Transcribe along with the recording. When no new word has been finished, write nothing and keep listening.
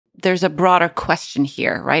there's a broader question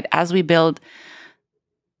here, right? As we build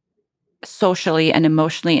socially and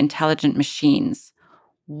emotionally intelligent machines,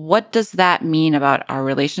 what does that mean about our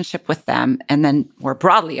relationship with them? And then more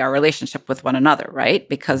broadly, our relationship with one another, right?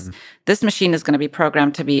 Because this machine is going to be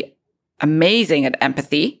programmed to be amazing at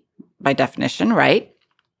empathy by definition, right?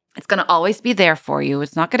 It's going to always be there for you.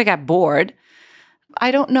 It's not going to get bored.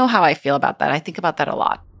 I don't know how I feel about that. I think about that a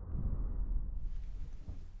lot.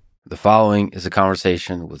 The following is a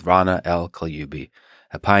conversation with Rana el Kaliouby,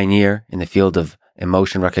 a pioneer in the field of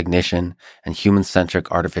emotion recognition and human-centric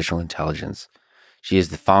artificial intelligence. She is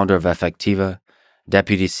the founder of Effectiva,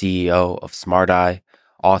 deputy CEO of SmartEye,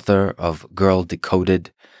 author of Girl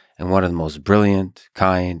Decoded, and one of the most brilliant,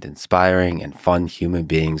 kind, inspiring, and fun human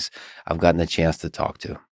beings I've gotten a chance to talk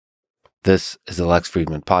to. This is the Lex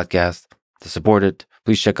Fridman podcast. To support it,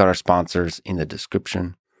 please check out our sponsors in the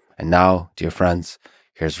description. And now, dear friends,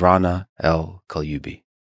 here's Rana el Kaliouby.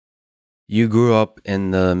 You grew up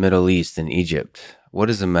in the Middle East, in Egypt.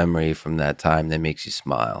 What is a memory from that time that makes you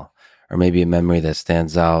smile? Or maybe a memory that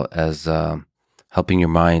stands out as helping your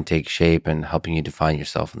mind take shape and helping you define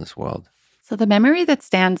yourself in this world? So the memory that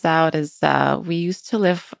stands out is we used to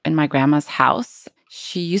live in my grandma's house.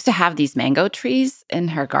 She used to have these mango trees in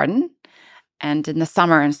her garden. And in the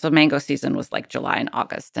summer, and so mango season was like July and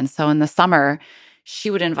August. And so in the summer,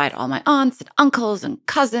 she would invite all my aunts and uncles and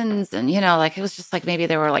cousins. And, like it was just like maybe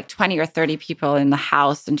there were like 20 or 30 people in the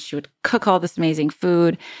house. And she would cook all this amazing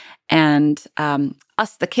food. And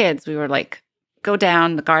us, the kids, we were like, go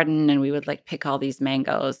down the garden and we would like pick all these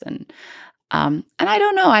mangoes. And I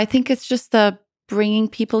don't know, I think it's just the bringing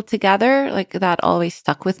people together, like that always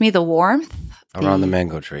stuck with me, the warmth. Around the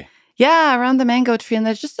mango tree. Yeah, around the mango tree. And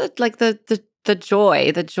there's just like the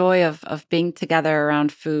joy of being together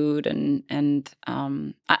around food. And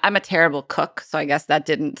I'm a terrible cook. So I guess that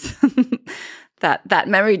didn't, that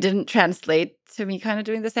memory didn't translate to me kind of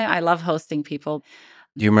doing the same. I love hosting people.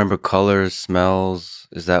 Do you remember colors, smells?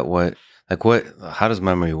 Is that how does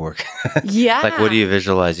memory work? Yeah. Like, what do you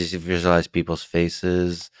visualize? Do you visualize people's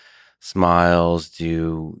faces, smiles?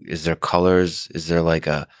 Is there colors? Is there like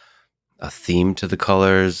a theme to the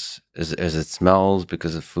colors? Is it smells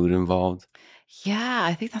because of food involved? Yeah,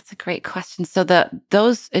 I think that's a great question. So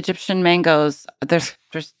those Egyptian mangoes, there's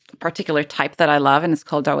a particular type that I love, and it's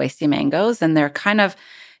called Dawesi mangoes, and they're kind of,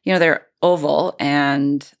 they're oval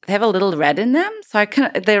and they have a little red in them. So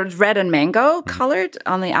they're red and mango colored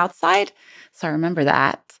on the outside. So I remember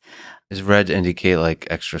that. Does red indicate like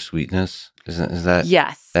extra sweetness? Is that?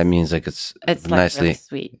 Yes. That means like it's like nicely really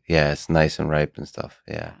sweet. Yeah, it's nice and ripe and stuff.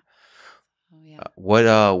 Yeah. Oh,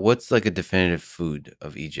 yeah. What's like a definitive food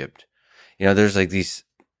of Egypt? There's like these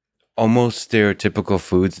almost stereotypical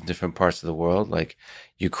foods in different parts of the world. Like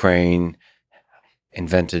Ukraine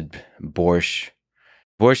invented borscht.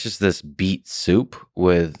 Borscht is this beet soup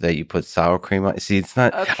that you put sour cream on. See, it's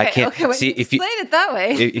not. Okay, I can't see if you explain it that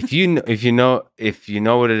way. if you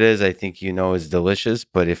know what it is. I think it's delicious.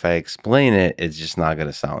 But if I explain it, it's just not going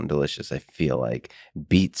to sound delicious. I feel like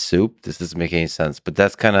beet soup. This doesn't make any sense. But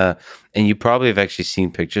that's kind of, and you probably have actually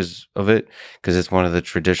seen pictures of it because it's one of the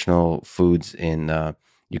traditional foods in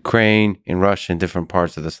Ukraine, in Russia, in different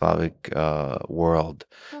parts of the Slavic world.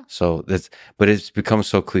 Oh. So but it's become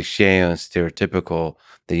so cliche and stereotypical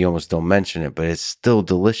that you almost don't mention it, but it's still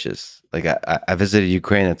delicious. Like I visited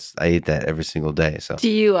Ukraine, I eat that every single day. So do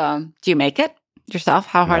you make it yourself?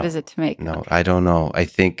 How hard is it to make? No, I don't know. I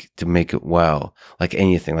think to make it well, like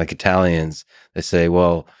anything, like Italians, they say,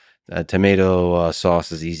 well, tomato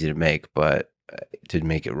sauce is easy to make, but to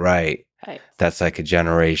make it right, that's like a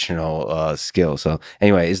generational skill. So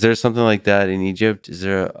anyway, is there something like that in Egypt? Is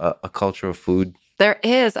there a culture of food? There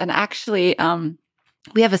is. And actually,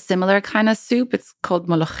 we have a similar kind of soup. It's called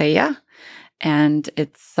molocheia. And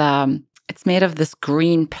it's made of this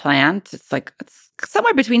green plant. It's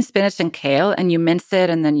somewhere between spinach and kale. And you mince it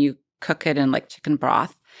and then you cook it in like chicken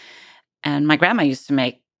broth. And my grandma used to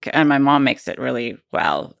make, and my mom makes it really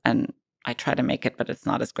well. And I try to make it, but it's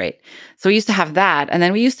not as great. So we used to have that. And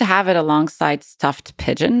then we used to have it alongside stuffed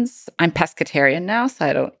pigeons. I'm pescatarian now, so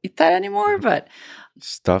I don't eat that anymore, but...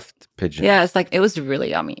 Stuffed pigeons. Yeah, it was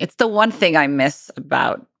really yummy. It's the one thing I miss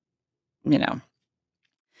about, now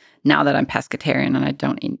that I'm pescatarian and I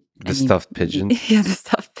don't eat... Stuffed pigeons? Yeah, the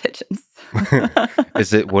stuffed pigeons.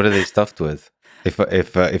 What are they stuffed with? If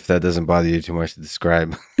that doesn't bother you too much to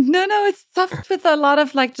describe. No, it's stuffed with a lot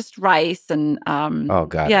of like just rice and oh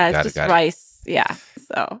god, yeah, it's just rice. Yeah.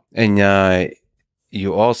 So and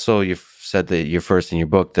you said that in your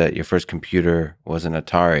book that your first computer was an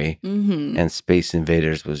Atari, and Space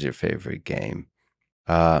Invaders was your favorite game.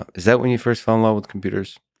 Is that when you first fell in love with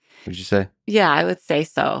computers? Would you say? Yeah, I would say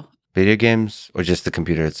so. Video games or just the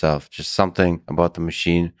computer itself? Just something about the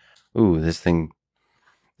machine. Ooh, this thing,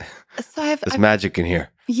 So there's magic in here.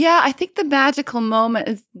 yeah, I think the magical moment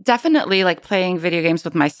is definitely like playing video games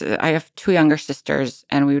with I have two younger sisters,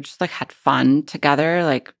 and we just like had fun together,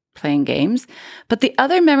 like playing games. But the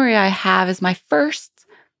other memory I have is my first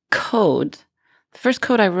code. The first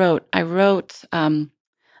code I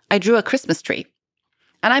drew a Christmas tree.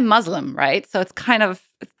 And I'm Muslim, right? So it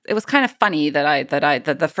was kind of funny that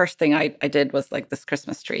the first thing I did was like this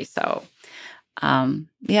Christmas tree. So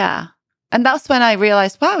yeah. And that's when I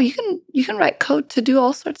realized, wow, you can write code to do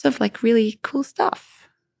all sorts of like really cool stuff.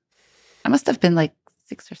 I must have been like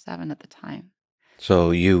 6 or 7 at the time.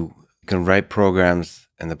 So you can write programs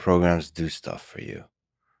and the programs do stuff for you.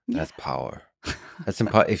 Yeah. That's power. That's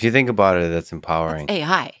if you think about it, that's empowering. That's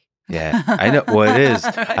AI. Yeah, I know what it is.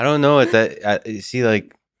 I don't know it you see,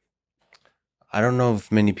 like, I don't know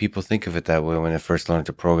if many people think of it that way when they first learn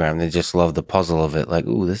to program. They just love the puzzle of it. Like,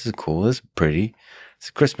 ooh, this is cool. This is pretty. It's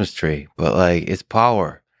a Christmas tree, but like, it's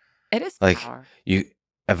power. It is Like power. you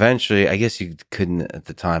eventually, I guess you couldn't at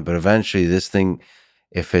the time, but eventually this thing,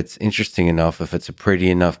 if it's interesting enough, if it's a pretty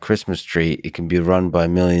enough Christmas tree, it can be run by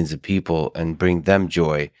millions of people and bring them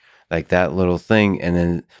joy. Like that little thing. And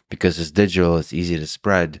then because it's digital, it's easy to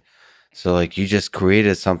spread. So like you just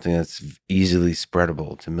created something that's easily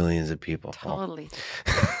spreadable to millions of people. Totally.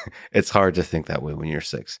 It's hard to think that way when you're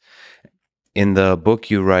 6. In the book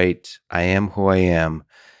you write, I am who I am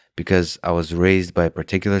because I was raised by a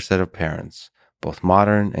particular set of parents, both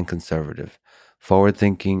modern and conservative,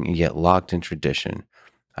 forward-thinking and yet locked in tradition.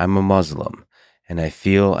 I'm a Muslim, and I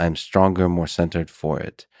feel I'm stronger and more centered for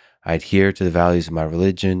it. I adhere to the values of my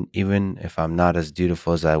religion, even if I'm not as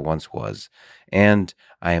dutiful as I once was. And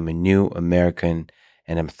I am a new American,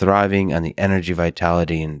 and I'm thriving on the energy,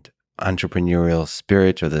 vitality, and entrepreneurial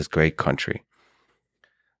spirit of this great country.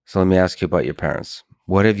 So let me ask you about your parents.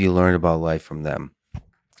 What have you learned about life from them,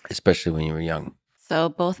 especially when you were young? So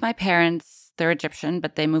both my parents, they're Egyptian,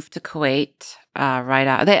 but they moved to Kuwait right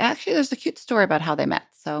out. There's a cute story about how they met.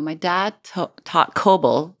 So my dad taught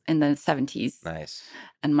COBOL in the 70s. Nice.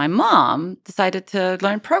 And my mom decided to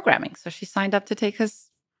learn programming. So she signed up to take his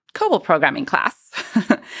COBOL programming class.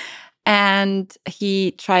 And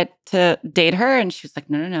he tried to date her. And she was like,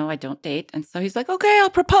 no, I don't date. And so he's like, okay, I'll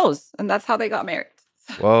propose. And that's how they got married.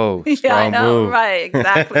 Whoa, strong yeah, I know, move. right,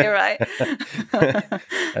 exactly right.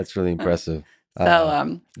 That's really impressive.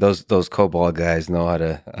 So those COBOL guys know how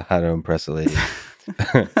to impress a lady.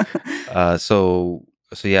 So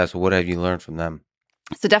what have you learned from them?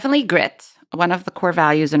 So definitely grit. One of the core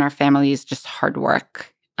values in our family is just hard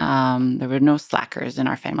work. There were no slackers in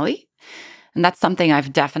our family. And that's something that's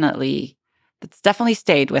definitely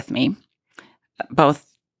stayed with me, both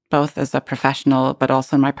as a professional, but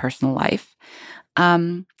also in my personal life.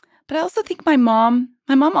 But I also think my mom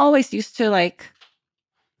always used to like,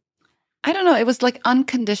 I don't know, it was like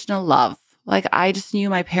unconditional love. Like I just knew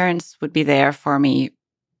my parents would be there for me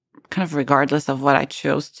kind of regardless of what I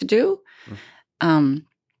chose to do. And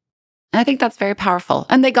I think that's very powerful.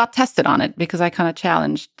 And they got tested on it because I kind of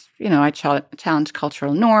challenged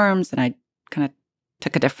cultural norms, and I kind of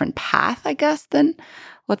took a different path, I guess, than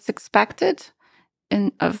what's expected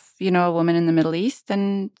of a woman in the Middle East.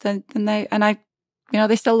 And they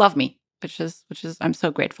still love me, which is I'm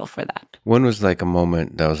so grateful for that. When was like a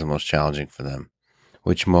moment that was the most challenging for them?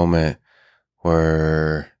 Which moment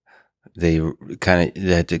where they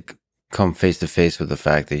had to come face to face with the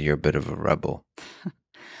fact that you're a bit of a rebel?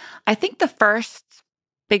 I think the first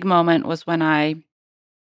big moment was when I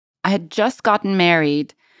had just gotten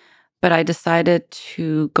married, but I decided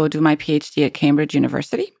to go do my PhD at Cambridge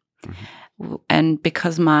University. Mm-hmm. And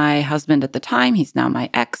because my husband at the time, he's now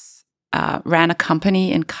my ex, ran a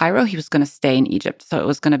company in Cairo, he was going to stay in Egypt. So it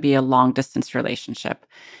was going to be a long distance relationship.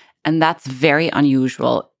 And that's very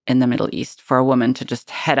unusual in the Middle East for a woman to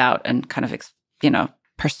just head out and kind of,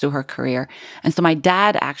 pursue her career. And so my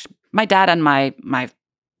dad and my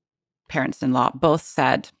parents-in-law both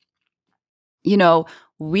said,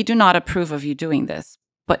 we do not approve of you doing this,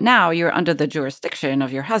 but now you're under the jurisdiction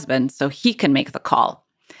of your husband, so he can make the call.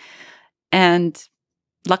 And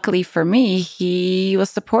luckily for me, he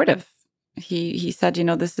was supportive. He said,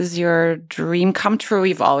 this is your dream come true.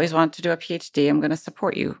 You've always wanted to do a PhD. I'm going to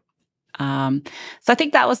support you. So I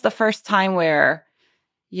think that was the first time where,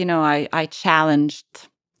 I challenged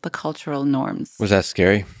the cultural norms. Was that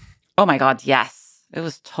scary? Oh my God, yes. It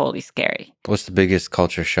was totally scary. What's the biggest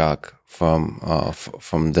culture shock from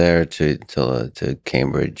there to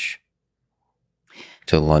Cambridge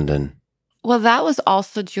to London? Well, that was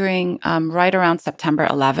also during right around September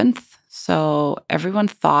 11th. So everyone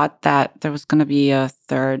thought that there was going to be a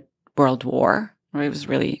third World War, where it was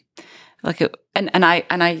really like it, and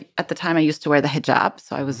I at the time I used to wear the hijab,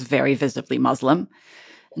 so I was very visibly Muslim.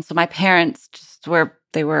 And so my parents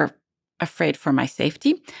they were afraid for my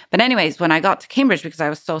safety. But anyways, when I got to Cambridge, because I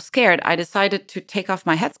was so scared, I decided to take off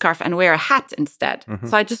my headscarf and wear a hat instead.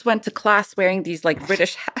 So I just went to class wearing these like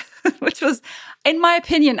British hats, which was, in my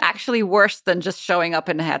opinion, actually worse than just showing up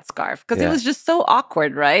in a headscarf, because it was just so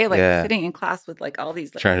awkward, right? Like sitting in class with like all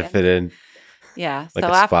these, like, trying to fit in. Yeah. Like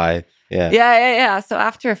a spy. Yeah. So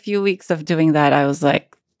after a few weeks of doing that, I was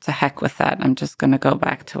like, to heck with that. I'm just going to go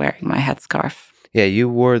back to wearing my headscarf. Yeah, you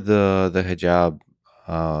wore the hijab,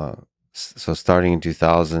 so starting in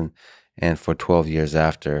 2000 and for 12 years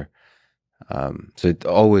after. So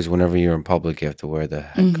always, whenever you're in public, you have to wear the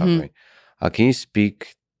head covering. Can you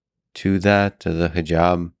speak to that, to the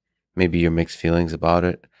hijab? Maybe your mixed feelings about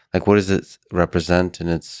it. Like, what does it represent in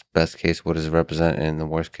its best case? What does it represent in the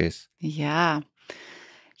worst case? Yeah.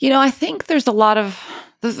 I think there's a lot of,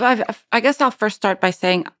 I guess I'll first start by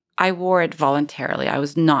saying I wore it voluntarily. I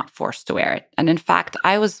was not forced to wear it. And in fact,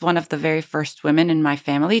 I was one of the very first women in my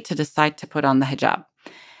family to decide to put on the hijab.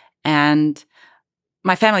 And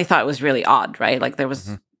my family thought it was really odd, right? Like they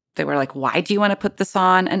were like, why do you want to put this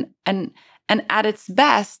on? And at its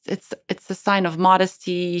best, it's a sign of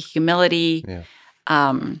modesty, humility. Yeah.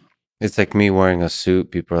 It's like me wearing a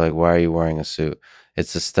suit. People are like, why are you wearing a suit?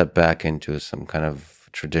 It's a step back into some kind of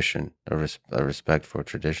tradition, a respect for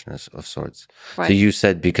tradition of sorts. Right. So you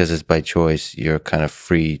said because it's by choice, you're kind of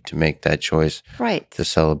free to make that choice, right? To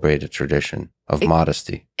celebrate a tradition of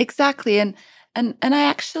modesty. Exactly, and I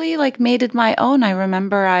actually like made it my own. I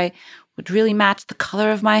remember I would really match the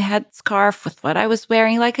color of my headscarf with what I was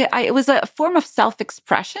wearing. Like it was a form of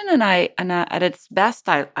self-expression, and at its best,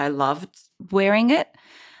 I loved wearing it.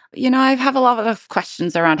 I have a lot of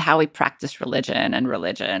questions around how we practice religion,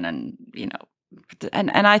 and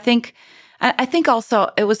and I think also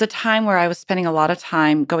it was a time where I was spending a lot of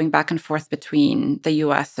time going back and forth between the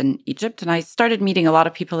US and Egypt. And I started meeting a lot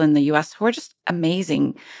of people in the US who are just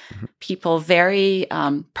amazing people, very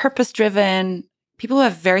purpose-driven, people who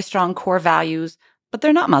have very strong core values, but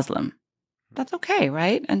they're not Muslim. That's okay,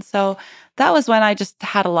 right? And so that was when I just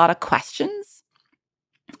had a lot of questions.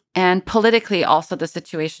 And politically, also the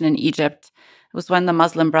situation in Egypt was when the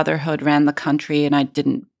Muslim Brotherhood ran the country, and I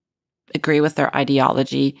didn't agree with their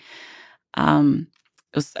ideology. It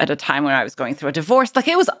was at a time when I was going through a divorce.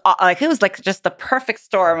 It was just the perfect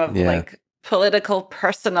storm of like political,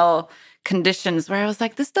 personal conditions where I was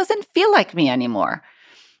like, this doesn't feel like me anymore.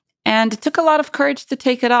 And it took a lot of courage to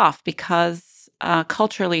take it off, because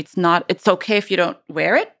culturally it's okay if you don't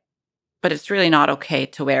wear it, but it's really not okay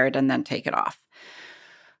to wear it and then take it off.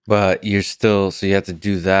 But you have to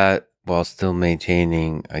do that while still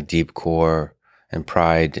maintaining a deep core and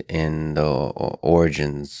pride in the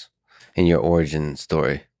origins, in your origin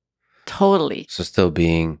story. Totally. So still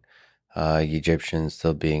being Egyptian,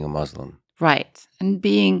 still being a Muslim. Right. And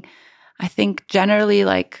being, I think, generally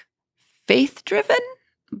like faith-driven,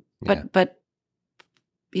 but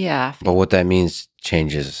yeah. But what that means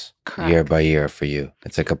changes year by year for you.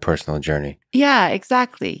 It's like a personal journey. Yeah,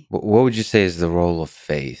 exactly. What would you say is the role of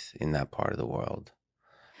faith in that part of the world?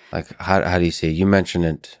 Like, how do you see it? You mentioned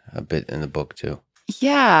it a bit in the book too.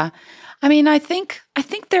 Yeah. I mean, I think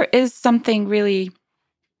there is something really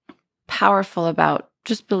powerful about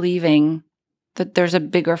just believing that there's a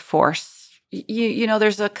bigger force.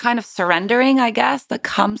 There's a kind of surrendering, I guess, that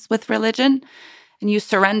comes with religion. And you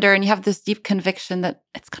surrender and you have this deep conviction that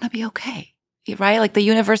it's going to be okay, right? Like the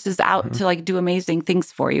universe is out to like do amazing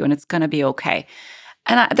things for you, and it's going to be okay.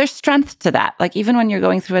 And there's strength to that. Like even when you're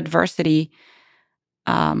going through adversity,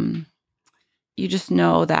 you just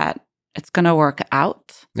know that it's going to work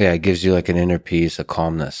out. Yeah, it gives you like an inner peace, a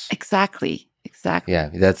calmness. Exactly.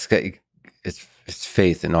 Yeah, it's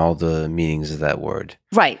faith in all the meanings of that word.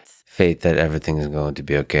 Right. Faith that everything is going to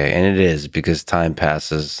be okay. And it is, because time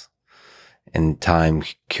passes and time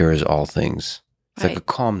cures all things. It's like a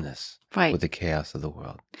calmness with the chaos of the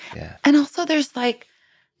world. Yeah. And also there's like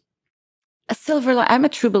a silver line. I'm a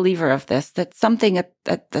true believer of this, that something at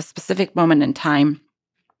the specific moment in time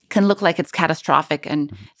can look like it's catastrophic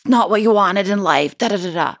and it's not what you wanted in life,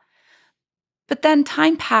 da-da-da-da. But then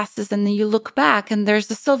time passes and then you look back and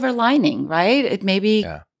there's a silver lining, right? It maybe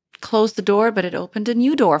closed the door, but it opened a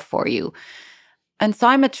new door for you. And so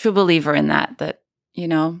I'm a true believer in that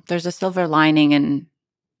there's a silver lining in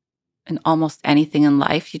almost anything in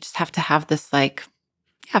life. You just have to have this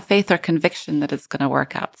faith or conviction that it's going to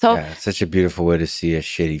work out. So it's such a beautiful way to see a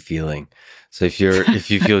shitty feeling. So if you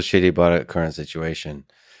feel shitty about a current situation,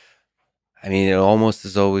 I mean, it almost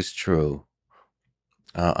is always true,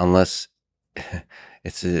 unless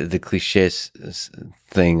it's the cliche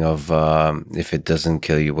thing of if it doesn't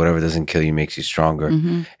kill you, whatever doesn't kill you makes you stronger.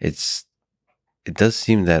 Mm-hmm. It does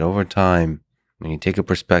seem that over time, when you take a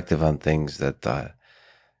perspective on things, that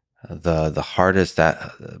the hardest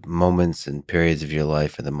moments and periods of your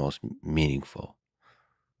life are the most meaningful.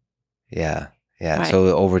 Yeah, yeah. Right.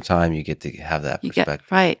 So over time, you get to have that You get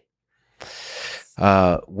perspective. right.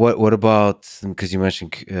 What about, because you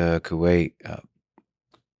mentioned Kuwait?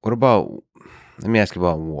 What about? Let me ask you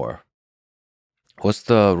about war. What's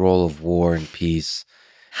the role of war and peace?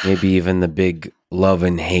 Maybe even the big love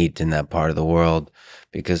and hate in that part of the world,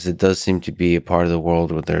 because it does seem to be a part of the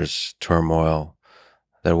world where there's turmoil.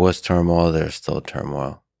 There was turmoil. There's still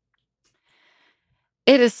turmoil.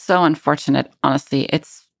 It is so unfortunate, honestly.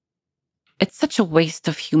 It's such a waste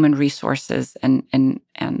of human resources and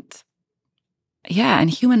yeah, and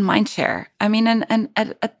human mind share. I mean, and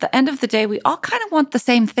at the end of the day, we all kind of want the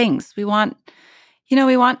same things. We want,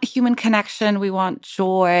 we want human connection. We want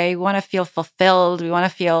joy. We want to feel fulfilled. We want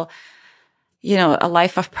to feel, a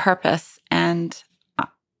life of purpose. And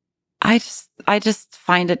I just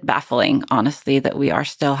find it baffling, honestly, that we are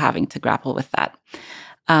still having to grapple with that.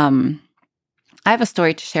 Um, I have a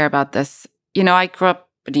story to share about this. I grew up.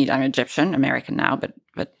 I'm Egyptian, American now,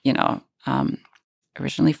 but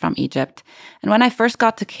originally from Egypt. And when I first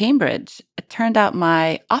got to Cambridge, it turned out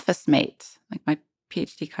my office mate, like my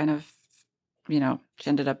PhD kind of, she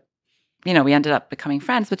ended up, we ended up becoming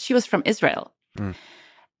friends, but she was from Israel. Mm.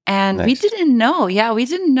 And Nice. we didn't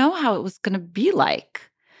know how it was going to be like.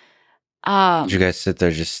 Did you guys sit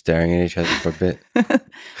there just staring at each other for a bit?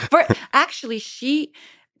 Actually,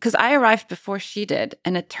 because I arrived before she did,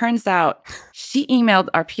 and it turns out she emailed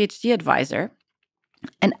our PhD advisor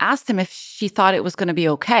and asked him if she thought it was going to be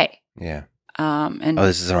okay. Yeah. And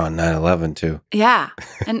this is around 9/11 too. Yeah.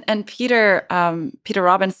 And Peter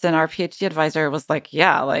Robinson, our PhD advisor, was like,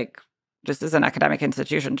 yeah, like, this is an academic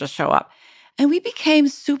institution, just show up. And we became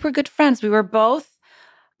super good friends. We were both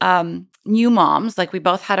new moms. Like, we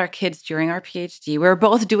both had our kids during our PhD. We were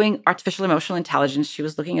both doing artificial emotional intelligence. She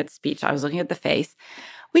was looking at speech. I was looking at the face.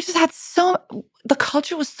 We just had the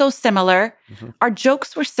culture was so similar. Mm-hmm. Our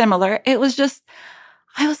jokes were similar. It was just,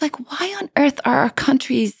 I was like, why on earth are our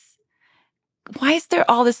countries, why is there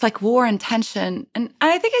all this like war and tension? And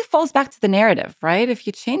I think it falls back to the narrative, right? If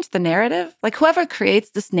you change the narrative, like whoever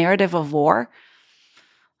creates this narrative of war,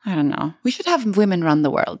 I don't know. We should have women run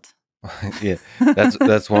the world. Yeah,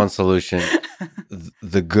 that's one solution.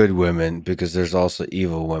 The good women, because there's also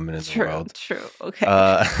evil women in the world. True. Okay.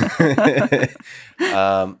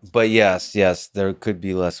 But yes, there could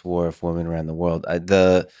be less war if women ran the world.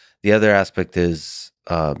 The other aspect is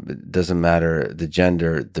it doesn't matter the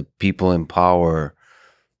gender, the people in power.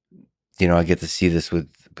 I get to see this with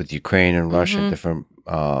Ukraine and Russia, mm-hmm. different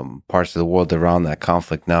parts of the world around that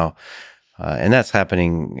conflict now. And that's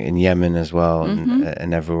happening in Yemen as well, mm-hmm.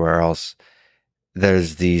 and everywhere else.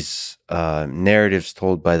 There's these narratives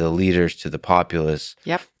told by the leaders to the populace.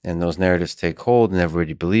 Yep. And those narratives take hold, and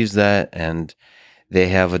everybody believes that. And they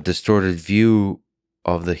have a distorted view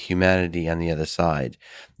of the humanity on the other side.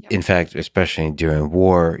 Yep. In fact, especially during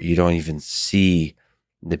war, you don't even see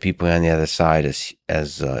the people on the other side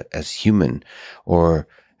as human, or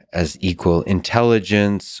as equal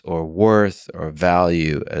intelligence or worth or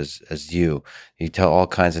value as you. You tell all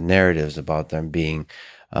kinds of narratives about them being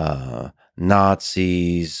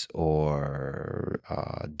Nazis or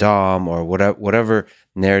dumb or whatever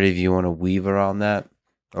narrative you want to weave around that,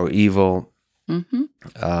 or evil.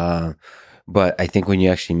 Mm-hmm. But I think when you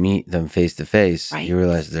actually meet them face to face, right. you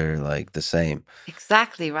realize they're like the same.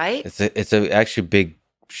 Exactly, right? It's a actually big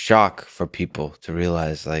shock for people to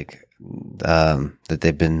realize, like, that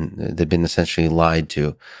they've been essentially lied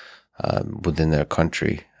to within their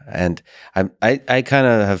country. And I kind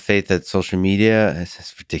of have faith that social media,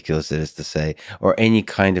 as ridiculous it is to say, or any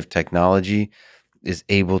kind of technology, is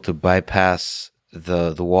able to bypass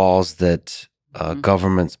the walls that mm-hmm.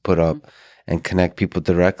 governments put up, mm-hmm. and connect people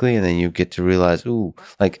directly. And then you get to realize,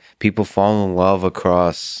 like, people fall in love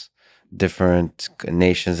across different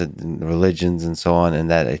nations and religions and so on. And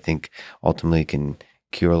that, I think, ultimately can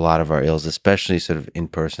cure a lot of our ills, especially sort of in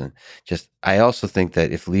person. I also think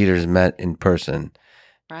that if leaders met in person,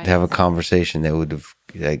 right. to have a conversation,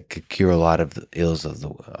 that could cure a lot of the ills of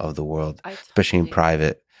the world, especially in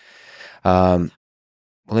private. Let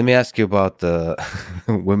me ask you about the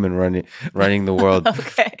women running the world.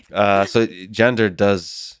 Okay. So gender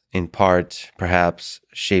does, in part, perhaps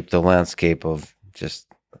shape the landscape of just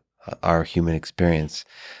our human experience.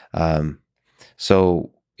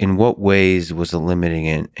 So in what ways was it limiting,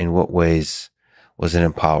 and in what ways was it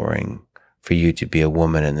empowering for you to be a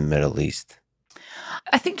woman in the Middle East?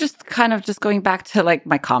 I think just going back to like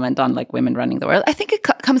my comment on like women running the world, I think it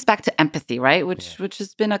comes back to empathy, right? Which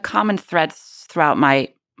has been a common thread throughout my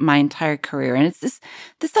entire career, and it's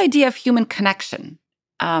this idea of human connection.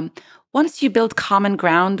 Once you build common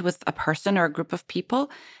ground with a person or a group of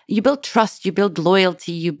people, you build trust, you build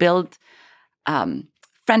loyalty, you build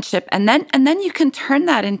friendship, and then you can turn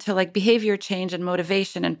that into like behavior change and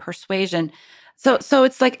motivation and persuasion. So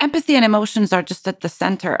it's like empathy and emotions are just at the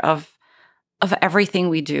center of everything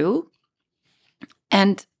we do.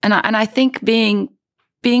 And I think being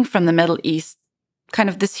from the Middle East, kind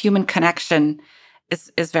of this human connection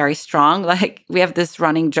is very strong. Like we have this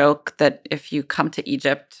running joke that if you come to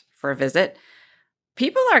Egypt for a visit,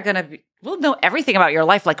 people are will know everything about your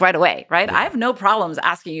life like right away, right? Yeah. I have no problems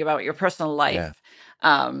asking you about your personal life.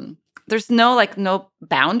 Yeah. There's no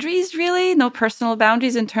boundaries really, no personal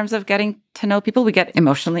boundaries in terms of getting to know people. We get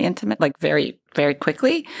emotionally intimate like very, very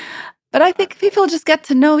quickly. But I think people just get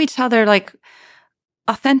to know each other like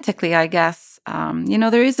authentically, I guess.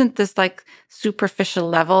 There isn't this like superficial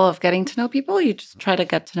level of getting to know people. You just try to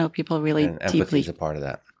get to know people really deeply. Empathy is a part of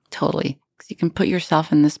that. Totally. Because you can put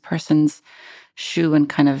yourself in this person's shoe and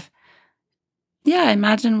kind of,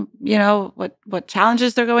 imagine, what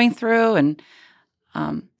challenges they're going through. And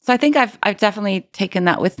so I think I've definitely taken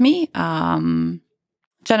that with me.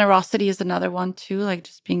 Generosity is another one too, like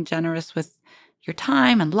just being generous with your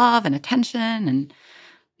time and love and attention, and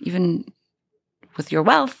even with your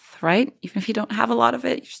wealth, right? Even if you don't have a lot of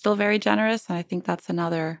it, you're still very generous. And I think that's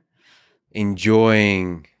another.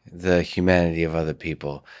 Enjoying the humanity of other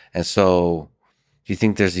people. And so do you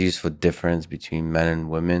think there's a useful difference between men and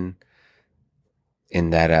women in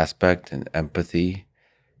that aspect and empathy?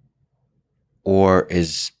 Or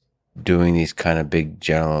is doing these kind of big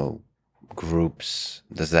general groups,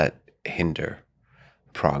 does that hinder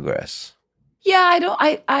progress? Yeah,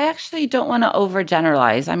 I actually don't want to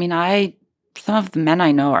overgeneralize. I mean, some of the men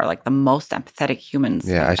I know are like the most empathetic humans.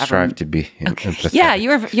 Yeah, I strive to be empathetic. Yeah,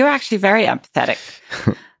 you're actually very empathetic.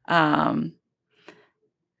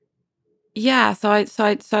 Yeah, so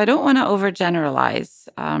I don't want to overgeneralize.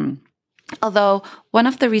 Although one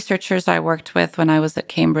of the researchers I worked with when I was at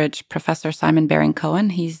Cambridge, Professor Simon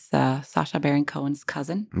Baring-Cohen, he's Sacha Baring-Cohen's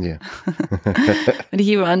cousin. Yeah. But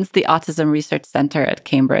he runs the Autism Research Center at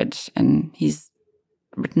Cambridge, and he's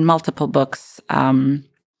written multiple books on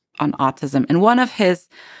autism. And one of his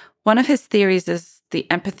theories is the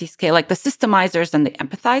empathy scale, like the systemizers and the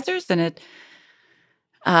empathizers. And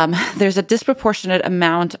there's a disproportionate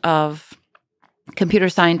amount of computer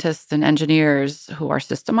scientists and engineers who are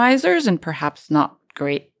systemizers and perhaps not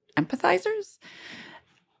great empathizers.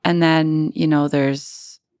 And then,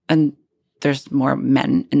 there's more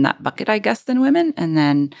men in that bucket, I guess, than women. And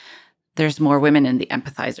then there's more women in the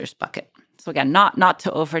empathizers bucket. So again, not to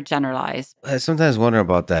overgeneralize. I sometimes wonder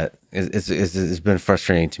about that. It's been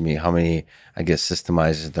frustrating to me how many, I guess,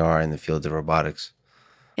 systemizers there are in the field of robotics.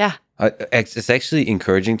 Yeah. It's actually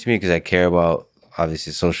encouraging to me because I care about,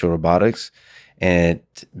 obviously, social robotics. And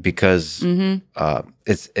because there's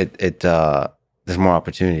more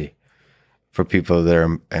opportunity for people that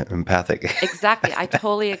are empathic. Exactly. I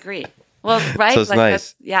totally agree. Well, right. So it's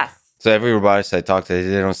nice. Yes. So every roboticist I talk to,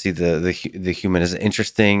 they don't see the human as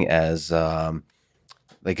interesting as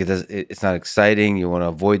it's not exciting. You want to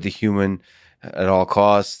avoid the human at all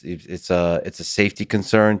costs. It's a safety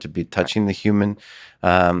concern to be touching the human,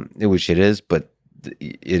 which it is, but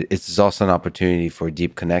it's also an opportunity for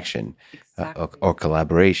deep connection. Exactly. Or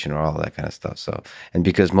collaboration or all that kind of stuff. So, and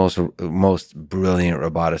because most brilliant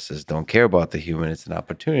roboticists don't care about the human, it's an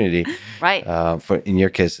opportunity. Right. In your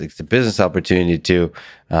case, it's a business opportunity too,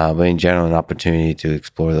 but in general, an opportunity to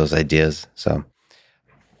explore those ideas. So,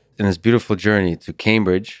 in this beautiful journey to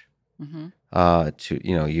Cambridge, to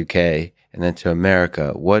UK, and then to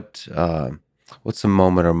America, what's the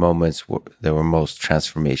moment or moments that were most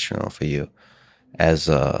transformational for you as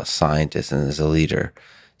a scientist and as a leader?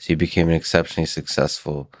 So you became an exceptionally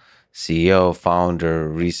successful CEO, founder,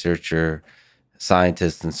 researcher,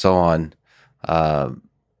 scientist, and so on.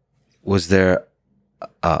 Was there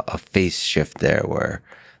a phase shift there where,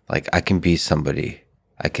 like, I can be somebody,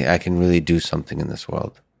 I can really do something in this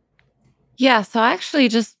world? Yeah. So actually,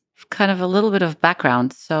 just kind of a little bit of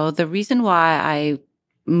background. So the reason why I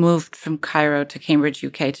moved from Cairo to Cambridge,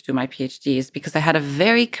 UK, to do my PhD is because I had a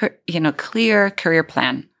very clear career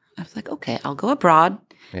plan. I was like, okay, I'll go abroad.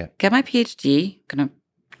 Yeah. Get my PhD, gonna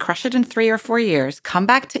crush it in 3 or 4 years, come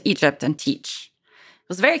back to Egypt and teach. It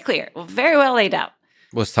was very clear, very well laid out.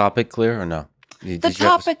 Was topic clear or no? The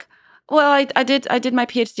topic, Well, I did my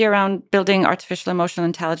PhD around building artificial emotional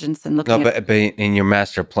intelligence and No, looking at. but in your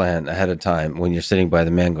master plan ahead of time, when you're sitting by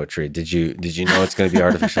the mango tree, did you know it's going to be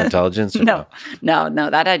artificial intelligence or No, no? no,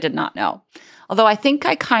 that I did not know. Although I think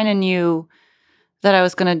I kind of knew that I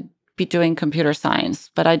was going to be doing computer science,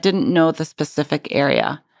 but I didn't know the specific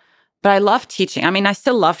area. But I love teaching. I mean, I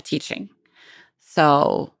still love teaching.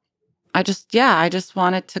 So I just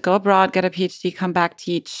wanted to go abroad, get a PhD, come back,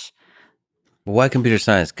 teach. But why computer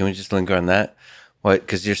science? Can we just linger on that? What?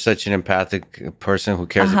 Because you're such an empathic person who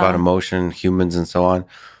cares about emotion, humans, and so on.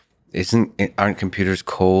 Aren't computers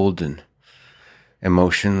cold and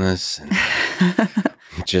emotionless and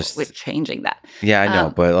just? We're changing that. Yeah, I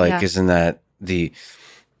know, but yeah. isn't that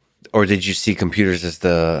or did you see computers as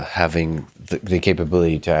having the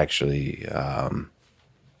capability to actually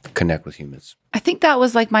connect with humans? I think that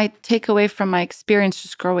was like my takeaway from my experience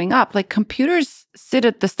just growing up. Like computers sit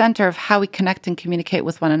at the center of how we connect and communicate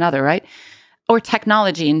with one another, right? Or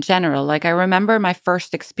technology in general. Like I remember my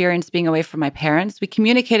first experience being away from my parents. We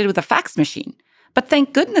communicated with a fax machine. But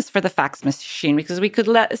thank goodness for the fax machine because we could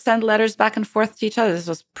send letters back and forth to each other. This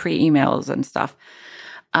was pre-emails and stuff.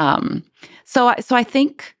 So I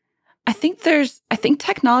think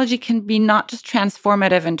technology can be not just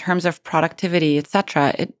transformative in terms of productivity,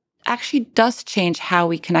 etc. It actually does change how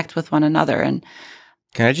we connect with one another. And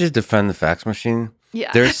can I just defend the fax machine?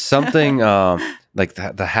 yeah, There's something like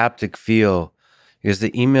the haptic feel, because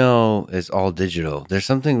the email is all digital. There's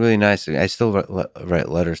something really nice. I still write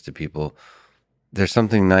letters to people. There's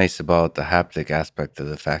something nice about the haptic aspect of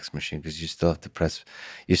the fax machine because you still have to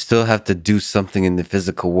you still have to do something in the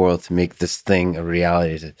physical world to make this thing a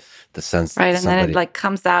reality, to sense right. And somebody. then it like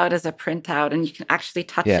comes out as a printout and you can actually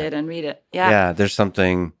touch it and read it. Yeah. Yeah. There's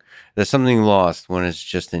something lost when it's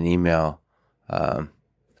just an email.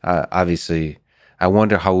 Obviously, I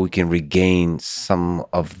wonder how we can regain some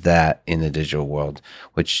of that in the digital world,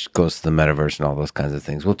 which goes to the metaverse and all those kinds of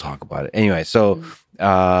things. We'll talk about it. Anyway, so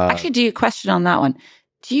actually, do you question on that one?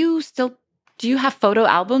 Do you have photo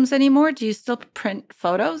albums anymore? Do you still print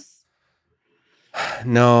photos?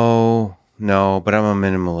 No, but I'm a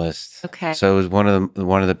minimalist. Okay. So it was one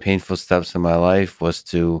of the painful steps in my life was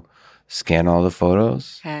to scan all the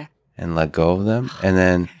photos and let go of them, and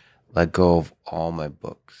then let go of all my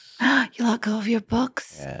books. You let go of your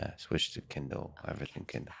books? Yeah, switch to Kindle, everything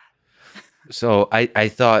Kindle. So I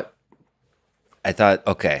thought,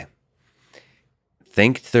 okay,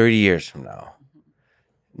 think 30 years from now,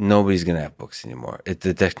 nobody's going to have books anymore.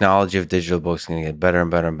 The technology of digital books is going to get better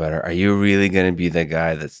and better and better. Are you really going to be the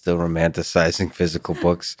guy that's still romanticizing physical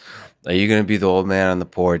books? Are you going to be the old man on the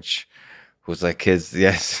porch who's like, kids?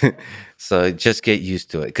 Yes. So just get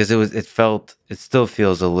used to it, because it still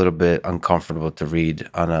feels a little bit uncomfortable to read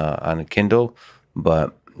on a Kindle,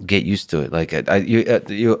 but get used to it. Like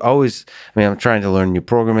you always, I mean, I'm trying to learn new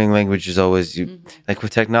programming languages always. Like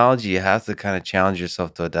with technology, you have to kind of challenge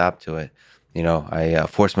yourself to adapt to it. You know, I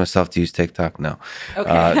force myself to use TikTok now. Okay.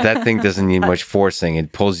 That thing doesn't need much forcing.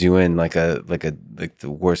 It pulls you in like the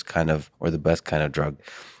worst kind of, or the best kind of drug.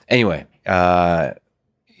 Anyway, yeah.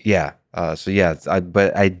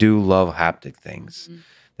 But I do love haptic things.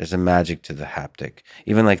 There's a magic to the haptic.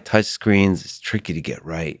 Even like touch screens, it's tricky to get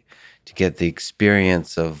right, to get the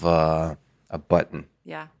experience of a button.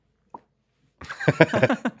 Yeah.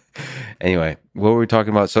 Anyway, what were we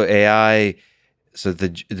talking about? So AI. So the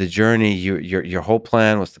journey, your whole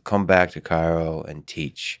plan was to come back to Cairo and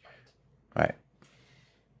teach, right?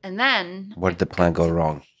 And then where did the plan go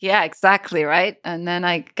wrong? Yeah, exactly, right. And then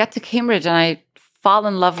I got to Cambridge and I fall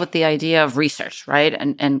in love with the idea of research, right?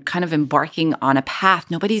 And kind of embarking on a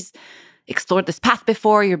path. Nobody's explored this path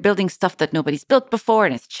before. You're building stuff that nobody's built before,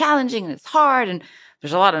 and it's challenging and it's hard, and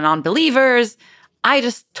there's a lot of non-believers. I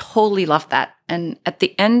just totally love that. And at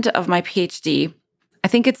the end of my PhD, I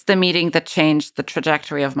think it's the meeting that changed the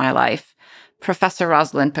trajectory of my life. Professor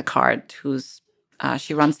Rosalind Picard,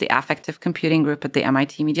 she runs the affective computing group at the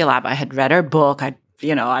MIT Media Lab. I had read her book. I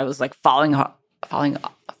was like following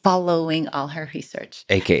all her research.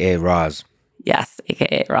 AKA Roz. Yes,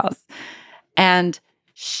 AKA Roz. And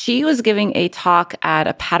she was giving a talk at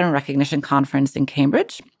a pattern recognition conference in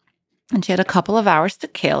Cambridge. And she had a couple of hours to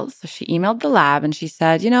kill. So she emailed the lab and she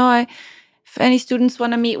said, if any students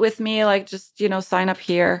want to meet with me, just sign up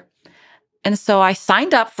here. And so I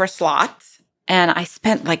signed up for a slot, and I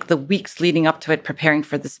spent the weeks leading up to it preparing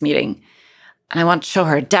for this meeting. And I wanted to show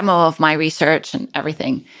her a demo of my research and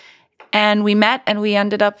everything. And we met and we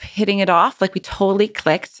ended up hitting it off. We totally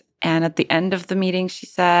clicked. And at the end of the meeting, she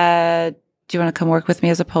said, do you want to come work with me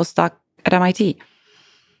as a postdoc at MIT?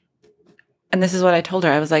 And this is what I told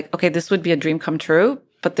her. I was like, okay, this would be a dream come true,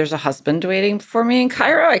 but there's a husband waiting for me in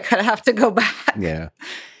Cairo. I kind of have to go back. Yeah.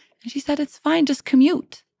 And she said, it's fine, just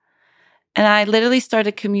commute. And I literally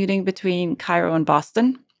started commuting between Cairo and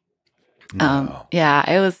Boston. No. Yeah,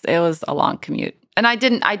 it was a long commute. And I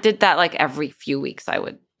did that like every few weeks. I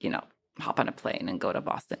would, hop on a plane and go to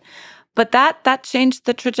Boston. But that changed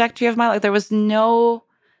the trajectory of my life. There was I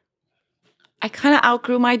kind of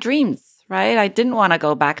outgrew my dreams, right? I didn't want to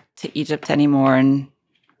go back to Egypt anymore and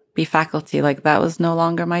be faculty. Like that was no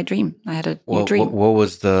longer my dream. I had a new dream. What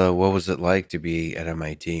was it like to be at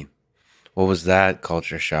MIT? What was that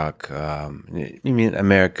culture shock? You mean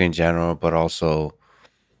America in general, but also,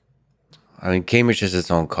 I mean, Cambridge is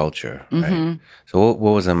its own culture, right? So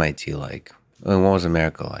what was MIT like? And what was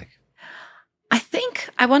America like?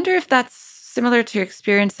 I wonder if that's similar to your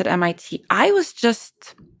experience at MIT. I was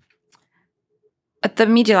just, at the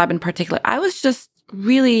Media Lab in particular, I was just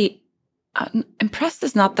really, impressed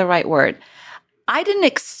is not the right word. I didn't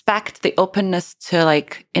expect the openness to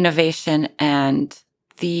like innovation and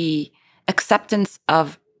the acceptance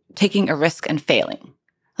of taking a risk and failing.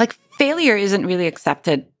 Like failure isn't really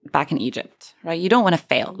accepted back in Egypt, right? You don't want to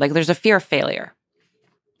fail. Like there's a fear of failure,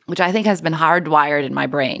 which I think has been hardwired in my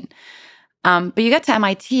brain. But you get to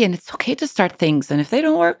MIT and it's okay to start things. And if they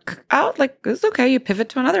don't work out, like it's okay, you pivot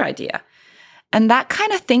to another idea. And that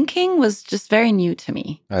kind of thinking was just very new to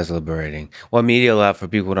me. That's liberating. Well, Media Lab, for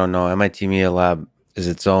people who don't know, MIT Media Lab is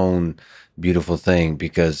its own beautiful thing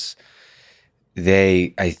because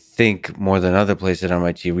they, I think, more than other places at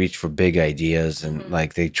MIT, reach for big ideas and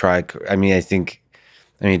like they try. I mean,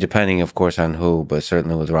 depending, of course, on who, but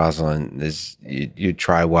certainly with Rosalind, you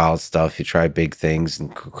try wild stuff, you try big things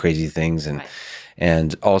and crazy things,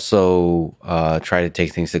 and also try to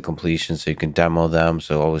take things to completion so you can demo them.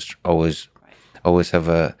 So always have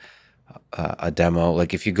a demo.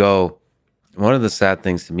 Like if you go, one of the sad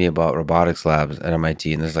things to me about robotics labs at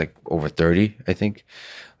MIT, and there's like over 30, I think,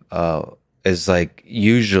 is like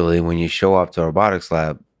usually when you show up to a robotics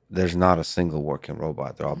lab, there's not a single working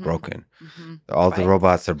robot. They're all broken. All the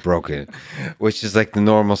robots are broken, which is like the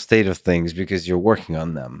normal state of things because you're working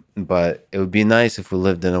on them. But it would be nice if we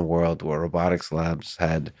lived in a world where robotics labs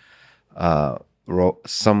had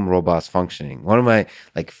some robots functioning. One of my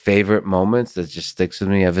like favorite moments that just sticks with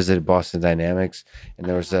me, I visited Boston Dynamics, and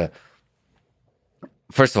there was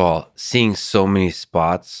first of all, seeing so many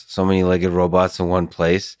spots, so many legged robots in one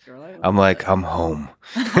place, I'm like, I'm home.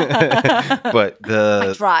 But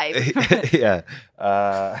I drive. Yeah,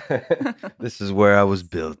 this is where I was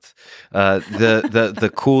built.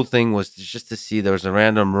 The cool thing was just to see there was a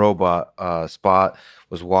random robot spot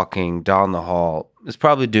was walking down the hall. It's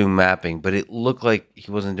probably doing mapping, but it looked like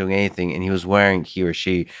he wasn't doing anything, and he was wearing, he or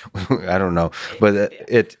she, I don't know, but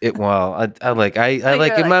I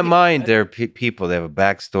like in my mind there are people, they have a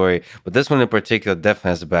backstory, but this one in particular definitely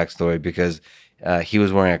has a backstory because he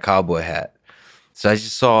was wearing a cowboy hat. So I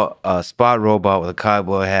just saw a spot robot with a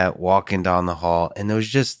cowboy hat walking down the hall, and there was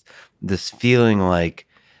just this feeling like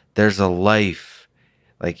there's a life,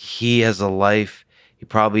 like he has a life. He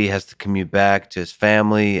probably has to commute back to his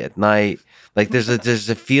family at night. Like there's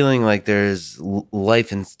a feeling like there's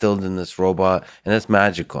life instilled in this robot, and that's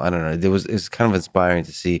magical. I don't know. It's kind of inspiring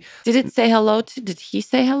to see. Did he say hello to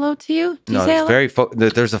you? No, it's very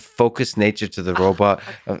there's a focused nature to the robot.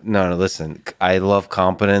 No, listen. I love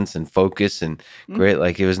competence and focus and great.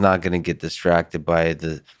 Like he was not going to get distracted by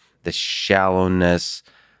the shallowness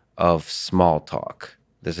of small talk.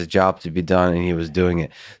 There's a job to be done, and he was doing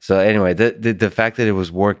it. So anyway, the fact that it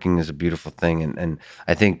was working is a beautiful thing, and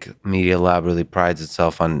I think Media Lab really prides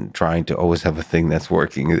itself on trying to always have a thing that's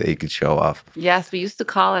working that you could show off. Yes, we used to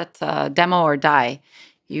call it demo or die.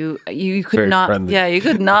 You could Very not, friendly. yeah, you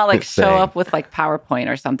could not like show Saying. up with like PowerPoint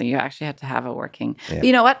or something. You actually had to have it working. Yeah. But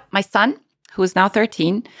you know what? My son, who is now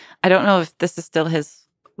 13, I don't know if this is still his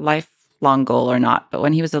lifelong goal or not, but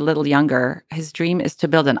when he was a little younger, his dream is to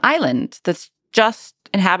build an island that's just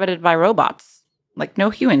inhabited by robots, like no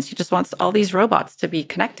humans. He just wants all these robots to be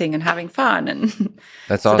connecting and having fun. And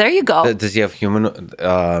That's so all. there you go. Does he have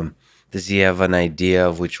does he have an idea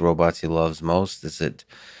of which robots he loves most? Is it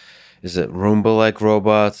Roomba-like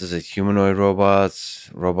robots? Is it humanoid robots,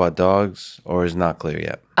 robot dogs, or is not clear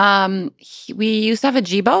yet? We used to have a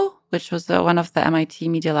Jibo, which was one of the MIT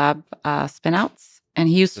Media Lab spin-outs. And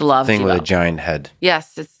he used to love Thing Jibo. with a giant head.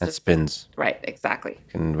 Yes. It's that just, spins. right, exactly.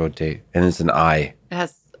 Can rotate. And it's an eye. It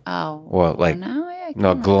has, Well, like, no, I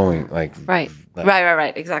no, can't glowing. Like, Right. like-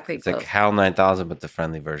 Right. Exactly. It's like HAL 9000, but the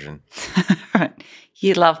friendly version. Right.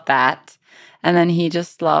 He loved that. And then he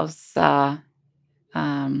just loves, I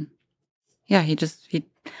think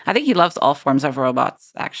he loves all forms of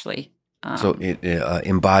robots, actually. So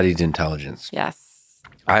embodied intelligence. Yes.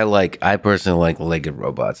 I personally like legged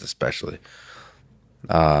robots, especially.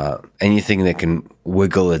 Anything that can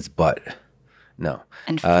wiggle its butt. No,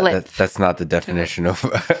 And flip that's not the to it. definition of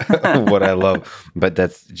what I love, but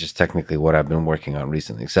that's just technically what I've been working on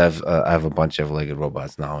recently. So I have a bunch of legged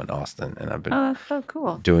robots now in Austin, and I've been Oh, that's so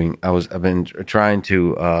cool. I've been trying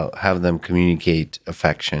to have them communicate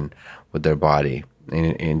affection with their body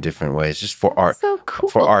in different ways, just for art, So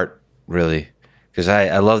cool. really, because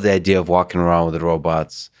I love the idea of walking around with the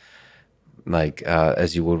robots like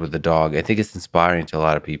as you would with a dog. I think it's inspiring to a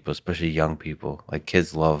lot of people, especially young people. Like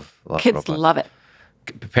love Kids robots. love it.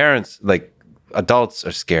 Parents, like adults,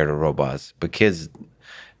 are scared of robots, but kids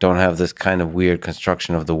don't have this kind of weird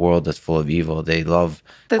construction of the world that's full of evil. They love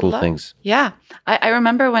They cool love. things. Yeah. I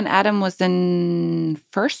remember when Adam was in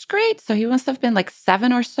first grade, so he must have been like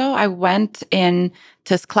 7 or so. I went in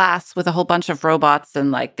to his class with a whole bunch of robots and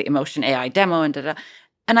like the emotion AI demo and da.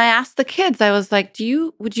 And I asked the kids, I was like,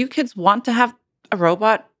 would you kids want to have a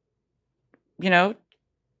robot, you know,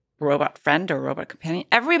 robot friend or robot companion?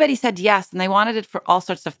 Everybody said yes. And they wanted it for all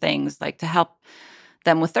sorts of things, like to help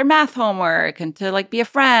them with their math homework and to like be a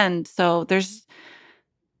friend. So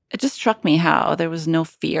it just struck me how there was no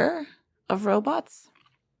fear of robots.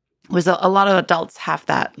 It was a lot of adults have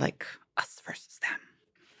that, like us versus them.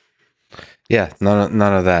 Yeah, none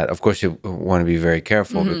of that. Of course, you want to be very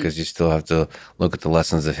careful Mhm. because you still have to look at the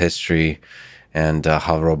lessons of history and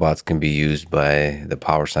how robots can be used by the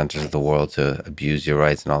power centers of the world to abuse your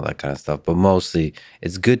rights and all that kind of stuff. But mostly,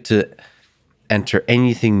 it's good to enter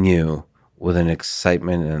anything new with an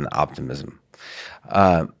excitement and an optimism.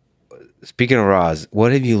 Speaking of Roz,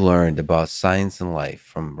 what have you learned about science and life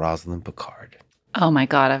from Rosalind Picard? Oh my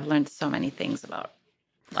God, I've learned so many things about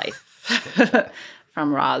life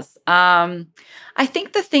from Roz. I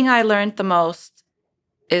think the thing I learned the most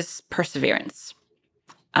is perseverance.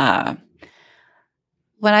 Uh,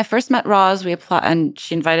 when I first met Roz, we applied, and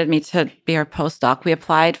she invited me to be her postdoc. We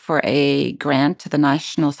applied for a grant to the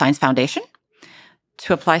National Science Foundation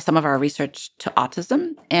to apply some of our research to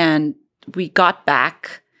autism, and we got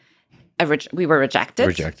back. We were rejected.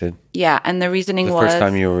 Rejected. Yeah, and the reasoning The was first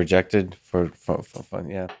time you were rejected for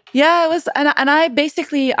fun. Yeah. yeah, it was, and I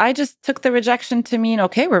basically I just took the rejection to mean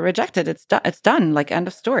okay, we're rejected. It's done. It's done. Like end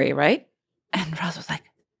of story, right? And Roz was like,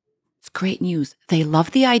 "It's great news. They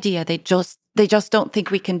love the idea. They just don't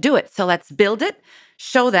think we can do it. So let's build it,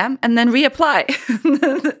 show them, and then reapply."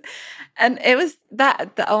 And it was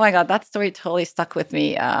oh my God, that story totally stuck with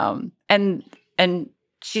me. And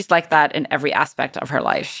she's like that in every aspect of her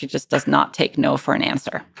life. She just does not take no for an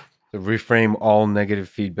answer. To reframe all negative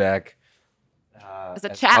feedback As a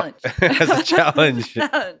challenge. as a challenge.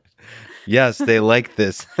 Yes, they like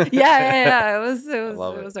this. Yeah. I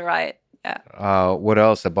love It was a riot. Yeah. What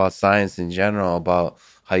else about science in general, about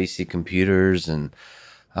how you see computers and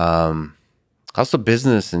also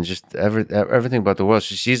business and just everything about the world?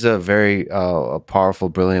 She's a very a powerful,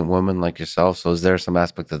 brilliant woman like yourself. So is there some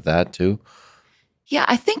aspect of that too? Yeah,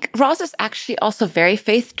 I think Roz is actually also very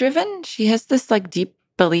faith driven. She has this like deep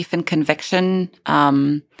belief and conviction.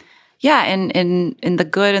 Yeah, in the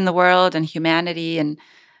good in the world and humanity. And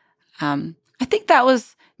I think that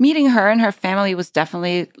was meeting her and her family was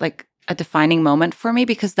definitely like a defining moment for me,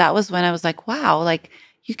 because that was when I was like, wow, like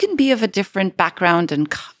you can be of a different background and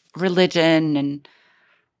religion and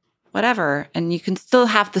whatever, and you can still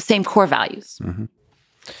have the same core values. Mm-hmm.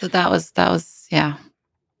 So that was yeah.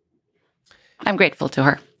 I'm grateful to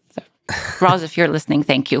her. So, Roz, if you're listening,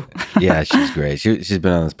 thank you. Yeah, she's great. She's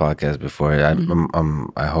been on this podcast before.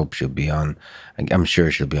 I hope she'll be on. I'm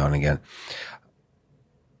sure she'll be on again.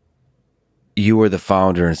 You were the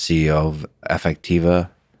founder and CEO of Effectiva,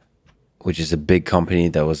 which is a big company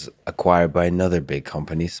that was acquired by another big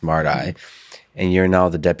company, Smart Eye, and you're now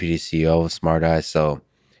the deputy CEO of Smart Eye. So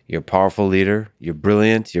you're a powerful leader. You're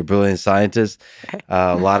brilliant. You're a brilliant scientist.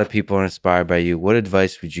 A lot of people are inspired by you. What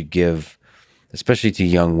advice would you give, especially to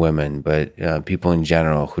young women, but people in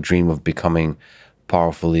general who dream of becoming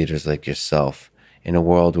powerful leaders like yourself in a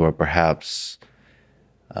world where perhaps,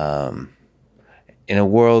 in a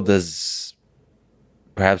world that's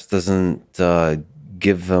perhaps doesn't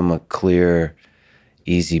give them a clear,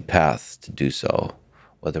 easy path to do so,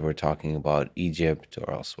 whether we're talking about Egypt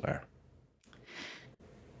or elsewhere?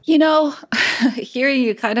 You know, hearing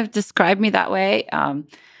you kind of describe me that way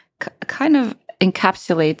kind of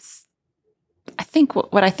encapsulates, I think,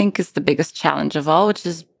 what I think is the biggest challenge of all, which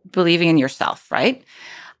is believing in yourself, right?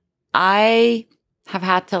 I have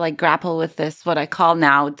had to like grapple with this, what I call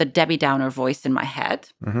now the Debbie Downer voice in my head.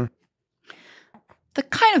 Mm-hmm. That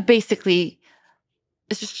kind of basically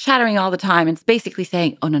it's just shattering all the time. It's basically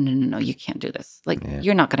saying, oh, no, no, no, no, you can't do this. Like,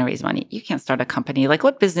 you're not going to raise money. You can't start a company. Like,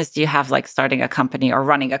 what business do you have, like starting a company or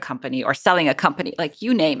running a company or selling a company? Like,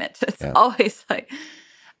 you name it. It's always like,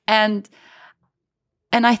 and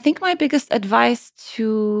I think my biggest advice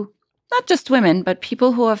to not just women, but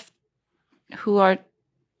people who are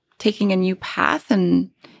taking a new path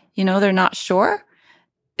and, they're not sure,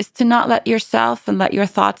 is to not let yourself and let your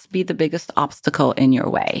thoughts be the biggest obstacle in your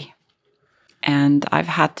way. And I've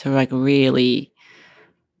had to like really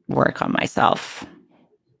work on myself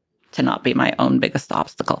to not be my own biggest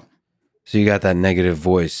obstacle. So you got that negative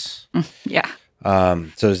voice. Yeah.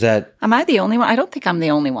 So is that... Am I the only one? I don't think I'm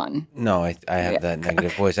the only one. No, I have that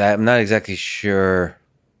negative voice. I'm not exactly sure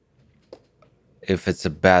if it's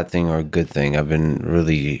a bad thing or a good thing. I've been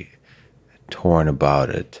really torn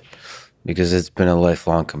about it because it's been a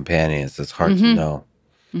lifelong companion. So it's hard to know.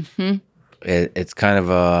 It's kind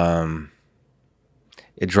of...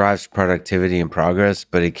 It drives productivity and progress,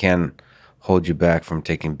 but it can hold you back from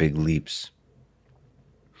taking big leaps.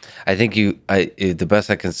 I think the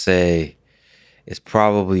best I can say is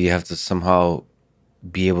probably you have to somehow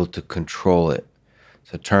be able to control it.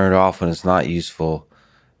 So turn it off when it's not useful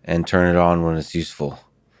and turn it on when it's useful.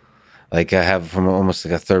 Like I have from almost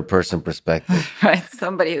like a third person perspective. Right.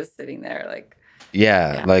 Somebody who's sitting there like.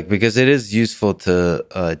 Yeah. Like, because it is useful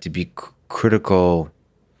to be critical.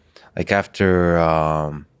 Like after,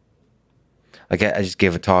 like I just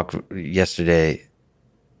gave a talk yesterday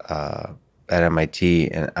at MIT,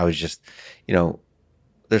 and I was just,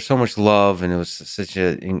 there's so much love, and it was such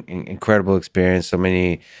an incredible experience. So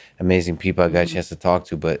many amazing people I got a chance to talk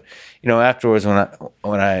to. But afterwards,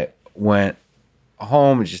 when I went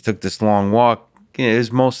home and just took this long walk, it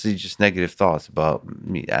was mostly just negative thoughts about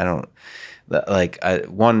me. I don't.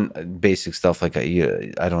 One basic stuff like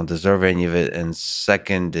I don't deserve any of it, and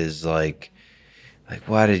second is like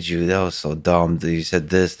why did you? That was so dumb. You said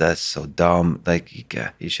this. That's so dumb. Like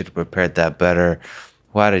you should have prepared that better.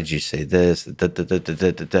 Why did you say this? Da, da, da, da,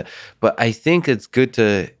 da, da, da. But I think it's good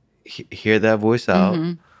to hear that voice out.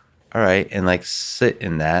 All right, and like sit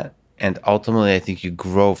in that, and ultimately I think you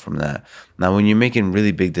grow from that. Now, when you're making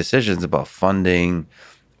really big decisions about funding,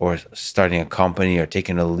 or starting a company, or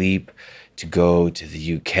taking a leap to go to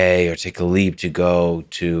the UK, or take a leap to go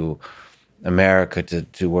to America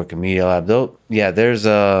to work in Media Lab. Though, yeah, there's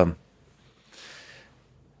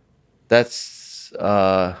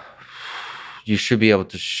you should be able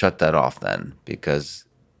to shut that off then, because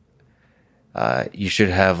you should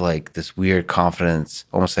have like this weird confidence,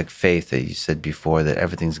 almost like faith that you said before, that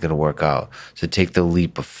everything's going to work out. So take the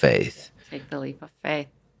leap of faith. Take the leap of faith.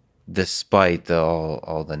 Despite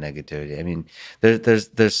all the negativity. I mean,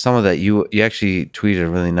 there's some of that. You actually tweeted a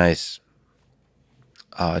really nice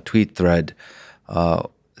tweet thread. It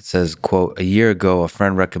says, quote, "A year ago, a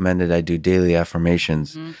friend recommended I do daily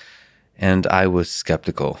affirmations, and I was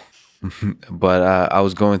skeptical. But I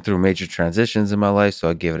was going through major transitions in my life, so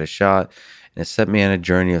I gave it a shot, and it set me on a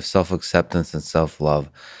journey of self-acceptance and self-love."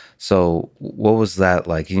 So what was that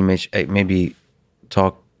like? Can you maybe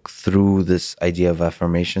talk through this idea of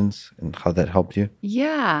affirmations and how that helped you?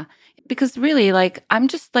 Yeah, because really, like, I'm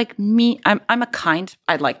just like me. I'm a kind.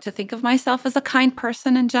 I'd like to think of myself as a kind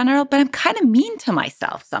person in general, but I'm kind of mean to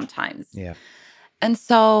myself sometimes. Yeah. And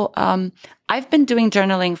so I've been doing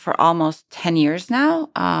journaling for almost 10 years now.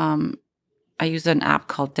 I use an app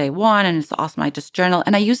called Day One, and it's awesome. I just journal,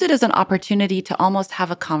 and I use it as an opportunity to almost have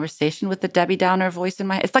a conversation with the Debbie Downer voice in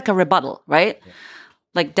my head. It's like a rebuttal, right? Yeah.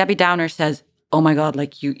 Like Debbie Downer says, "Oh my God,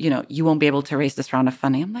 like you won't be able to raise this round of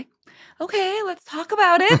funding." I'm like, okay, let's talk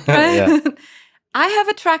about it. Right? I have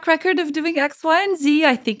a track record of doing X, Y, and Z.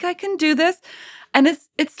 I think I can do this. And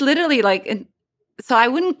it's literally like, so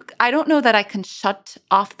I don't know that I can shut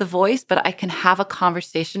off the voice, but I can have a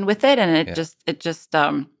conversation with it. And it just,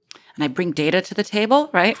 and I bring data to the table,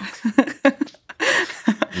 right?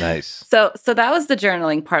 Nice. So that was the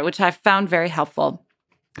journaling part, which I found very helpful.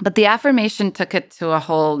 But the affirmation took it to a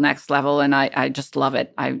whole next level, and I just love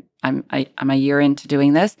it. I'm a year into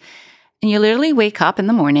doing this, and you literally wake up in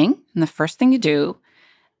the morning, and the first thing you do,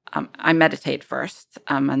 I meditate first,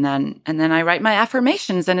 and then I write my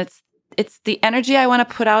affirmations, and it's the energy I want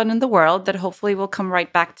to put out in the world that hopefully will come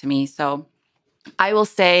right back to me. So I will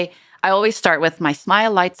say, I always start with, "My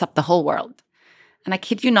smile lights up the whole world," and I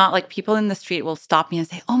kid you not, like people in the street will stop me and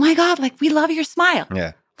say, "Oh my God, like we love your smile."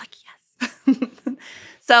 Yeah, I'm like, yes.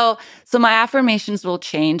 So my affirmations will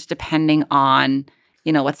change depending on,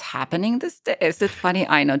 what's happening this day. It's funny.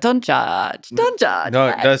 I know. Don't judge. Don't judge. No,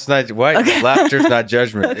 that's not. Why? Okay. Laughter's not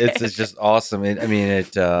judgment. Okay. It's just awesome.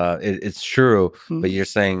 It's true. But you're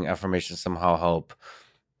saying affirmations somehow help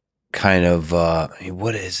kind of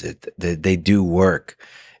what is it? They do work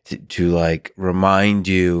to like remind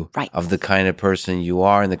you Right. of the kind of person you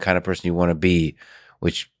are and the kind of person you want to be,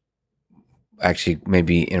 which actually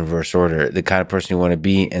maybe in reverse order, the kind of person you want to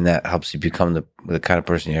be, and that helps you become the kind of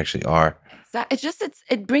person you actually are.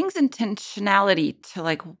 It brings intentionality to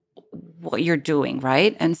like what you're doing,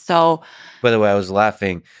 right? And so, by the way, I was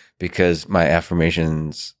laughing because my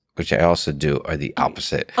affirmations, which I also do, are the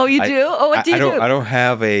opposite. Oh, you do? Oh, what do you do? I don't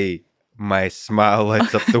have my smile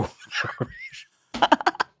lights up the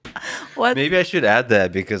What? Maybe I should add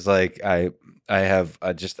that because like I have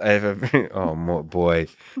a boy.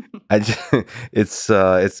 I just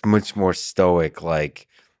it's much more stoic, like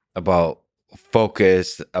about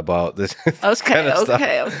focus, about this kind of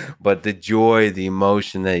stuff. But the joy, the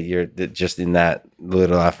emotion that just in that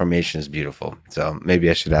little affirmation is beautiful. So maybe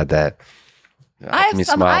I should add that. I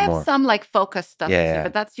have some like focus stuff too,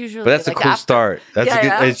 but that's usually. But that's like a cool start. That's a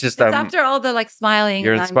good. It's just it's after all the like smiling,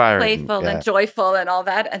 you're and inspiring, I'm playful and joyful and all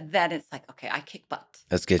that, and then it's like, okay, I kick butt.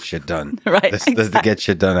 Let's get shit done. Right. That's the get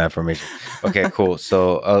shit done affirmation. Okay, cool.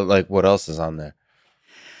 So, like, what else is on there?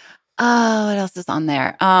 What else is on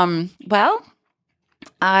there? Well,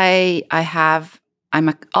 I'm a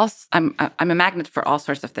magnet for all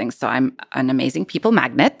sorts of things. So I'm an amazing people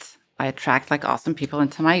magnet. I attract like awesome people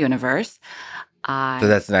into my universe. So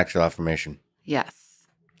that's an actual affirmation. Yes.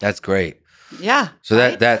 That's great. Yeah. So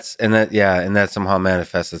that somehow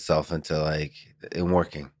manifests itself into like in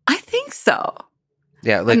working. I think so.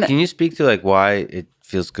 Yeah. Like, can you speak to like why it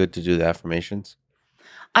feels good to do the affirmations?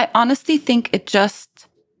 I honestly think it just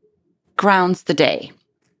grounds the day.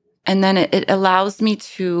 And then it allows me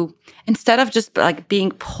to, instead of just like being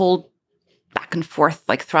pulled back and forth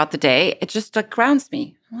like throughout the day, it just like grounds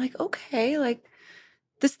me. I'm like, okay, like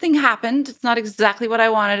this thing happened. It's not exactly what I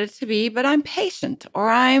wanted it to be, but I'm patient, or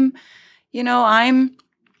I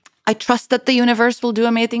trust that the universe will do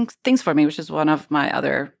amazing things for me, which is one of my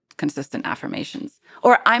other consistent affirmations.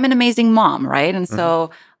 Or I'm an amazing mom, right? And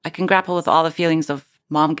so I can grapple with all the feelings of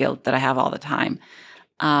mom guilt that I have all the time.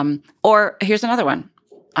 Or here's another one.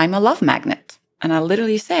 I'm a love magnet. And I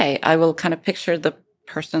literally say, I will kind of picture the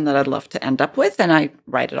person that I'd love to end up with, and I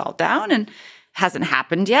write it all down, and hasn't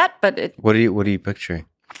happened yet, but it. What are you picturing?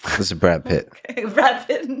 This is Brad Pitt. Okay, Brad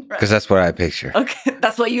Pitt. Because that's what I picture. Okay,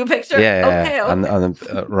 that's what you picture? Yeah. Okay. On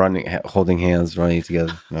the running, holding hands, running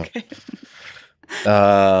together. No. Okay.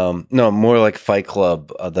 No, more like Fight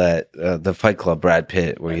Club. The Fight Club Brad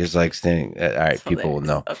Pitt, where he's like standing. All right, that's people will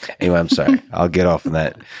know. Okay. Anyway, I'm sorry. I'll get off on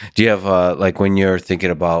that. Do you have like when you're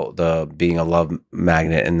thinking about being a love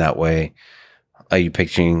magnet in that way? Are you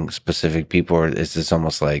picturing specific people, or is this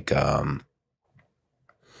almost like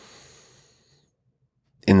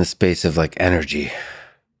in the space of like energy?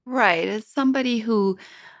 Right. It's somebody who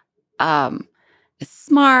is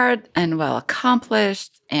smart and well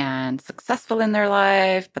accomplished and successful in their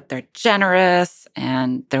life, but they're generous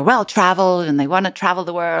and they're well traveled and they want to travel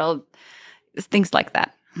the world. It's things like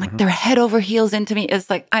that. I'm like, they're head over heels into me. It's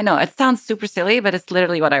like, I know it sounds super silly, but it's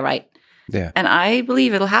literally what I write. Yeah. And I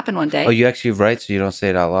believe it'll happen one day. Oh, you actually write, so you don't say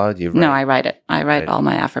it out loud? No, I write it. I write all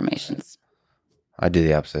my affirmations. I do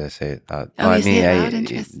the opposite. I say it out. You say it out?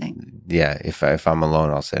 Interesting. Yeah, if I'm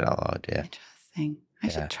alone, I'll say it out loud. Yeah. Interesting. I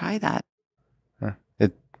should try that.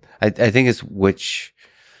 I think it's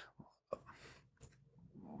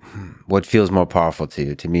what feels more powerful to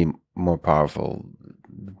you. To me, more powerful.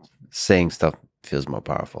 Saying stuff feels more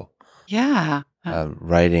powerful. Yeah.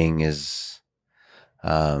 Writing is.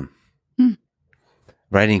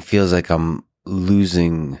 Writing feels like I'm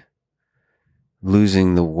losing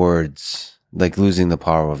the words, like losing the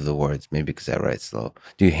power of the words. Maybe because I write slow.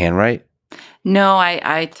 Do you handwrite? No,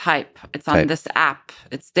 I type. It's on this app.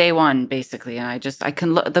 It's day one, basically. And I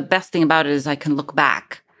can look. The best thing about it is I can look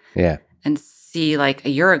back. Yeah. And see, like a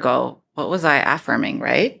year ago, what was I affirming,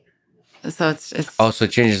 right? So it's. Oh, so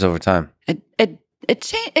it changes over time. It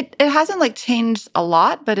hasn't like changed a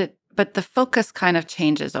lot, but the focus kind of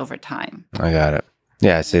changes over time. I got it.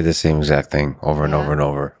 Yeah, I say the same exact thing over and over and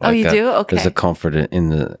over. Like, oh, you do? Okay. There's a comfort in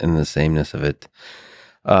the sameness of it.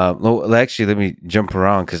 Well, actually, let me jump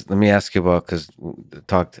around because let me ask you about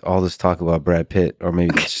all this talk about Brad Pitt, or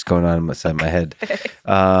maybe it's just going on inside my head.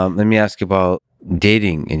 Let me ask you about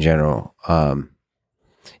dating in general.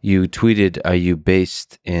 You tweeted, "Are you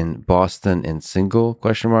based in Boston and single?" ?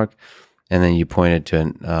 And then you pointed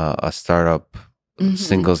to a startup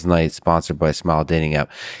singles night sponsored by Smile dating app.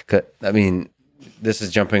 I mean, this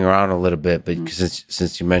is jumping around a little bit, but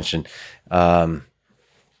since you mentioned,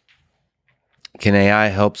 can AI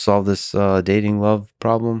help solve this dating love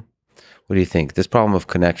problem? What do you think? This problem of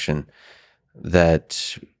connection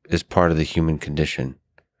that is part of the human condition.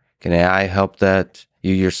 Can AI help that?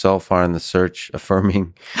 You yourself are in the search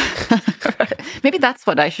affirming. Maybe that's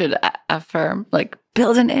what I should affirm, like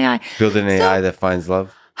build an AI. Build an AI that finds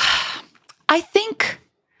love. I think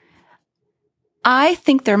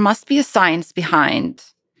there must be a science behind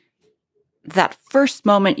that first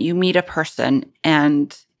moment you meet a person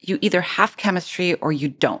and you either have chemistry or you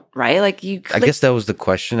don't, right? Like you I guess that was the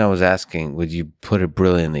question I was asking. Would you put it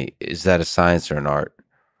brilliantly? Is that a science or an art?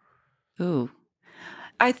 Ooh.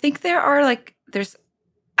 I think there's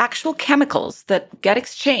actual chemicals that get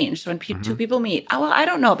exchanged when two people meet. Oh, well, I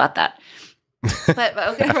don't know about that. But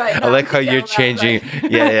okay, right. I like how you're changing,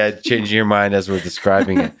 changing your mind as we're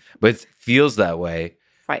describing it. But it feels that way.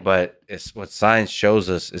 Right. But it's what science shows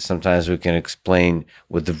us is sometimes we can explain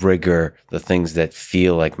with the rigor the things that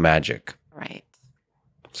feel like magic. Right.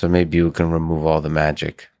 So maybe we can remove all the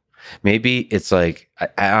magic. Maybe it's like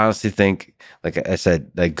I honestly think, like I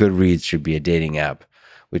said, like Goodreads should be a dating app,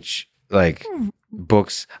 which like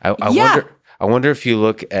books. I wonder if you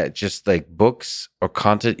look at just like books or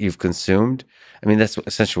content you've consumed. I mean, that's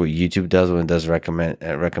essentially what YouTube does when it does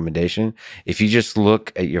recommendation. If you just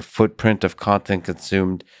look at your footprint of content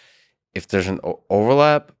consumed, if there's an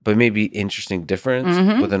overlap, but maybe interesting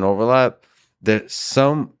difference with an overlap,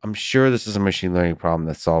 I'm sure this is a machine learning problem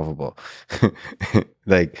that's solvable.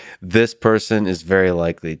 Like this person is very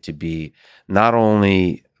likely to be not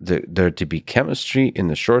only there to be chemistry in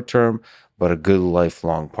the short term, but a good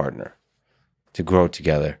lifelong partner to grow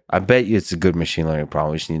together. I bet you it's a good machine learning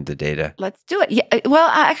problem. We just need the data. Let's do it. Yeah. Well,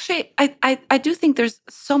 actually, I do think there's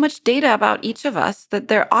so much data about each of us that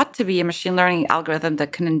there ought to be a machine learning algorithm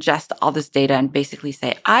that can ingest all this data and basically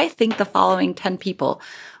say, I think the following 10 people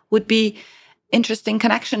would be interesting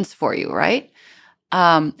connections for you, right?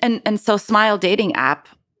 And so Smile dating app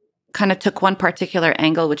kind of took one particular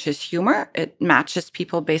angle, which is humor. It matches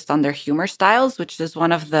people based on their humor styles, which is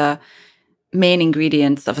one of the main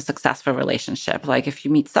ingredients of a successful relationship. Like if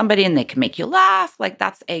you meet somebody and they can make you laugh, like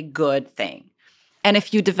that's a good thing. And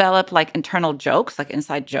if you develop like internal jokes, like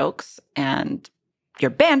inside jokes, and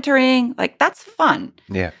you're bantering, like that's fun.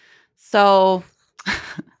 Yeah. So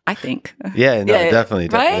I think. Yeah, no, definitely.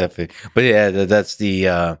 But yeah, that's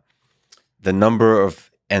the number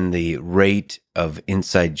of and the rate of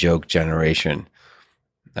inside joke generation.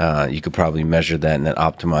 You could probably measure that and then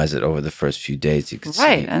optimize it over the first few days. You could see.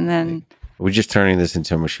 Right. And then we're just turning this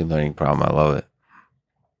into a machine learning problem. I love it.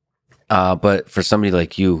 But for somebody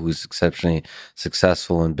like you who's exceptionally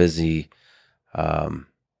successful and busy,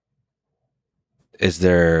 is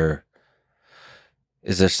there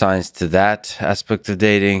science to that aspect of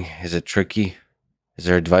dating? Is it tricky? Is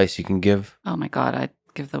there advice you can give? Oh my God, I'd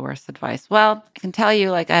give the worst advice. Well, I can tell you,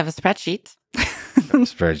 like, I have a spreadsheet.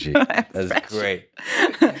 Spreadsheet. That's great.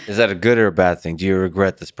 Is that a good or a bad thing? Do you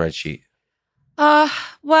regret the spreadsheet?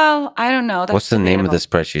 Well, I don't know. That's What's the name of the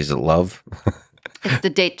spreadsheet? Is it love? It's the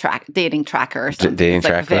dating tracker or something. Dating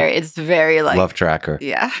tracker? It's very like love tracker.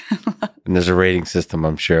 Yeah. And there's a rating system,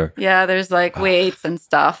 I'm sure. Yeah, there's like weights and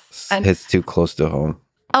stuff. And it's too close to home.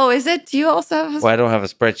 Oh, is it? Do you also have a Well, I don't have a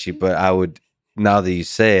spreadsheet, but I would, now that you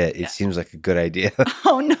say it, it seems like a good idea.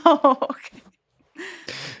 Oh, no. Okay.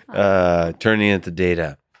 Turning into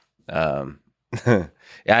data. Yeah,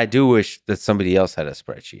 I do wish that somebody else had a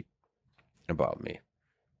spreadsheet about me.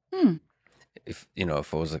 If it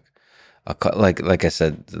was like I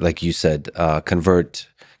said, like you said,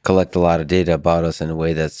 collect a lot of data about us in a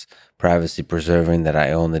way that's privacy preserving, that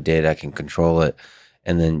I own the data, I can control it,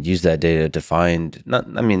 and then use that data to find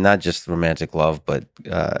not just romantic love, but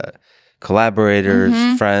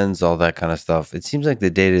collaborators, friends, all that kind of stuff. It seems like the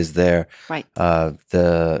data is there. Right.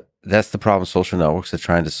 That's the problem social networks are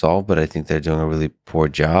trying to solve, but I think they're doing a really poor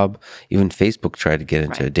job. Even Facebook tried to get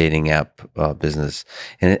into a dating app business.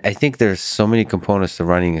 And I think there's so many components to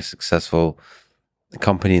running a successful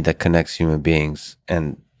company that connects human beings.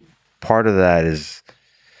 And part of that is,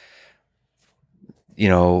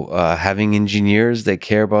 having engineers that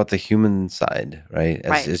care about the human side, right?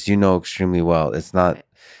 As you know extremely well. It's not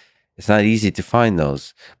easy to find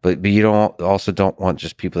those, but you don't want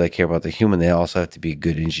just people that care about the human. They also have to be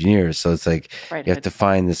good engineers. So it's like you have to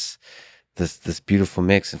find this beautiful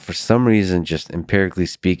mix. And for some reason, just empirically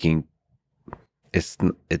speaking,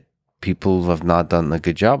 people have not done a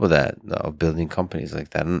good job of that, of building companies like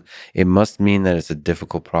that. And it must mean that it's a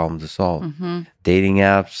difficult problem to solve. Dating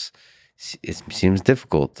apps, it seems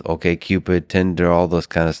difficult. Okay, Cupid, Tinder, all those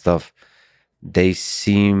kind of stuff. They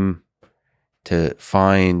seem to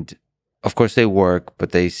find. Of course, they work,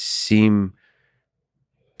 but they seem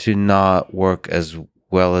to not work as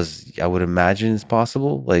well as I would imagine is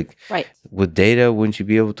possible. Like Right. with data, wouldn't you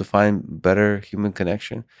be able to find better human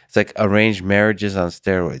connection? It's like arranged marriages on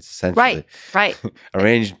steroids, essentially. Right. Right.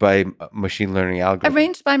 Arranged by machine learning algorithms.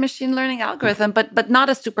 Arranged by machine learning algorithm, but not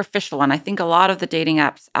a superficial one. I think a lot of the dating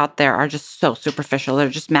apps out there are just so superficial. They're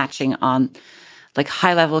just matching on like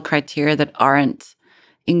high level criteria that aren't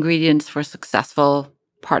ingredients for successful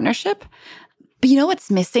partnership. But you know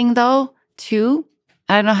what's missing though, too?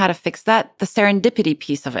 I don't know how to fix that. The serendipity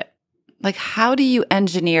piece of it. Like, how do you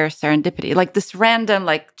engineer serendipity? Like this random,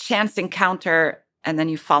 like chance encounter, and then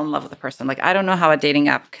you fall in love with the person. Like, I don't know how a dating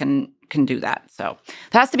app can do that. So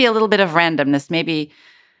there has to be a little bit of randomness. Maybe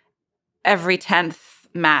every 10th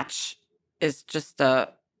match is just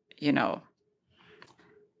somebody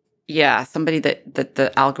that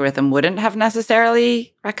the algorithm wouldn't have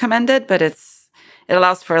necessarily recommended, but it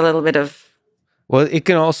allows for a little bit of. Well, it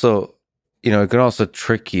can also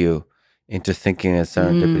trick you into thinking it's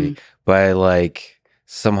serendipity by like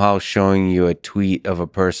somehow showing you a tweet of a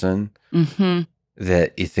person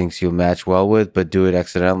that he thinks you'll match well with, but do it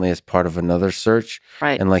accidentally as part of another search.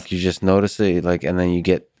 Right. And like you just notice it, like, and then you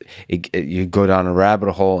go down a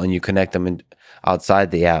rabbit hole and you connect them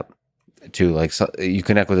outside the app too. Like you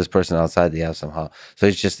connect with this person outside the app somehow. So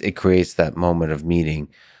it creates that moment of meeting.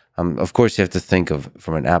 Of course, you have to think of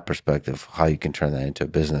from an app perspective how you can turn that into a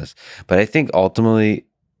business. But I think ultimately,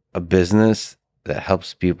 a business that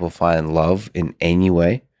helps people find love in any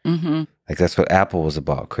way, like that's what Apple was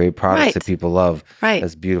about: create products that people love. Right.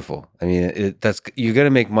 That's beautiful. I mean, you're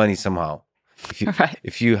gonna make money somehow.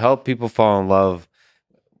 If you help people fall in love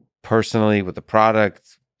personally with the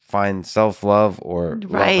product, find self-love or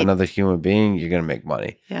love another human being, you're gonna make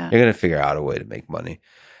money. Yeah. You're gonna figure out a way to make money.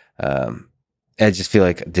 I just feel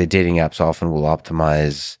like the dating apps often will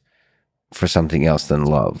optimize for something else than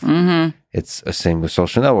love. It's the same with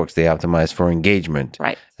social networks. They optimize for engagement,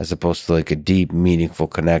 as opposed to like a deep, meaningful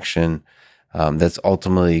connection that's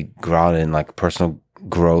ultimately grounded in like personal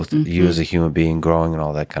growth, you as a human being growing and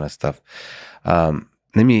all that kind of stuff. Let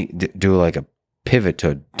me do like a pivot to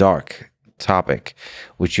a dark topic,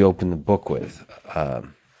 which you open the book with. A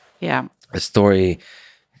story,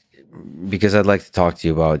 because I'd like to talk to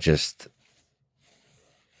you about just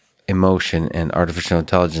emotion and artificial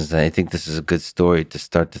intelligence. And I think this is a good story to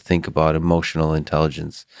start to think about emotional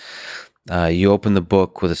intelligence. You open the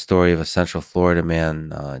book with a story of a Central Florida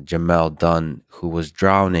man, Jamel Dunn, who was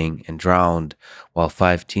drowning and drowned while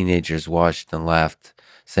 5 teenagers watched and laughed,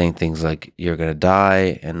 saying things like, "You're going to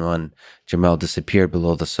die." And when Jamel disappeared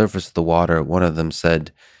below the surface of the water, one of them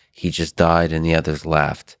said, "He just died," and the others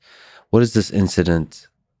laughed. What does this incident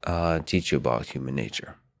teach you about human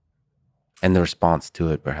nature? And the response to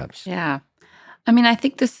it, perhaps. Yeah. I mean, I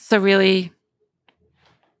think this is a really,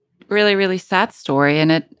 really, really sad story,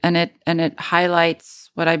 and it highlights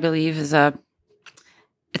what I believe is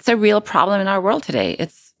it's a real problem in our world today.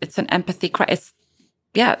 It's an empathy crisis.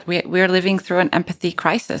 Yeah, we're living through an empathy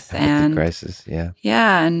crisis. Yeah,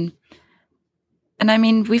 and I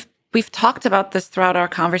mean, we've talked about this throughout our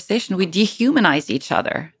conversation. We dehumanize each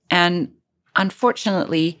other, and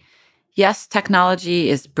unfortunately, yes, technology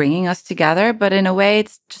is bringing us together, but in a way,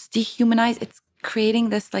 it's just dehumanized. It's creating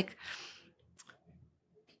this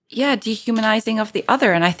dehumanizing of the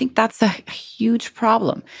other. And I think that's a huge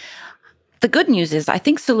problem. The good news is I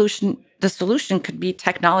think the solution could be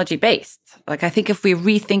technology-based. Like, I think if we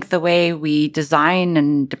rethink the way we design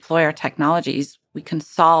and deploy our technologies, we can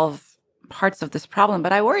solve parts of this problem.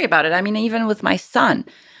 But I worry about it. I mean, even with my son,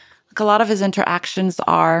 like a lot of his interactions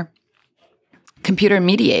are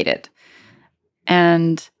computer-mediated.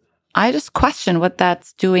 And I just question what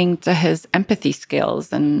that's doing to his empathy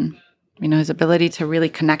skills and, his ability to really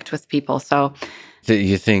connect with people. So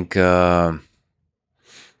you think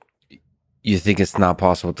it's not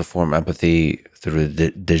possible to form empathy through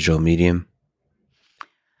the digital medium?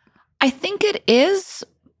 I think it is,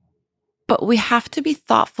 but we have to be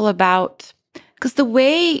thoughtful about, because the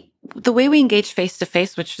way we engage face to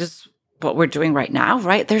face, which is what we're doing right now,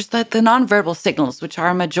 right? There's the nonverbal signals, which are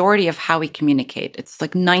a majority of how we communicate. It's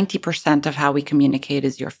like 90% of how we communicate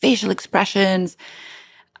is your facial expressions.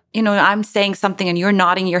 I'm saying something and you're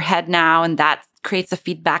nodding your head now, and that creates a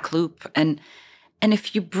feedback loop. And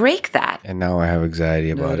if you break that. And now I have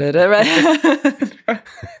anxiety about it.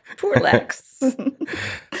 Poor Lex.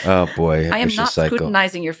 Oh boy. I am not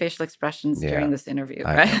scrutinizing your facial expressions during this interview,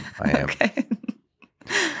 right? I am. Okay.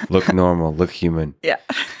 Look normal, look human. Yeah.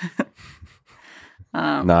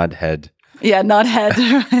 Nod head. Yeah, nod head.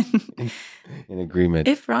 In agreement.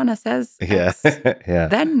 If Rana says X,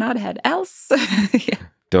 then nod head. Else,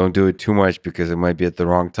 Don't do it too much because it might be at the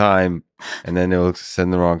wrong time, and then it will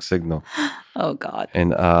send the wrong signal. Oh, God.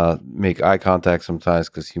 and make eye contact sometimes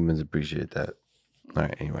because humans appreciate that. All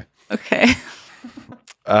right, anyway. Okay.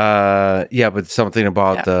 Yeah, but something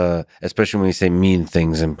about Yeah. especially when you say mean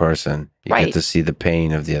things in person, you get Right. to see the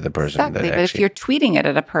pain of the other person. Exactly. That But if you're tweeting it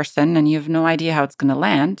at a person and you have no idea how it's going to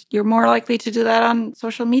land, you're more likely to do that on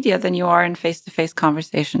social media than you are in face-to-face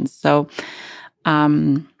conversations. So,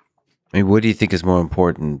 um, I mean, what do you think is more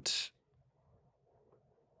important,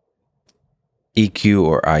 EQ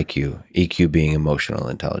or IQ? EQ being emotional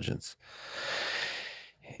intelligence,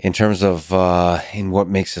 in terms of in what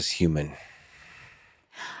makes us human.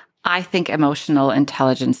 I think emotional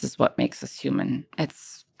intelligence is what makes us human.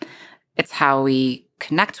 It's how we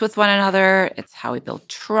connect with one another. It's how we build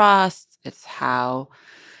trust. It's how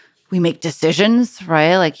we make decisions,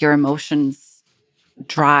 right? Like your emotions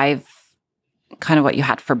drive kind of what you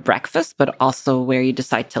had for breakfast, but also where you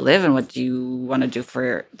decide to live and what you want to do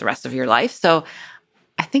for the rest of your life. So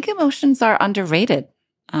I think emotions are underrated.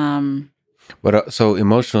 But so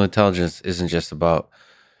emotional intelligence isn't just about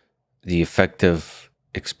the effective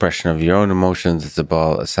expression of your own emotions. It's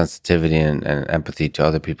about a sensitivity and empathy to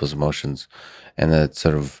other people's emotions, and that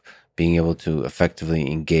sort of being able to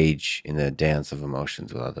effectively engage in the dance of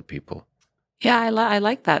emotions with other people. Yeah, I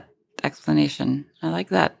like that explanation. I like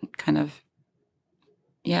that kind of,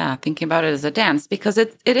 yeah, thinking about it as a dance because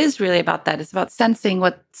it is really about that. It's about sensing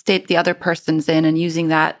what state the other person's in and using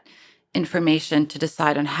that information to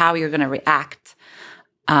decide on how you're going to react.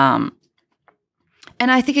 Um,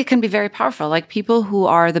 and I think it can be very powerful. Like people who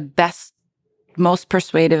are the best, most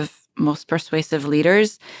persuasive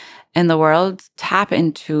leaders in the world tap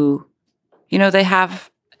into, they have,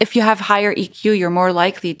 if you have higher EQ, you're more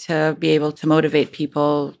likely to be able to motivate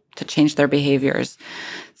people to change their behaviors.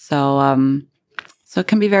 So it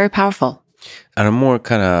can be very powerful. On a more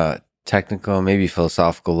kind of technical, maybe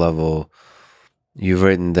philosophical level, you've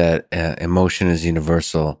written that emotion is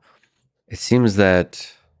universal. It seems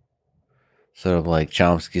that sort of like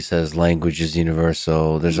Chomsky says, language is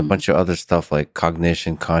universal. There's a bunch of other stuff like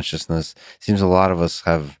cognition, consciousness. Seems a lot of us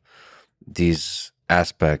have these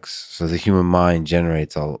aspects. So the human mind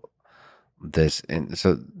generates all this. And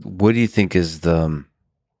so what do you think is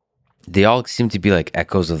they all seem to be like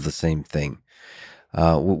echoes of the same thing.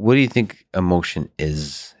 What do you think emotion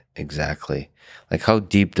is exactly? Like how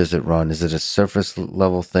deep does it run? Is it a surface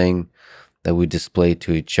level thing that we display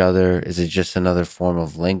to each other? Is it just another form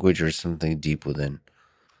of language or something deep within?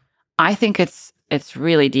 I think it's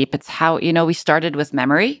really deep. It's how, we started with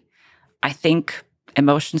memory. I think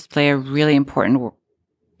emotions play a really important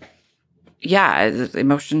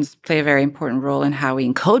emotions play a very important role in how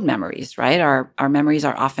we encode memories, right? Our memories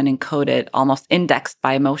are often encoded, almost indexed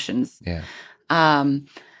by emotions. Yeah. Um,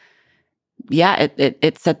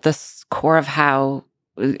 it's at the core of how,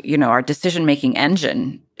 our decision-making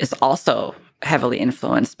engine is also heavily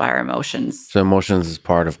influenced by our emotions. So emotions is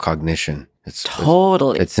part of cognition.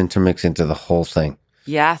 Totally. It's intermixed into the whole thing.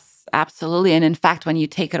 Yes, absolutely. And in fact, when you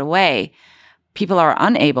take it away, people are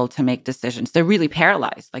unable to make decisions. They're really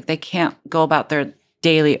paralyzed. Like they can't go about their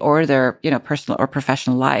daily or their, personal or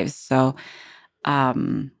professional lives. So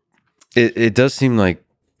it does seem like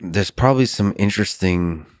there's probably some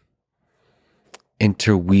interesting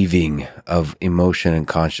interweaving of emotion and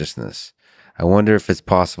consciousness. I wonder if it's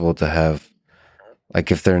possible to have,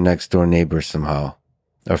 like, if they're next door neighbors somehow,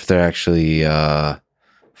 or if they're actually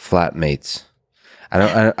flatmates.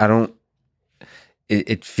 I don't.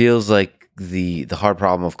 It feels like the hard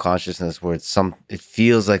problem of consciousness, where it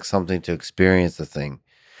feels like something to experience the thing,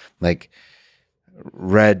 like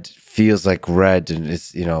red feels like red, and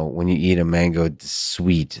it's when you eat a mango, it's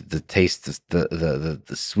sweet, the taste, the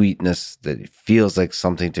sweetness, that it feels like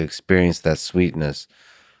something to experience, that sweetness,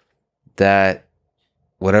 that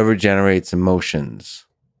whatever generates emotions.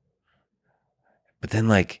 But then,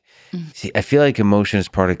 like, see, I feel like emotion is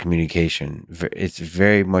part of communication. It's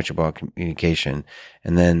very much about communication,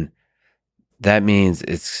 and then that means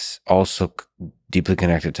it's also deeply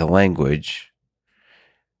connected to language.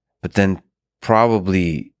 But then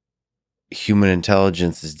probably human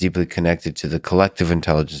intelligence is deeply connected to the collective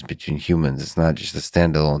intelligence between humans. It's not just a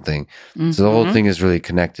standalone thing. So the whole thing is really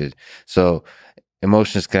connected. So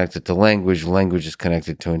emotion is connected to language, language is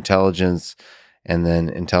connected to intelligence, and then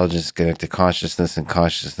intelligence is connected to consciousness, and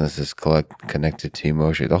consciousness is connected to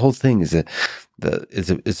emotion. The whole thing is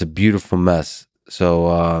it's a beautiful mess.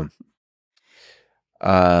 So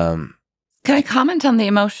can I comment on the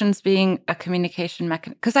emotions being a communication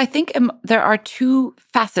mechanism? Because I think there are two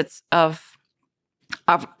facets of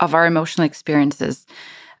our emotional experiences.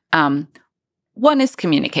 One is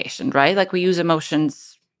communication, right? Like we use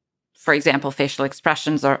emotions, for example, facial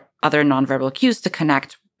expressions or other nonverbal cues to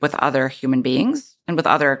connect with other human beings and with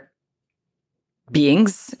other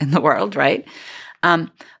beings in the world, right?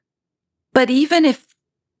 But even if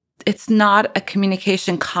it's not a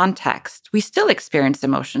communication context, we still experience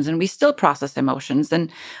emotions and we still process emotions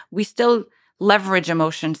and we still leverage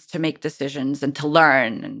emotions to make decisions and to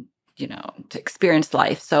learn and, to experience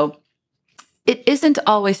life. So it isn't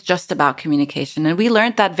always just about communication. And we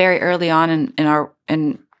learned that very early on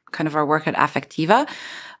in kind of our work at Affectiva.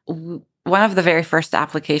 One of the very first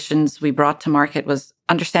applications we brought to market was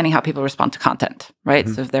understanding how people respond to content, right?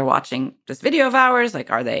 So if they're watching this video of ours,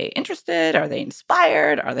 like, are they interested? Are they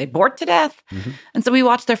inspired? Are they bored to death? And so we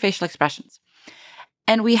watched their facial expressions.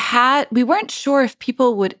 And we weren't sure if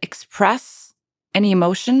people would express any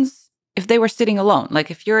emotions if they were sitting alone.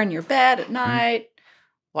 Like if you're in your bed at night,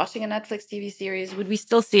 watching a Netflix TV series, would we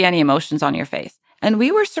still see any emotions on your face? And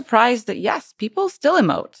we were surprised that, yes, people still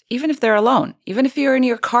emote, even if they're alone. Even if you're in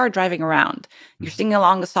your car driving around, you're singing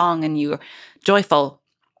along a song and you're joyful,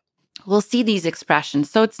 we'll see these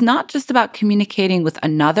expressions. So it's not just about communicating with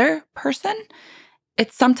another person.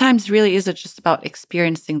 It sometimes really is just about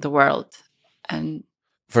experiencing the world. And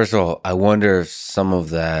first of all, I wonder if some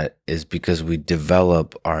of that is because we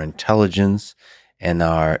develop our intelligence and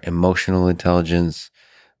our emotional intelligence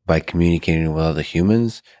by communicating with other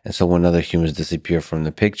humans. And so when other humans disappear from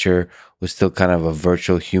the picture, we're still kind of a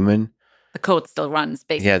virtual human. The code still runs,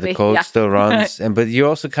 basically. Yeah, the code still runs. But you're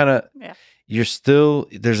also kind of, you're still,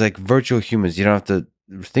 there's like virtual humans. You don't have to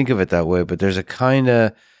think of it that way, but there's a kind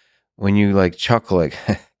of, when you like chuckle, like,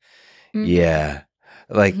 yeah,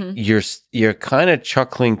 like you're kind of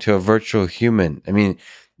chuckling to a virtual human. I mean,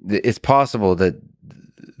 it's possible that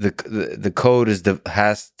the code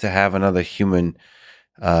has to have another human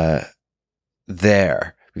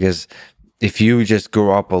there, because if you just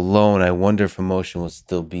grow up alone, I wonder if emotion will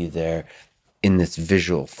still be there in this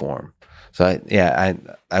visual form. So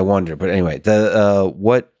I wonder. But anyway,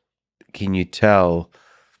 what can you tell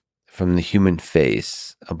from the human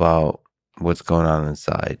face about what's going on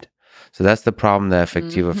inside? So that's the problem that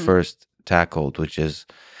Affectiva first tackled, which is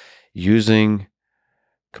using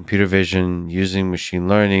computer vision, using machine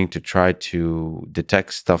learning to try to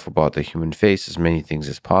detect stuff about the human face, as many things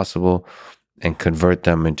as possible, and convert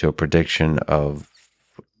them into a prediction of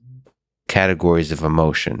categories of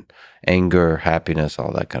emotion, anger, happiness,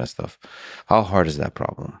 all that kind of stuff. How hard is that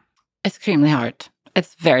problem? Extremely hard.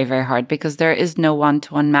 It's very, very hard because there is no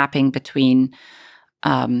one-to-one mapping between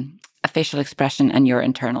a facial expression and your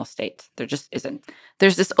internal state. There just isn't.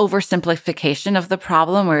 There's this oversimplification of the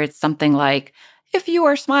problem where it's something like, if you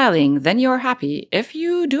are smiling, then you're happy. If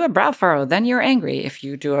you do a brow furrow, then you're angry. If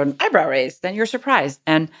you do an eyebrow raise, then you're surprised.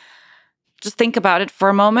 And just think about it for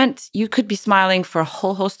a moment. You could be smiling for a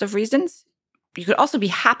whole host of reasons. You could also be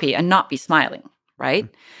happy and not be smiling, right?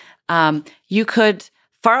 You could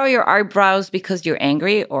furrow your eyebrows because you're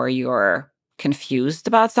angry or you're confused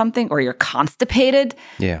about something or you're constipated.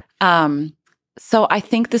 Yeah. So I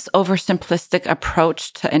think this oversimplistic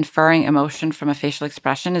approach to inferring emotion from a facial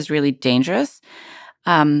expression is really dangerous.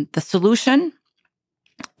 The solution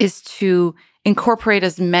is to incorporate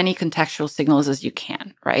as many contextual signals as you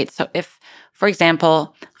can, right? So if, for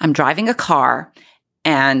example, I'm driving a car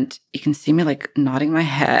and you can see me like nodding my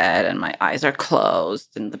head and my eyes are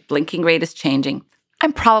closed and the blinking rate is changing,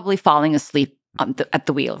 I'm probably falling asleep at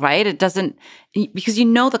the wheel, right? It doesn't, because you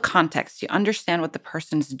know the context, you understand what the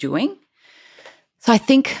person's doing. So I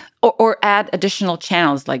think, or add additional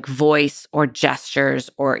channels like voice or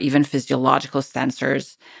gestures or even physiological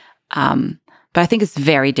sensors. But I think it's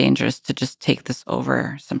very dangerous to just take this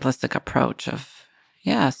oversimplistic approach of,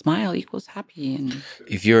 smile equals happy. And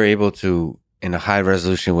if you're able to, in a high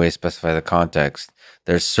resolution way, specify the context,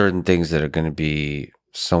 there's certain things that are going to be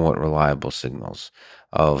somewhat reliable signals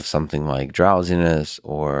of something like drowsiness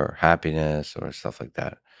or happiness or stuff like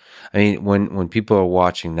that. I mean, when people are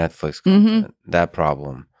watching Netflix content, that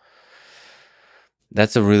problem,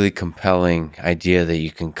 that's a really compelling idea that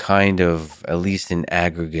you can kind of, at least in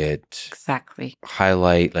aggregate, exactly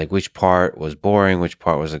highlight like which part was boring, which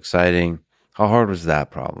part was exciting. How hard was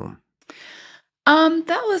that problem?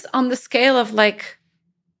 That was on the scale of like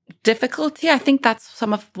difficulty. I think that's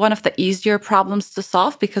one of the easier problems to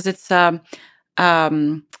solve because it's a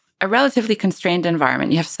relatively constrained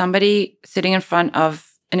environment. You have somebody sitting in front of.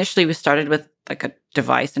 Initially, we started with like a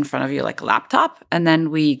device in front of you, like a laptop, and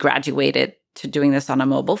then we graduated to doing this on a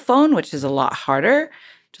mobile phone, which is a lot harder,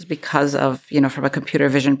 just because of, from a computer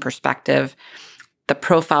vision perspective, the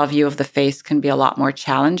profile view of the face can be a lot more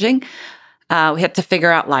challenging. We had to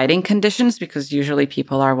figure out lighting conditions because usually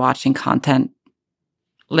people are watching content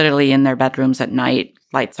literally in their bedrooms at night.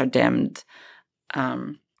 Lights are dimmed.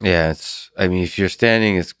 Yeah, I mean, if you're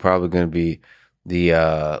standing, it's probably going to be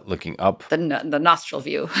the looking up. The nostril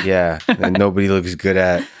view. Yeah, and nobody looks good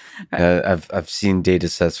at. Right. I've seen data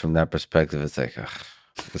sets from that perspective. It's like, ugh,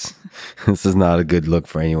 this, this is not a good look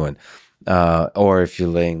for anyone. Or if you're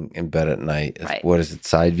laying in bed at night, Right. what is it,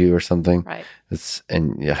 side view or something? Right.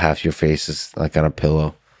 And half your face is like on a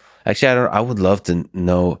pillow. Actually, I would love to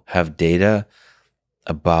have data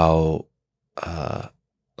about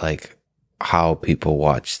like how people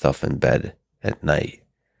watch stuff in bed at night.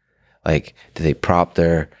 Like, do they prop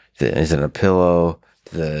is it a pillow?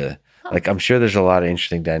 Like, I'm sure there's a lot of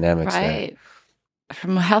interesting dynamics right.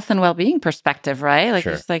 From a health and well-being perspective, right? Like,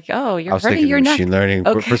 Sure. it's like, oh, you're I was hurting thinking your neck. machine learning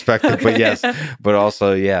Okay. perspective, but yes, but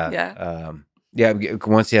also, Yeah.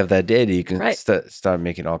 Once you have that data, you can Right. start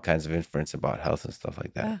making all kinds of inference about health and stuff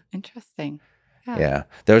like that. Oh, interesting. Yeah.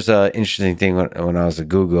 There's an interesting thing when I was at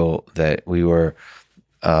Google that we were,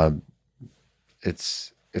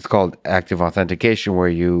 it's called active authentication, where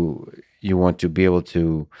you want to be able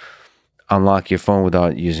to unlock your phone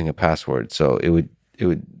without using a password. So it would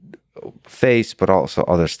face, but also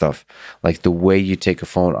other stuff, like the way you take a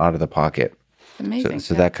phone out of the pocket. Amazing.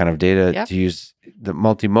 So that kind of data, Yep. to use the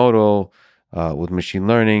multimodal with machine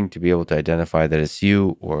learning to be able to identify that it's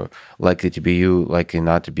you, or likely to be you, likely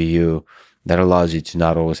not to be you. That allows you to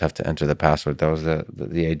not always have to enter the password. That was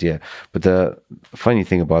the idea. But the funny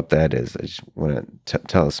thing about that is, I just want to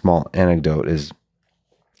tell a small anecdote, is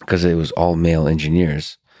because it was all male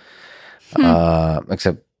engineers,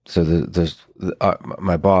 except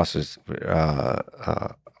my boss is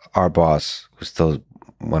our boss, who's still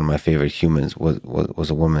one of my favorite humans, was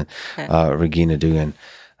a woman, Regina Dugan.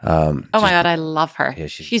 Oh my God, I love her. Yeah,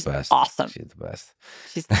 she's the best. Awesome. She's the best.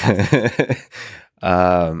 She's the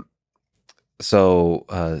best.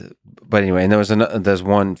 But anyway, and there's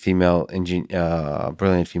one female engineer,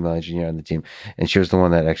 brilliant female engineer on the team, and she was the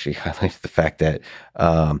one that actually highlighted the fact that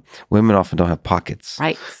women often don't have pockets.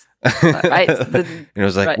 Right. Right. And it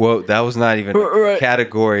was like, right. whoa, that was not even a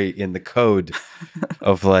category in the code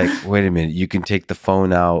of like, wait a minute, you can take the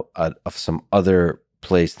phone out of some other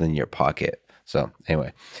place than your pocket. So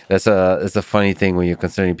anyway, it's a funny thing when you're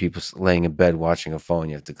considering people laying in bed watching a phone.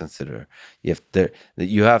 You have to consider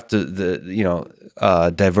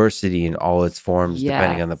diversity in all its forms,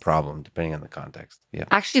 depending on the problem, depending on the context. Yeah.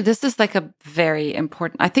 Actually, this is like a very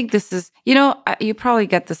important. I think this is, you probably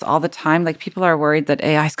get this all the time. Like, people are worried that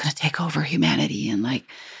AI is going to take over humanity and like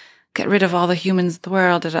get rid of all the humans in the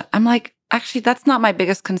world. I'm like, actually, that's not my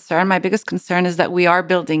biggest concern. My biggest concern is that we are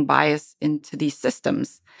building bias into these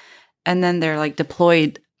systems. And then they're like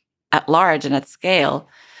deployed at large and at scale.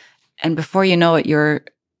 And before you know it, you're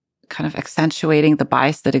kind of accentuating the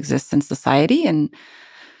bias that exists in society. And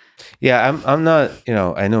yeah, I'm not,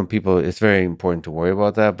 I know people, it's very important to worry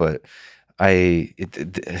about that, but the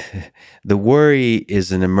worry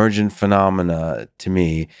is an emergent phenomena to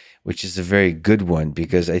me, which is a very good one,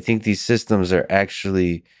 because I think these systems are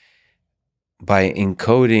actually, by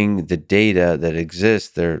encoding the data that exists,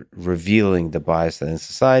 they're revealing the bias that in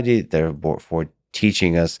society, therefore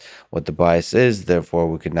teaching us what the bias is. Therefore,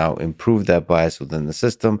 we can now improve that bias within the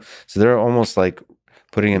system. So they're almost like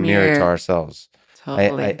putting a mirror to ourselves.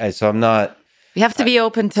 Totally. So I'm not... You have to be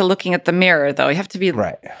open to looking at the mirror, though. You have to be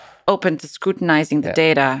open to scrutinizing the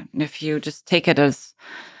data. If you just take it as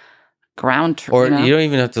ground truth. Or you don't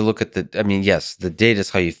even have to look at yes, the data is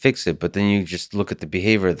how you fix it, but then you just look at the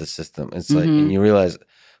behavior of the system. It's like, and you realize,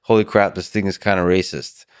 holy crap, this thing is kind of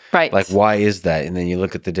racist. Right. Like, why is that? And then you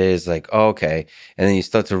look at the data, it's like, oh, okay. And then you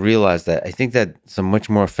start to realize that. I think that's a much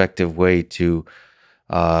more effective way to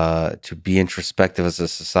be introspective as a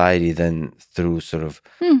society than through sort of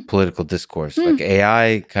political discourse. Like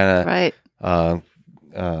AI kind of,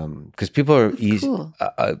 because people are Cool.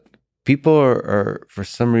 People are for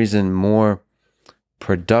some reason more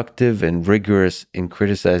productive and rigorous in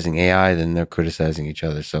criticizing AI than they're criticizing each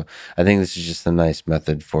other. So I think this is just a nice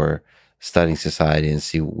method for studying society and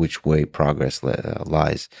see which way progress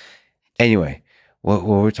lies. Anyway, what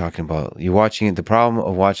we're talking about, the problem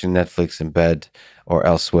of watching Netflix in bed or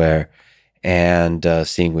elsewhere and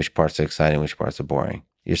seeing which parts are exciting, which parts are boring.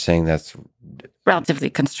 You're saying that's relatively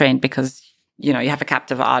constrained because, you have a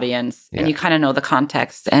captive audience and you kind of know the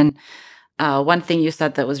context. And one thing you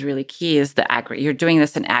said that was really key is you're doing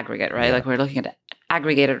this in aggregate, right? Like, we're looking at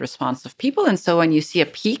aggregated response of people. And so when you see a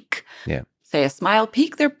peak, say a smile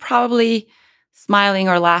peak, they're probably smiling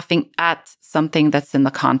or laughing at something that's in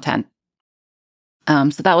the content.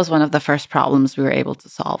 So that was one of the first problems we were able to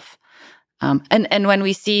solve. And when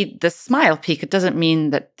we see the smile peak, it doesn't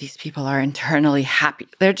mean that these people are internally happy.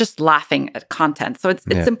 They're just laughing at content. So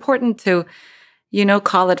it's important to,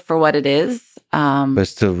 call it for what it is. But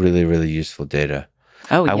it's still really, really useful data.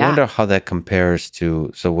 Oh, I yeah. wonder how that compares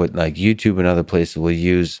to, so what like YouTube and other places will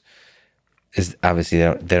use is obviously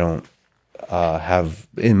they don't have,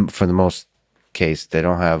 for the most case, they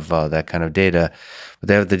don't have that kind of data, but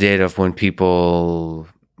they have the data of when people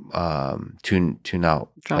tune out,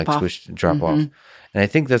 Drop off. drop off. And I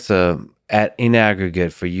think that's in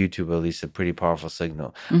aggregate for YouTube, at least, a pretty powerful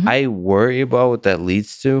signal. I worry about what that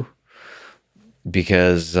leads to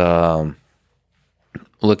because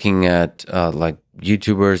looking at like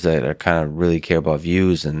YouTubers that are kind of really care about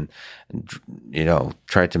views and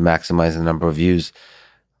try to maximize the number of views,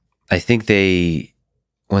 I think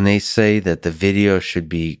when they say that the video should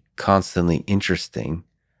be constantly interesting,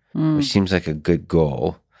 which seems like a good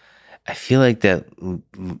goal, I feel like that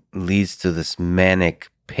leads to this manic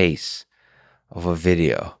pace of a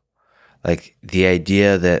video. Like the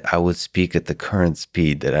idea that I would speak at the current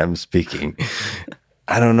speed that I'm speaking.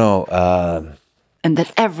 I don't know. And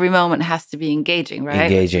that every moment has to be engaging, right?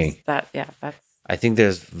 Engaging. That's. I think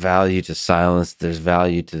there's value to silence. There's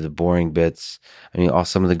value to the boring bits. I mean,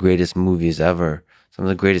 some of the greatest movies ever, some of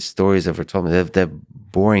the greatest stories ever told me, they're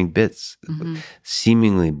boring bits,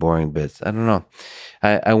 seemingly boring bits. I don't know.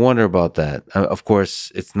 I wonder about that. Of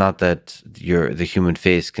course, it's not that the human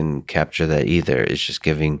face can capture that either. It's just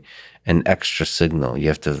giving an extra signal. You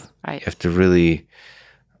have to really,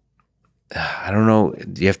 I don't know.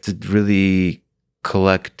 You have to really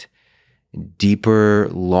collect deeper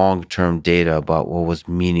long-term data about what was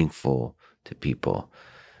meaningful to people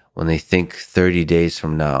when they think 30 days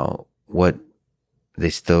from now, what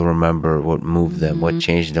they still remember, what moved them, what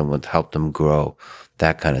changed them, what helped them grow,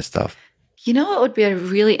 that kind of stuff. You know, it would be a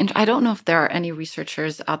really I don't know if there are any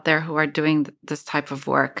researchers out there who are doing this type of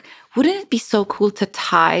work. Wouldn't it be so cool to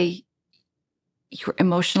tie your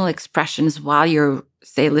emotional expressions while you're,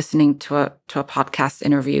 say, listening to a podcast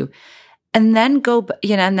interview, and then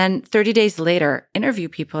and then 30 days later, interview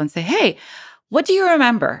people and say, hey, what do you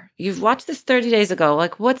remember? You've watched this 30 days ago.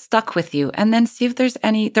 Like, what stuck with you? And then see if there's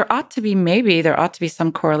there ought to be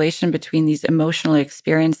some correlation between these emotional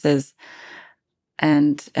experiences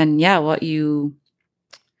and what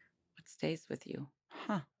stays with you.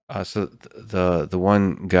 So the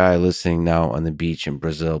one guy listening now on the beach in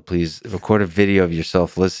Brazil, please record a video of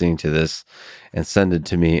yourself listening to this and send it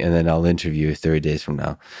to me, and then I'll interview you 30 days from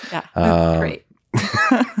now. Yeah, that's great.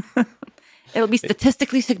 It'll be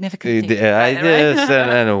statistically significant. Yeah, I did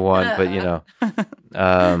send a one, but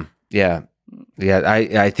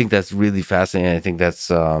I think that's really fascinating. I think that's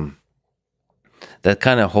that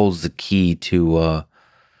kind of holds the key to a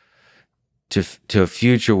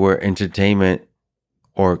future where entertainment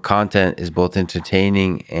or content is both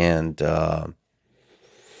entertaining and I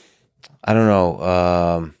don't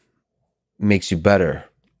know, makes you better,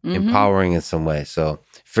 empowering in some way. So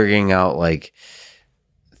figuring out like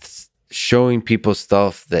showing people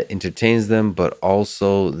stuff that entertains them, but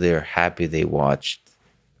also they're happy they watched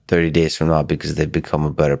 30 days from now because they've become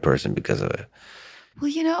a better person because of it.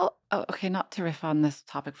 Well, okay, not to riff on this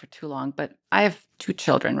topic for too long, but I have 2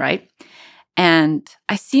 children, right? And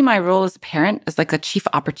I see my role as a parent as like a chief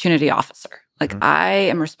opportunity officer. Like I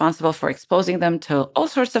am responsible for exposing them to all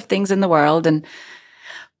sorts of things in the world.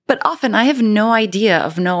 But often I have no idea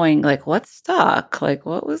of knowing like what stuck, like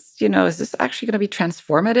what was, is this actually going to be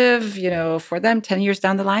transformative, for them 10 years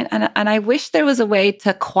down the line? And I wish there was a way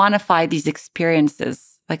to quantify these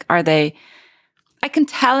experiences. Like, I can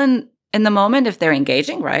tell in the moment if they're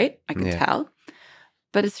engaging, right? I can tell.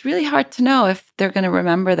 But it's really hard to know if they're going to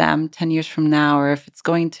remember them 10 years from now or if it's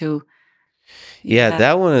going to. Yeah,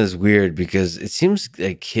 that one is weird because it seems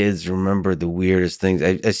like kids remember the weirdest things.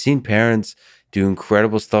 I've seen parents do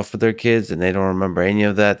incredible stuff for their kids and they don't remember any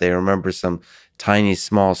of that. They remember some tiny,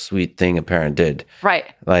 small, sweet thing a parent did. Right.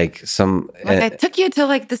 Like I took you to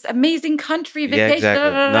like this amazing country vacation.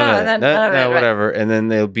 Yeah, exactly. Whatever. And then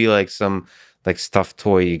there'll be like some like stuffed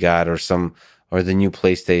toy you got or the new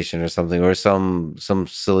PlayStation or something, or some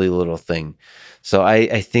silly little thing. So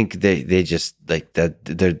I think they just like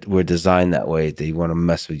that. We're designed that way. They want to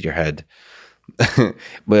mess with your head.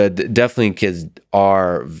 But definitely kids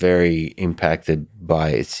are very impacted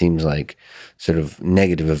by, it seems like, sort of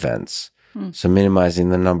negative events. So minimizing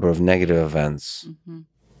the number of negative events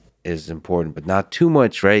is important, but not too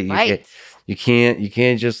much, right? Right. You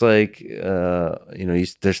can't just like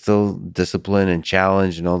there's still discipline and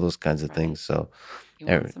challenge and all those kinds of things. So you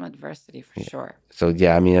want some adversity for sure. So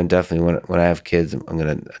yeah, I mean, I'm definitely when I have kids, I'm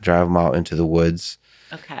gonna drive them out into the woods.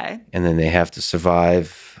 Okay. And then they have to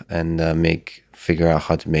survive and figure out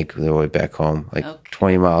how to make their way back home, like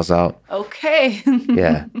 20 miles out. Okay.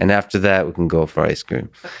 Yeah, and after that we can go for ice cream.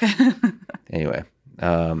 Okay. Anyway.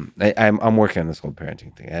 I'm working on this whole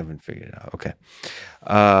parenting thing. I haven't figured it out. Okay.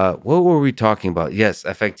 What were we talking about? Yes,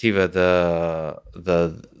 affectiva,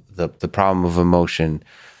 the problem of emotion,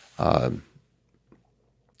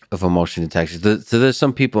 detection. So there's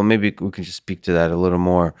some people, maybe we can just speak to that a little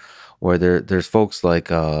more, where there's folks like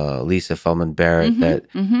Lisa Feldman Barrett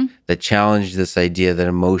that challenge this idea that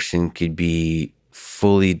emotion could be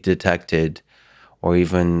fully detected or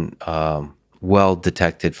even well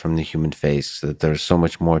detected from the human face, that there's so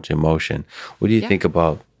much more to emotion. What do you think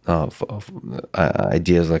about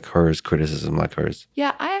ideas like hers, criticism like hers?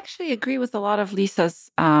 Yeah, I actually agree with a lot of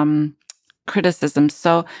Lisa's criticisms.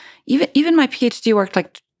 So even my PhD work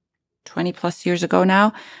like 20 plus years ago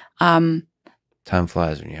now. Time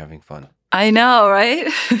flies when you're having fun. I know, right?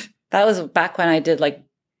 That was back when I did like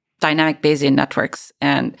dynamic Bayesian networks.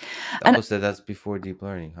 That's before deep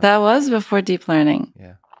learning. Huh? That was before deep learning.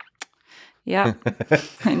 Yeah. Yeah.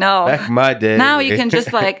 I know. Back in my day. Now you can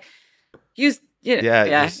just like use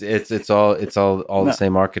it's all the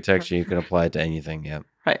same architecture. You can apply it to anything. Yeah.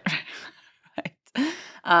 Right.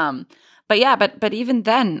 But even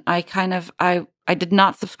then I did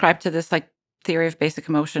not subscribe to this like theory of basic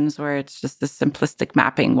emotions where it's just this simplistic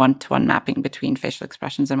mapping, one-to-one mapping between facial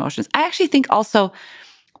expressions and emotions. I actually think also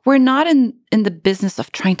we're not in the business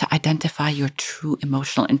of trying to identify your true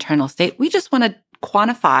emotional internal state. We just want to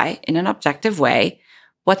quantify in an objective way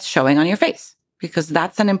what's showing on your face, because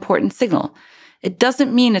that's an important signal. It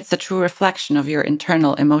doesn't mean it's a true reflection of your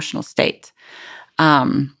internal emotional state.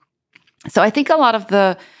 So I think a lot of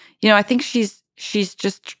I think she's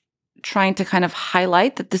just trying to kind of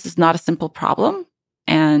highlight that this is not a simple problem,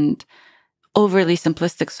 and overly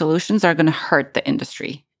simplistic solutions are going to hurt the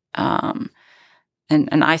industry.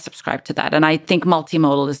 And I subscribe to that. And I think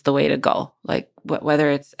multimodal is the way to go. Like whether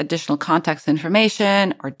it's additional context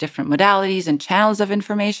information or different modalities and channels of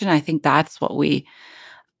information, I think that's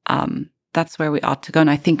that's where we ought to go. And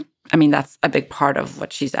I mean, that's a big part of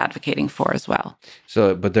what she's advocating for as well.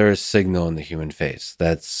 So, but there is signal in the human face.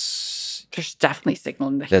 There's definitely signal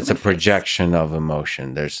in the human face. That's a projection of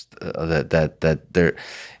emotion. There's that there,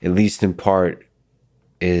 at least in part,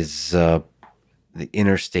 is the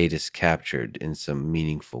inner state is captured in some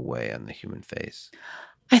meaningful way on the human face.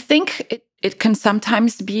 I think it can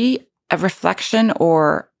sometimes be a reflection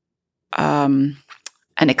or an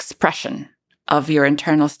expression of your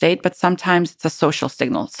internal state, but sometimes it's a social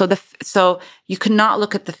signal. So you cannot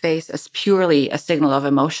look at the face as purely a signal of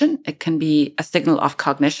emotion. It can be a signal of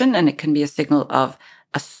cognition, and it can be a signal of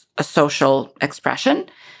a social expression.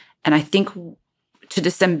 And I think to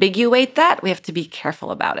disambiguate that, we have to be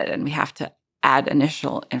careful about it, and we have to add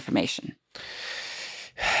initial information.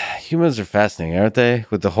 Humans are fascinating, aren't they?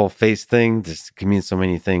 With the whole face thing, this can mean so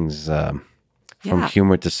many things, from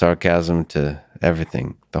humor to sarcasm to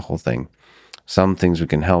everything, the whole thing. Some things we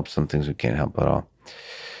can help, some things we can't help at all.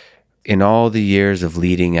 In all the years of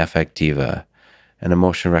leading Affectiva, an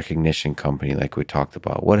emotion recognition company like we talked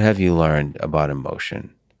about, what have you learned about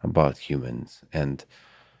emotion, about humans, and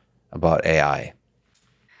about AI?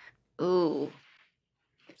 Ooh.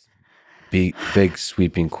 Big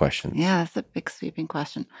sweeping questions. Yeah, that's a big sweeping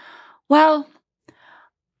question. Well,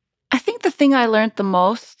 I think the thing I learned the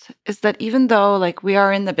most is that even though like we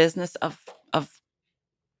are in the business of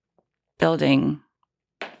building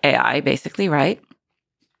AI, basically, right?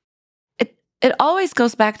 It always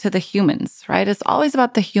goes back to the humans, right? It's always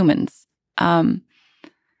about the humans. And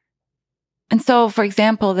so, for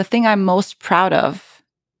example, the thing I'm most proud of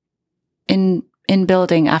in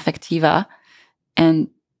building Affectiva, and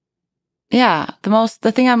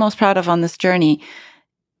the thing I'm most proud of on this journey,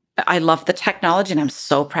 I love the technology and I'm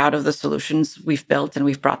so proud of the solutions we've built and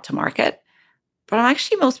we've brought to market. But I'm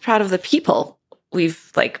actually most proud of the people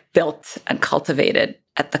we've like built and cultivated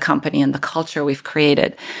at the company and the culture we've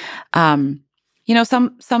created. Some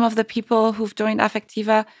of the people who've joined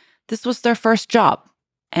Affectiva, this was their first job.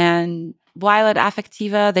 And while at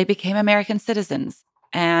Affectiva, they became American citizens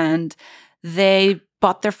and they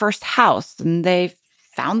bought their first house and they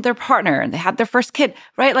found their partner and they had their first kid,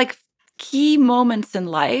 right? Like key moments in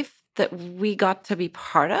life that we got to be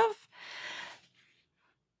part of.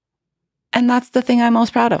 And that's the thing I'm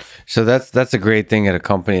most proud of. So that's a great thing at a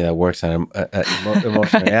company that works on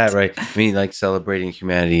emotional AI, right? I mean, like celebrating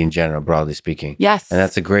humanity in general, broadly speaking. Yes. And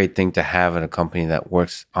that's a great thing to have in a company that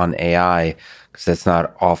works on AI, because that's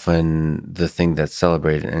not often the thing that's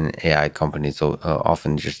celebrated in AI companies. So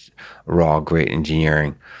often just raw, great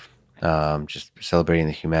engineering, just celebrating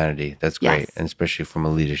the humanity. That's great, yes. And especially from a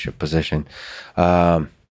leadership position. Well,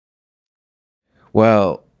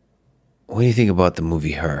 what do you think about the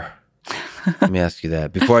movie Her? Let me ask you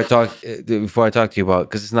that before I talk to you about,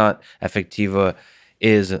 because it's not Affectiva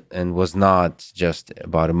is and was not just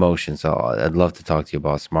about emotion. So I'd love to talk to you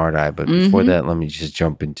about Smart Eye, but before Mm-hmm. that, let me just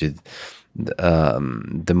jump into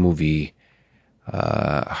the movie.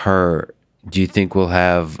 Her. Do you think we'll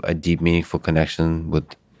have a deep, meaningful connection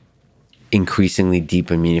with increasingly deep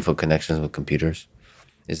and meaningful connections with computers?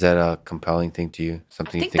 Is that a compelling thing to you? I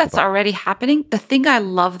Something you think think that's about? already happening. The thing I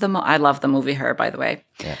love I love the movie Her, by the way.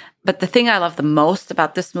 Yeah. But the thing I love the most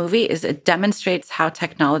about this movie is it demonstrates how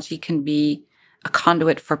technology can be a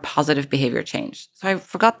conduit for positive behavior change. So I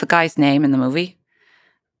forgot the guy's name in the movie.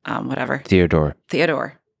 Whatever. Theodore.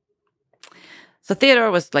 Theodore. So Theodore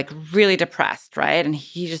was like really depressed, right? And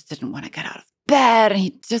he just didn't want to get out of bed. And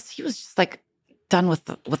he was just like done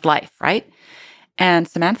with life, right? And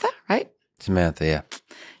Samantha, right? Samantha, yeah.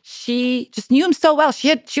 She just knew him so well.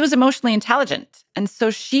 She was emotionally intelligent. And so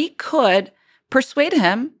she could persuade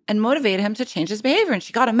him and motivate him to change his behavior. And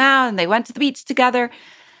she got him out and they went to the beach together.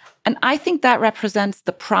 And I think that represents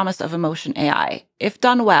the promise of emotion AI. If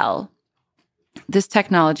done well, this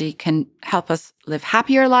technology can help us live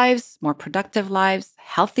happier lives, more productive lives,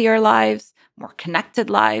 healthier lives, more connected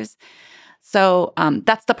lives. So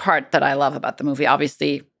that's the part that I love about the movie.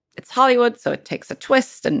 Obviously, it's Hollywood, so it takes a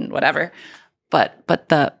twist and whatever. But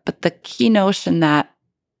the key notion that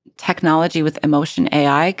technology with emotion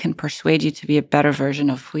AI can persuade you to be a better version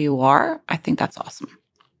of who you are, I think that's awesome.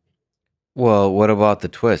 Well, what about the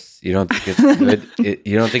twist? You don't think it's good?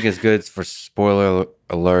 You don't think it's good for spoiler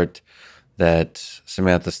alert that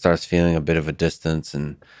Samantha starts feeling a bit of a distance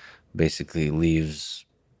and basically leaves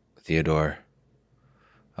Theodore?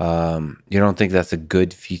 You don't think that's a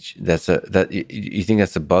good feature? You think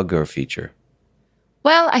that's a bug or a feature?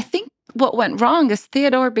 Well, I think what went wrong is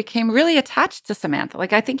Theodore became really attached to Samantha.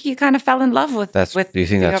 Like I think he kind of fell in love with. Do you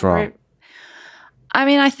think that's wrong? I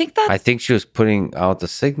mean, I think I think she was putting out the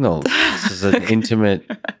signal. This is an intimate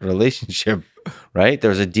relationship, right?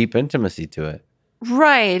 There's a deep intimacy to it.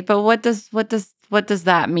 Right, but what does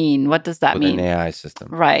that mean? What does that mean? With an AI system.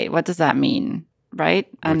 Right. What does that mean? Right?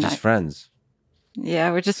 We're just friends.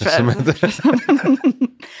 Yeah, we're just friends.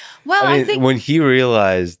 Well, I think when he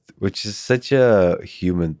realized, which is such a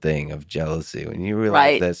human thing of jealousy, when you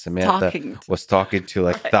realize that Samantha was talking to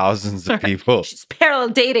like thousands of people. She's parallel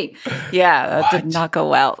dating. Yeah, that did not go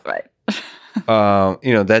well, right?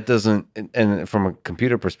 That doesn't, and from a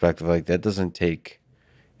computer perspective, like that doesn't take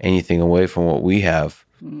anything away from what we have.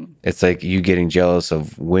 It's like you getting jealous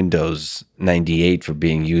of Windows 98 for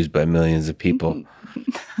being used by millions of people.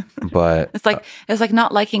 But it's like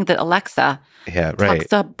not liking that Alexa talks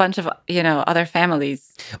to a bunch of other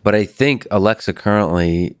families. But I think Alexa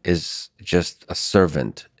currently is just a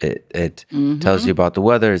servant. It tells you about the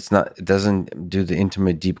weather. It doesn't do the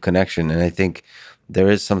intimate, deep connection. And I think there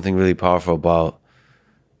is something really powerful about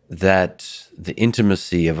that, the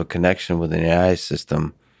intimacy of a connection with an AI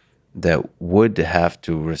system that would have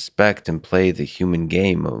to respect and play the human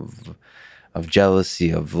game of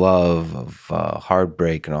jealousy, of love, of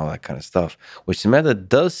heartbreak, and all that kind of stuff, which Samantha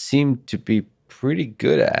does seem to be pretty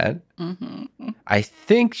good at. I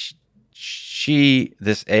think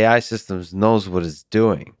this AI system knows what it's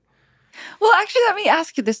doing. Well, actually, let me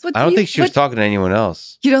ask you this. I don't think she was talking to anyone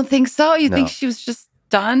else. You don't think so? You think she was just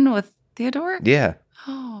done with Theodore? Yeah.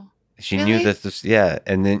 Oh. She knew that this,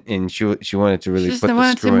 and she wanted to really put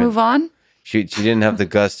the screw in. Move on? She didn't have the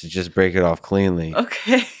guts to just break it off cleanly.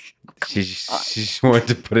 Okay. She just wanted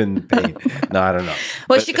to put in the pain. No, I don't know.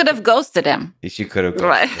 Well, she could have ghosted him. She could have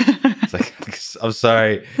ghosted him. It's like, I'm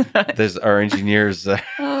sorry. There's our engineers.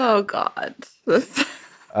 Oh, God.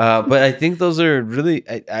 But I think those are really,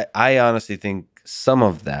 I honestly think some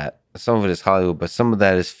of it is Hollywood, but some of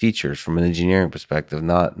that is features from an engineering perspective,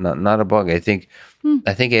 not a bug. I think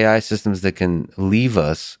AI systems that can leave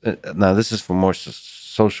us, now this is for more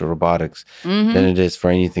social robotics than it is for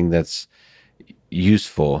anything that's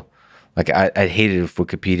useful. Like I'd hate it if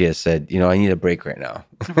Wikipedia said, I need a break right now.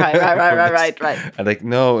 Right. I'd like,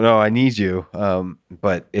 no, I need you.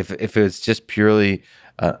 But if it's just purely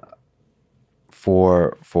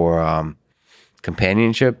for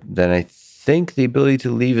companionship, then I think the ability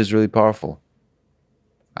to leave is really powerful.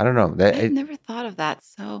 I don't know. I've never thought of that.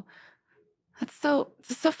 So it's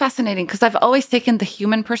so fascinating because I've always taken the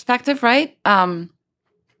human perspective, right?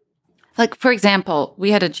 Like for example,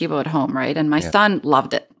 we had a Jibo at home, right? And my son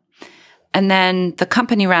loved it. And then the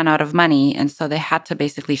company ran out of money, and so they had to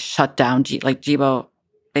basically shut down. Jibo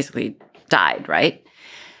basically died, right?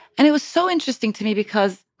 And it was so interesting to me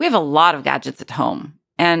because we have a lot of gadgets at home,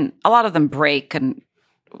 and a lot of them break, and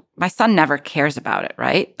my son never cares about it,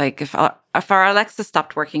 right? Like if our Alexa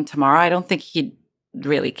stopped working tomorrow, I don't think he'd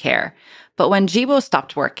really care. But when Jibo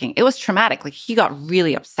stopped working, it was traumatic. Like he got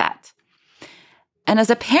really upset. And as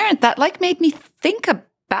a parent, that like made me think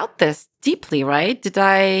about this deeply, right?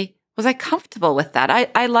 Was I comfortable with that?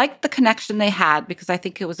 I liked the connection they had because I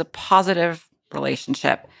think it was a positive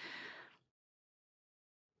relationship.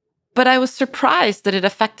 But I was surprised that it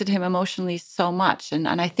affected him emotionally so much. And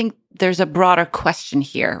I think there's a broader question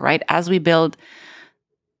here, right? As we build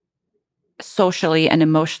socially and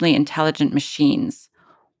emotionally intelligent machines,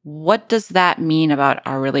 what does that mean about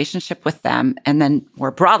our relationship with them? And then more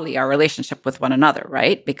broadly, our relationship with one another,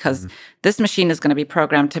 right? Because this machine is going to be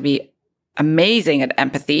programmed to be amazing at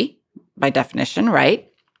empathy by definition, right?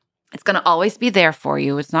 It's going to always be there for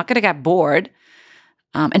you. It's not going to get bored.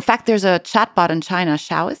 In fact, there's a chatbot in China,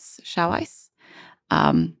 Xiaoice,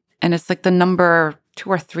 and it's like the number 2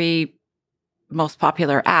 or 3 most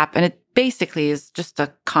popular app. And it basically is just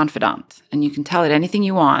a confidant, and you can tell it anything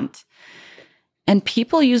you want. And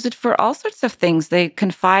people use it for all sorts of things. They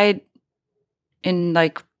confide in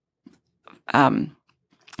like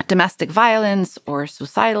domestic violence or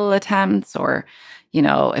suicidal attempts, or,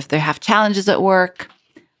 if they have challenges at work.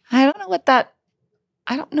 I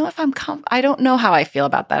don't know how I feel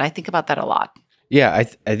about that. I think about that a lot. Yeah,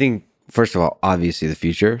 I think, first of all, obviously the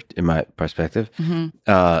future, in my perspective.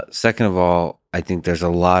 Second of all, I think there's a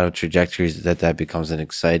lot of trajectories that becomes an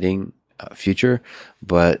exciting future.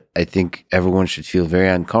 But I think everyone should feel very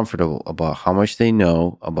uncomfortable about how much they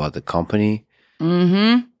know about the company,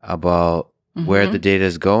 about where the data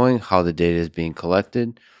is going, how the data is being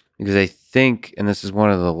collected. Because I think, and this is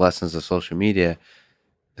one of the lessons of social media,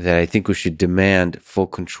 that I think we should demand full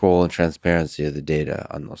control and transparency of the data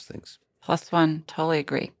on those things. +1, totally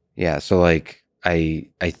agree. Yeah, so like I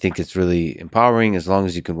think it's really empowering as long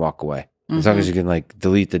as you can walk away. As long as you can like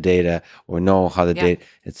delete the data or know how the data,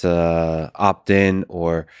 it's a opt-in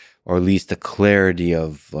or at least the clarity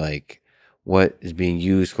of like what is being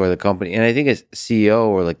used for the company. And I think as CEO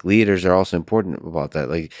or like leaders are also important about that.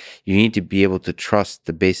 Like you need to be able to trust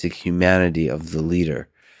the basic humanity of the leader.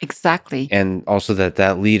 Exactly. And also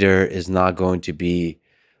that leader is not going to be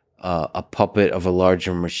a puppet of a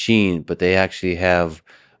larger machine, but they actually have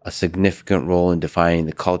a significant role in defining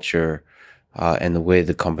the culture and the way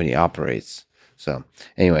the company operates. So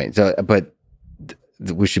anyway, but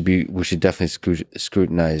we should definitely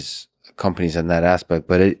scrutinize companies on that aspect.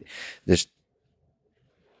 But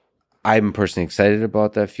I'm personally excited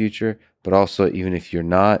about that future. But also, even if you're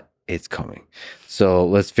not, it's coming. So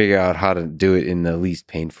let's figure out how to do it in the least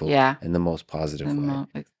painful and the most positive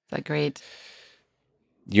way. Agreed.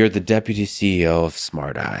 You're the deputy CEO of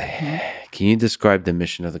Smart Eye. Can you describe the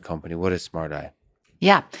mission of the company? What is Smart Eye?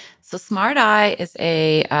 Yeah. So Smart Eye is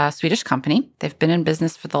a Swedish company. They've been in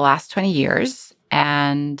business for the last 20 years.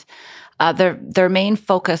 And their main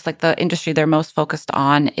focus, like the industry they're most focused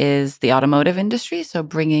on, is the automotive industry. So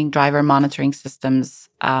bringing driver monitoring systems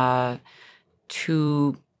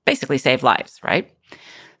to basically save lives, right?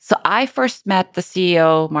 So I first met the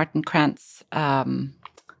CEO, Martin Krantz,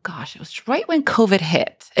 it was right when COVID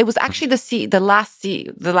hit. It was actually the last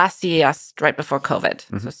CES right before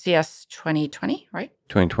COVID. So CES 2020, right?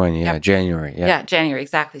 2020, yeah, January. Yeah, January,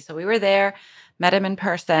 exactly. So we were there, met him in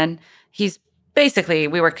person. We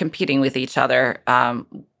were competing with each other.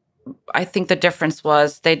 I think the difference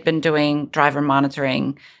was they'd been doing driver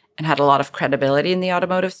monitoring and had a lot of credibility in the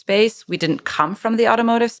automotive space. We didn't come from the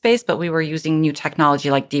automotive space, but we were using new technology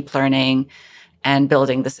like deep learning and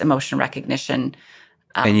building this emotion recognition.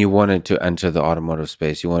 And you wanted to enter the automotive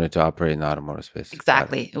space. You wanted to operate in the automotive space.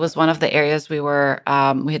 Exactly. It was one of the areas we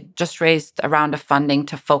had just raised a round of funding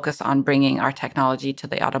to focus on bringing our technology to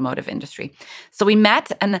the automotive industry. So we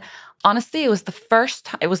met, and honestly, it was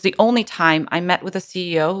the only time I met with a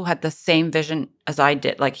CEO who had the same vision as I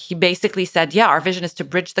did. Like he basically said, yeah, our vision is to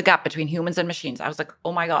bridge the gap between humans and machines. I was like,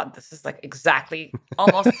 oh my God, this is like exactly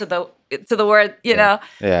almost to the word,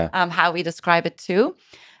 how we describe it too.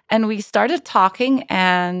 And we started talking,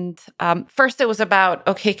 and first it was about,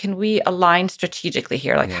 okay, can we align strategically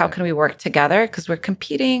here? Like, how can we work together? Because we're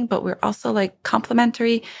competing, but we're also like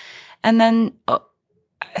complementary. And then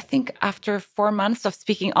I think after 4 months of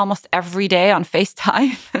speaking almost every day on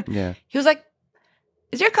FaceTime, he was like,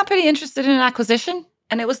 is your company interested in an acquisition?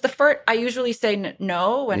 And it was the first, I usually say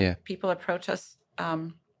no when people approach us.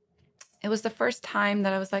 It was the first time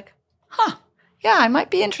that I was like, yeah, I might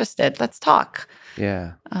be interested. Let's talk.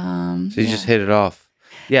 Yeah. So you just hit it off.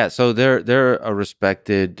 Yeah. So they're a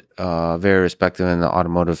respected, very respected in the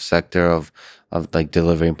automotive sector of like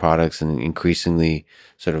delivering products and increasingly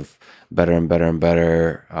sort of better and better and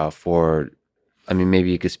better maybe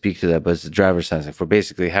you could speak to that, but it's the driver sensing for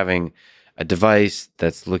basically having a device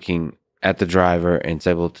that's looking at the driver and it's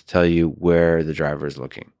able to tell you where the driver is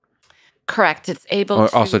looking. Correct. It's able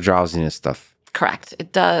to... also drowsiness stuff. Correct.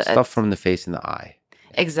 It does. Stuff from the face and the eye.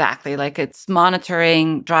 Exactly. Like it's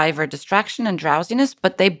monitoring driver distraction and drowsiness,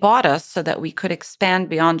 but they bought us so that we could expand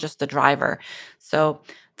beyond just the driver. So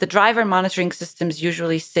the driver monitoring systems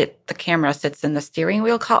usually the camera sits in the steering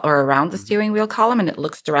wheel or around the steering wheel column, and it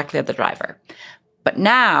looks directly at the driver. But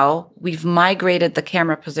now we've migrated the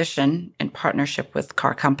camera position in partnership with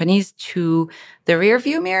car companies to the rear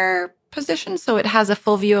view mirror position. So it has a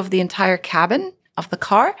full view of the entire cabin of the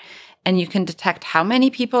car, and you can detect how many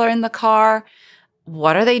people are in the car,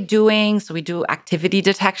 what are they doing. So we do activity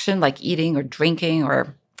detection, like eating or drinking,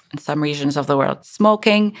 or in some regions of the world,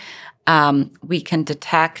 smoking. We can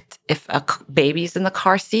detect if a baby's in the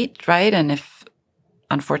car seat, right? And if,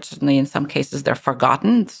 unfortunately, in some cases, they're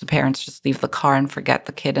forgotten. So parents just leave the car and forget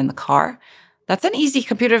the kid in the car. That's an easy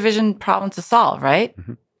computer vision problem to solve, right?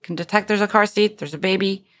 Mm-hmm. You can detect there's a car seat, there's a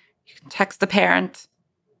baby. You can text the parent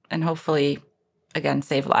and hopefully, again,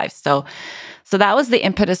 save lives. So that was the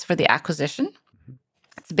impetus for the acquisition.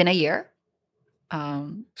 It's been a year.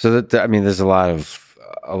 There's a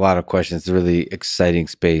lot of questions. It's a really exciting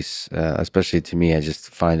space, especially to me. I just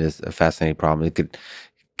find it a fascinating problem. It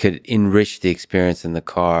could enrich the experience in the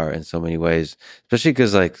car in so many ways, especially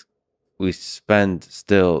because like we spend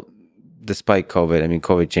still, despite COVID. I mean,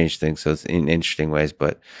 COVID changed things, so it's in interesting ways.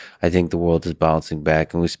 But I think the world is bouncing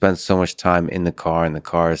back, and we spend so much time in the car, and the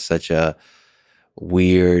car is such a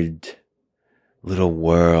weird little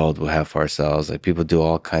world we have for ourselves. Like people do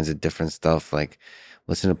all kinds of different stuff, like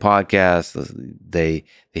listen to podcasts, they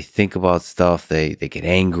think about stuff, they get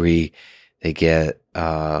angry, they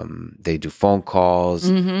do phone calls.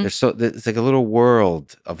 It's like a little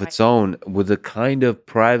world of its own with a kind of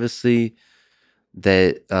privacy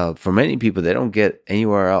that for many people they don't get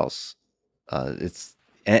anywhere else. It's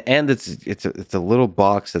a little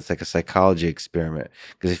box that's like a psychology experiment,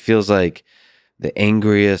 because it feels like the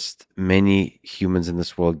angriest many humans in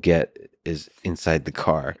this world get is inside the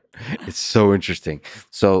car. It's so interesting.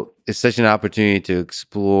 So it's such an opportunity to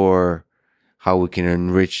explore how we can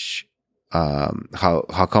enrich,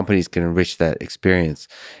 how companies can enrich that experience.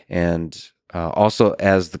 And also,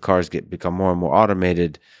 as the cars become more and more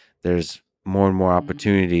automated, there's more and more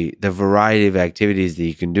opportunity. The variety of activities that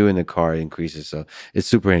you can do in the car increases. So it's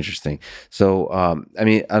super interesting. So, on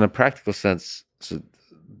a practical sense,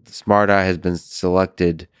 Smart Eye has been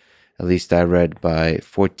selected, at least I read, by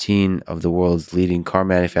 14 of the world's leading car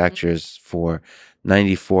manufacturers for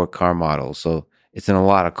 94 car models. So it's in a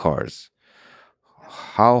lot of cars.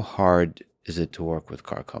 How hard is it to work with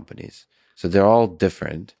car companies? So they're all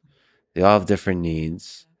different. They all have different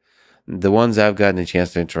needs. The ones I've gotten a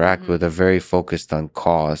chance to interact with are very focused on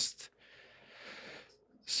cost.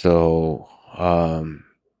 So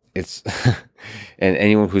it's and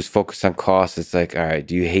anyone who's focused on cost, it's like, all right,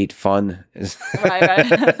 do you hate fun?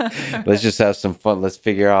 Right. Let's just have some fun. Let's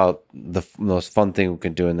figure out the most fun thing we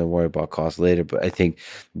can do and then worry about cost later. But I think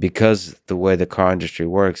because the way the car industry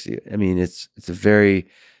works, I mean, it's a very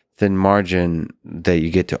thin margin that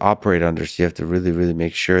you get to operate under. So you have to really, really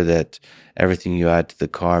make sure that everything you add to the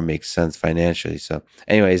car makes sense financially. So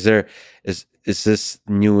anyway, is this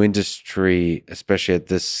new industry, especially at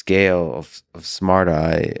this scale of Smart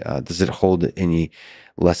Eye, does it hold any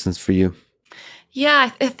lessons for you?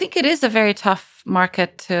 Yeah, I think it is a very tough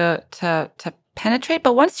market to penetrate.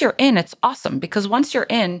 But once you're in, it's awesome, because once you're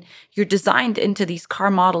in, you're designed into these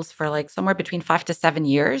car models for like somewhere between 5 to 7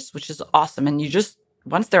 years, which is awesome. And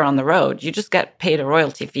once they're on the road, you just get paid a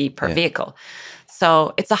royalty fee per vehicle.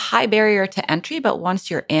 So it's a high barrier to entry, but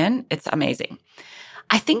once you're in, it's amazing.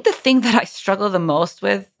 I think the thing that I struggle the most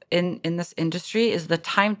with in this industry is the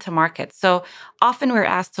time to market. So often we're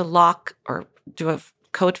asked to lock or do a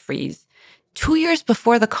code freeze 2 years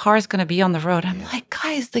before the car is going to be on the road. I'm like,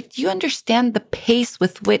 guys, like, do you understand the pace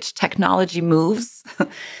with which technology moves?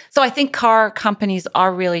 So I think car companies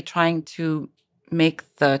are really trying to make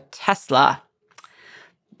the Tesla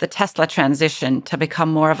transition to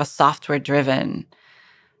become more of a software-driven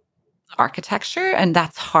architecture, and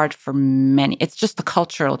that's hard for many. It's just the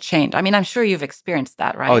cultural change. I mean, I'm sure you've experienced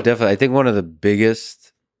that, right? Oh, definitely. I think one of the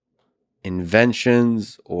biggest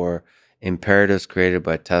inventions or imperatives created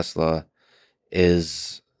by Tesla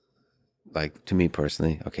is, like, to me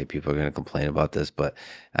personally, okay, people are going to complain about this, but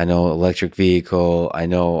I know electric vehicle, I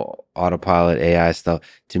know autopilot, AI stuff.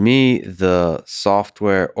 To me, the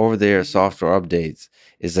software, over-the-air software updates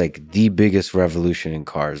is like the biggest revolution in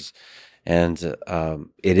cars. And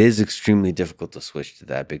it is extremely difficult to switch to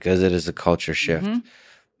that because it is a culture shift.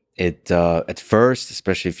 It at first,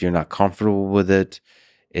 especially if you're not comfortable with it,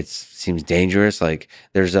 it seems dangerous. Like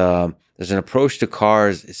there's an approach to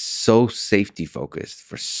cars is so safety focused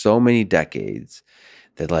for so many decades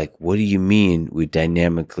that like, what do you mean we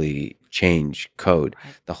dynamically change code?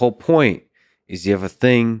 Right. The whole point is you have a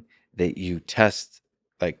thing that you test,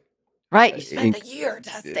 like, Right. You spend a year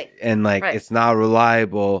testing. and like Right. it's not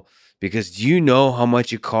reliable because do you know how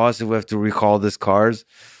much it costs if we have to recall this cars?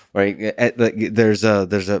 Right. Like there's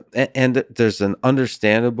an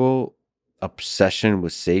understandable obsession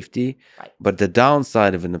with safety, Right. but the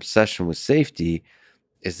downside of an obsession with safety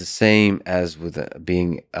is the same as with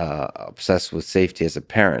being obsessed with safety as a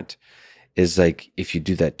parent. Is like if you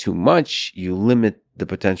do that too much, you limit the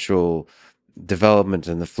potential development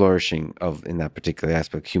and the flourishing of in that particular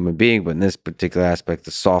aspect human being, but in this particular aspect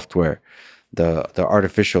the software, the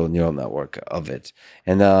artificial neural network of it.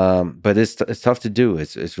 And but it's tough to do.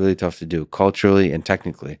 It's really tough to do culturally and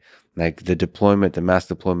technically. Like the mass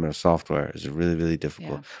deployment of software is really, really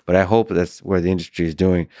difficult. Yeah. But I hope that's where the industry is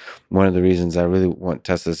doing. One of the reasons I really want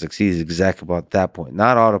Tesla to succeed is exactly about that point.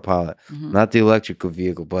 Not autopilot, not the electrical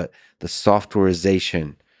vehicle, but the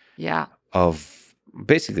softwareization of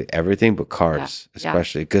basically everything but cars,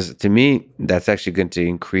 especially. Because to me, that's actually going to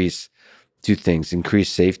increase two things: increase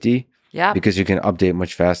safety, because you can update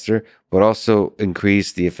much faster, but also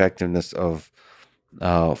increase the effectiveness of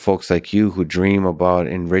folks like you who dream about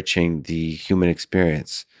enriching the human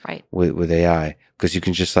experience with AI. Because you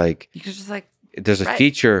can just like there's a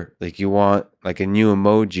feature like you want like a new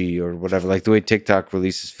emoji or whatever, like the way TikTok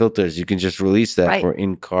releases filters, you can just release that for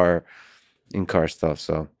in-car stuff.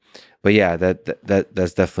 So but yeah,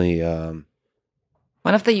 that's definitely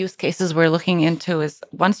one of the use cases we're looking into is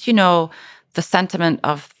once you know the sentiment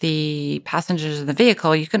of the passengers in the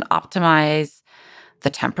vehicle, you can optimize the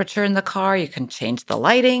temperature in the car. You can change the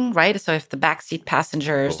lighting, right? So if the backseat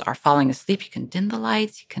passengers are falling asleep, you can dim the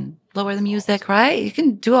lights, you can lower the music, right? You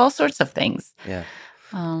can do all sorts of things. Yeah.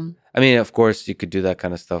 I mean, of course, you could do that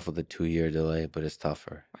kind of stuff with a 2-year delay, but it's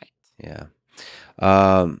tougher. Right. Yeah.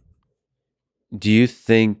 Do you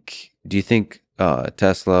think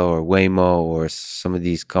Tesla or Waymo or some of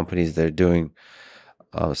these companies that are doing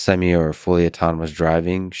semi or fully autonomous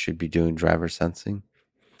driving should be doing driver sensing?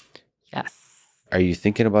 Yes. Are you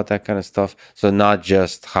thinking about that kind of stuff? So not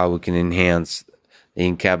just how we can enhance the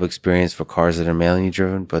in-cab experience for cars that are manually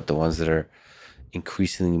driven, but the ones that are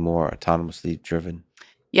increasingly more autonomously driven?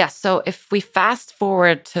 Yeah. So if we fast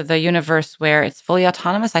forward to the universe where it's fully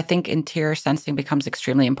autonomous, I think interior sensing becomes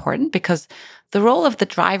extremely important because the role of the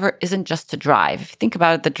driver isn't just to drive. If you think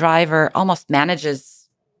about it, the driver almost manages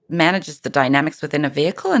the dynamics within a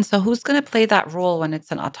vehicle. And so who's going to play that role when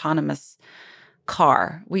it's an autonomous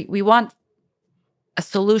car? We want a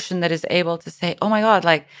solution that is able to say, oh my God,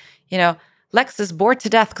 like, Lex is bored to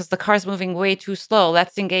death because the car's moving way too slow.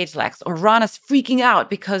 Let's engage Lex. Or Rana's freaking out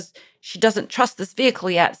because she doesn't trust this vehicle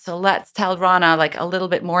yet. So let's tell Rana like a little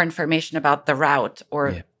bit more information about the route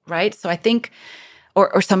right? So I think,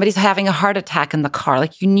 or somebody's having a heart attack in the car.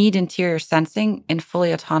 Like you need interior sensing in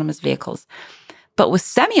fully autonomous vehicles. But with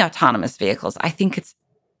semi-autonomous vehicles, I think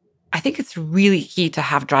it's really key to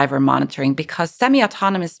have driver monitoring because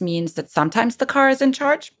semi-autonomous means that sometimes the car is in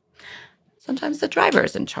charge, sometimes the driver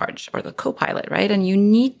is in charge or the co-pilot, right? And you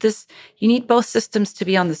need both systems to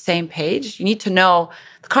be on the same page. You need to know,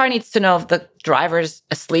 the car needs to know if the driver's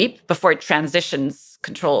asleep before it transitions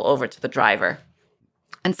control over to the driver.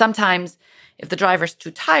 And sometimes if the driver's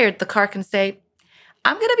too tired, the car can say,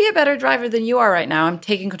 I'm going to be a better driver than you are right now. I'm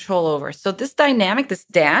taking control over. So this dynamic, this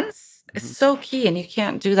dance, is so key, and you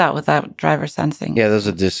can't do that without driver sensing. Yeah, there's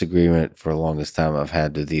a disagreement for the longest time I've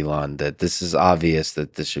had with Elon that this is obvious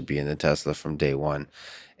that this should be in the Tesla from day one.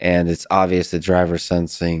 And it's obvious that driver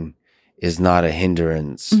sensing is not a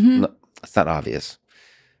hindrance. No, it's not obvious.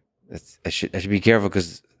 I should be careful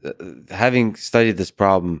because having studied this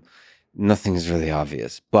problem, nothing is really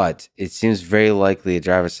obvious. But it seems very likely that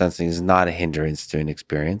driver sensing is not a hindrance to an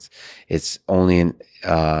experience. It's only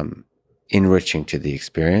enriching to the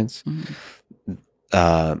experience,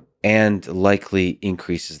 and likely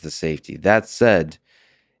increases the safety. That said,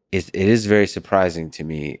 it is very surprising to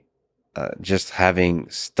me, just having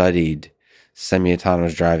studied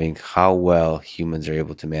semi-autonomous driving, how well humans are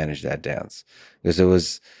able to manage that dance. Because it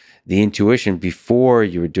was the intuition before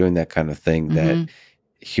you were doing that kind of thing that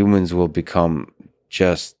humans will become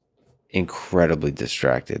just incredibly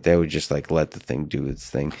distracted. They would just like let the thing do its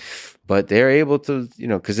thing. But they're able to,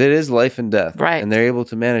 because it is life and death. Right. And they're able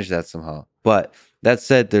to manage that somehow. But that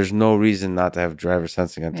said, there's no reason not to have driver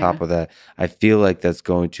sensing on top of that. I feel like that's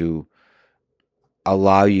going to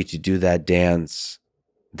allow you to do that dance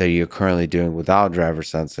that you're currently doing without driver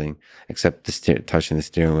sensing, except touching the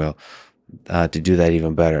steering wheel, to do that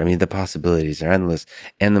even better. I mean, the possibilities are endless.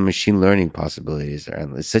 And the machine learning possibilities are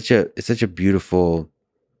endless. It's such a beautiful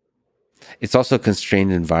it's also a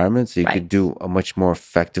constrained environment, so you could do a much more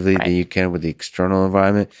effectively than you can with the external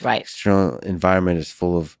environment. Right. External environment is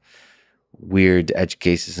full of weird edge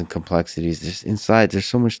cases and complexities. Just inside, there's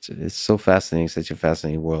so much. It's so fascinating, such a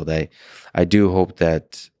fascinating world. I do hope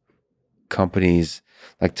that companies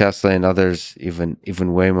like Tesla and others, even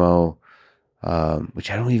Waymo, which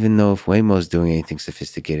I don't even know if Waymo is doing anything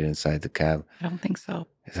sophisticated inside the cab. I don't think so.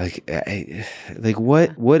 It's like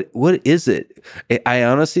what is it? I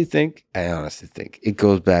honestly think it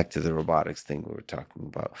goes back to the robotics thing we were talking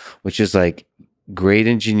about, which is like great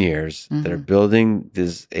engineers that are building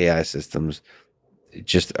these AI systems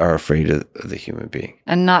just are afraid of the human being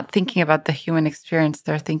and not thinking about the human experience.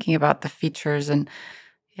 They're thinking about the features and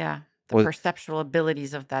perceptual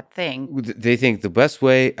abilities of that thing. They think the best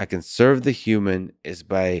way I can serve the human is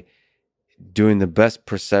by doing the best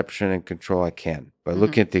perception and control I can by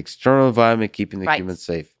looking at the external environment, keeping the human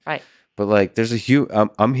safe. Right. But like, there's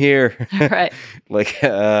I'm here. Right. Like,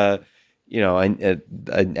 you know,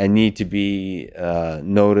 I need to be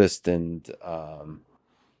noticed and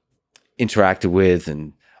interacted with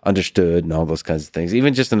and understood and all those kinds of things,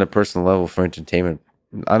 even just on a personal level for entertainment.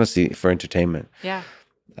 Honestly, for entertainment. Yeah.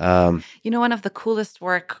 One of the coolest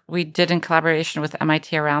work we did in collaboration with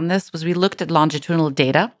MIT around this was we looked at longitudinal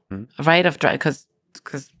data, right? Because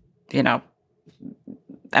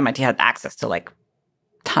MIT had access to like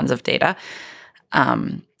tons of data,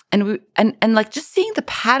 and like just seeing the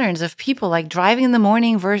patterns of people like driving in the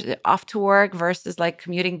morning versus off to work versus like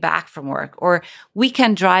commuting back from work, or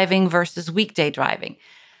weekend driving versus weekday driving.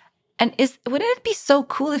 And wouldn't it be so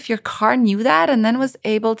cool if your car knew that and then was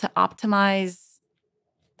able to optimize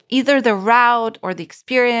either the route or the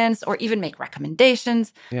experience, or even make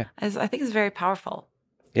recommendations? Yeah. I think it's very powerful.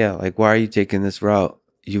 Yeah, like, why are you taking this route?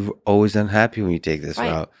 You're always unhappy when you take this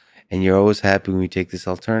route. And you're always happy when you take this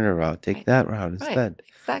alternative route. Take that route instead. Right.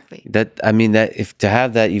 Exactly. If to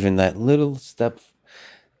have that, even that little step,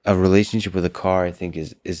 a relationship with a car, I think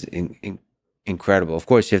is incredible. Of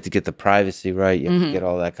course, you have to get the privacy right. You have to get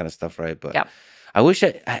all that kind of stuff right. But I wish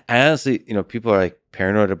I honestly, people are like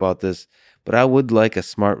paranoid about this, but I would like a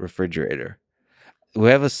smart refrigerator. We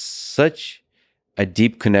have such a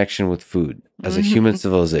deep connection with food as a human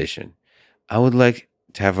civilization. I would like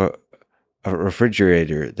to have a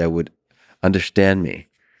refrigerator that would understand me.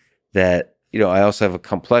 That, I also have a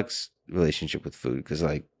complex relationship with food because,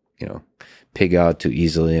 like, pig out too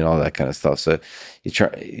easily and all that kind of stuff. So you try,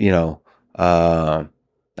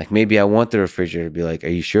 like, maybe I want the refrigerator to be like, are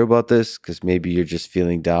you sure about this? Because maybe you're just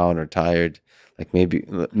feeling down or tired. Like, maybe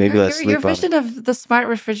let's sleep. Your vision of the smart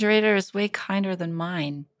refrigerator is way kinder than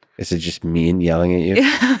mine. Is it just mean yelling at you?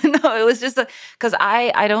 No, it was just because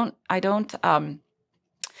I don't I don't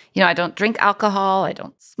drink alcohol, I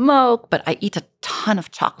don't smoke, but I eat a ton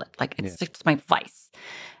of chocolate. Like, it's just my vice.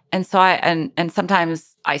 And so and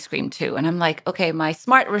sometimes ice cream too. And I'm like, okay, my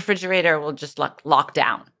smart refrigerator will just lock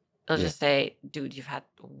down. It'll just say, dude, you've had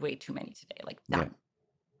way too many today. Like, done.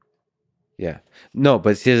 Yeah. No,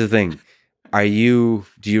 but here's the thing.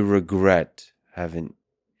 Do you regret having,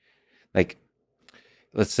 like,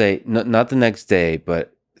 let's say not the next day,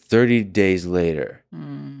 but 30 days later,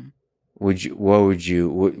 what would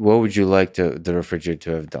you like the refrigerator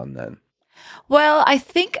to have done then? Well, I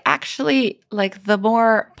think actually, like, the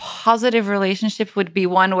more positive relationship would be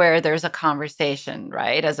one where there's a conversation,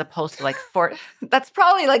 right? As opposed to like that's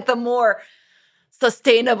probably like the more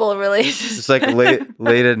sustainable relationship. It's like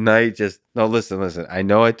late at night, just, no, listen. I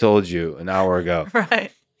know I told you an hour ago.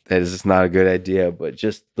 Right. That is just not a good idea, but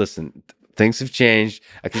just listen. Things have changed.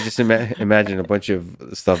 I can just imagine a bunch of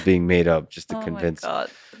stuff being made up just to convince. Oh my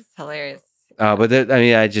God, it's hilarious. But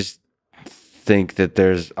I just think that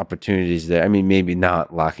there's opportunities there. I mean, maybe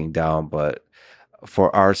not locking down, but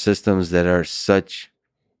for our systems that are such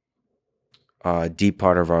a deep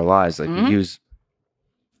part of our lives, like we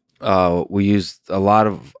use a lot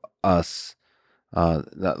of us. A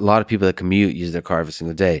lot of people that commute use their car every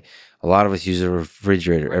single day. A lot of us use a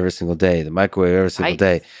refrigerator every single day, the microwave every single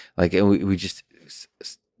day. Like, and we just,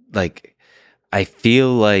 like, I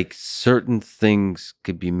feel like certain things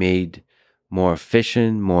could be made more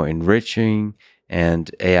efficient, more enriching,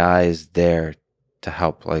 and AI is there to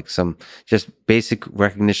help. Like, some just basic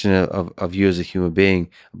recognition of you as a human being,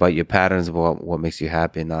 about your patterns, about what makes you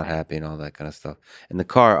happy and not happy, and all that kind of stuff. And the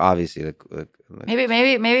car, obviously, like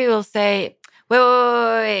maybe we'll say,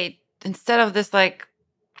 wait. Instead of this, like,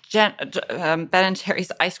 Ben and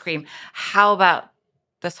Jerry's ice cream, how about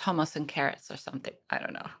this hummus and carrots or something? I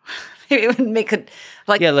don't know. Maybe it would make it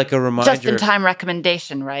like a reminder, just-in-time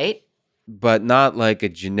recommendation, right? But not like a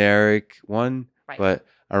generic one, but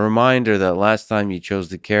a reminder that last time you chose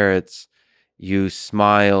the carrots, you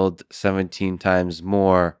smiled 17 times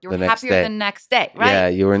more You were the next happier day. the next day,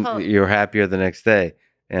 right? Yeah, Totally. you were happier the next day.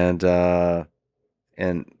 But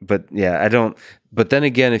yeah, I don't. But then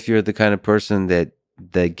again, if you're the kind of person that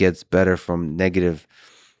gets better from negative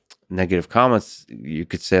comments, you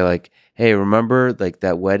could say like, "Hey, remember like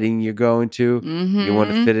that wedding you're going to? You want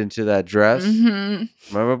to Mm-hmm. fit into that dress? Mm-hmm.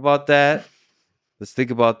 Remember about that? Let's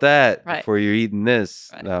think about that Right. before you're eating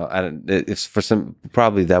this." Right. No, I don't. It's for some.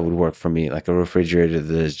 Probably that would work for me. Like a refrigerator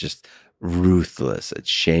that is just ruthless at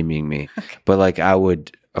shaming me. Okay. But like I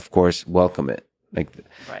would, of course, welcome it. Like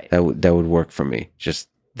Right. that would work for me. Just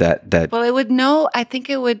that. Well, it would know, I think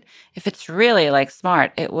it would, if it's really like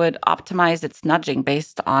smart, it would optimize its nudging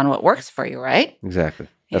based on what works for you, right? Exactly.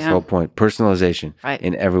 That's the Yeah. whole point. Personalization. Right.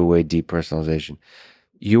 In every way, deep personalization.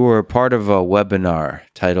 You were part of a webinar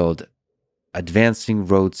titled Advancing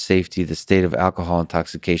Road Safety, the State of Alcohol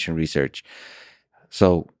Intoxication Research.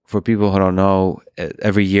 So, for people who don't know,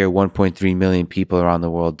 every year 1.3 million people around the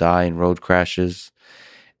world die in road crashes,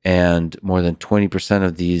 and more than 20%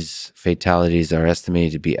 of these fatalities are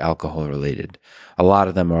estimated to be alcohol related. A lot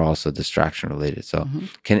of them are also distraction related. So,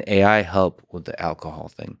 can AI help with the alcohol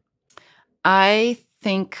thing? I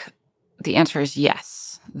think the answer is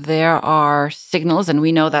yes. There are signals, and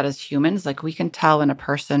we know that as humans, like we can tell when a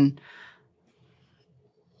person,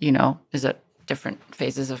 is at different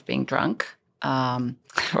phases of being drunk.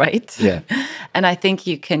 Right? Yeah. And I think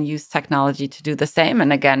you can use technology to do the same.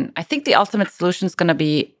 And again, I think the ultimate solution is going to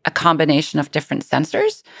be a combination of different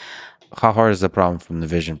sensors. How hard is the problem from the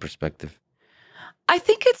vision perspective? I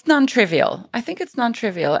think it's non-trivial.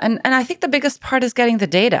 And I think the biggest part is getting the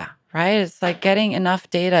data, right? It's like getting enough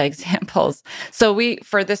data examples. So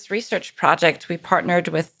for this research project, we partnered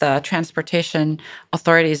with the transportation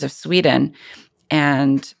authorities of Sweden.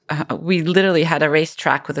 And we literally had a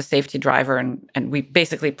racetrack with a safety driver, and we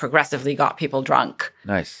basically progressively got people drunk.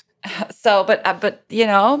 Nice. So, but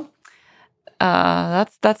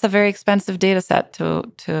that's a very expensive data set to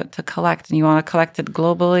collect, and you want to collect it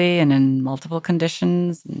globally and in multiple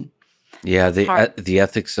conditions. And yeah, the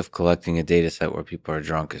ethics of collecting a data set where people are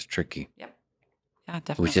drunk is tricky. Yep. Yeah,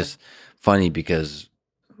 definitely. Which is funny because,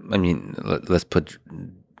 I mean, let's put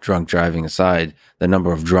drunk driving aside, the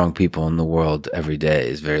number of drunk people in the world every day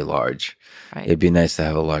is very large. Right. It'd be nice to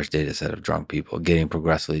have a large data set of drunk people getting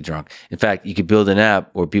progressively drunk. In fact, you could build an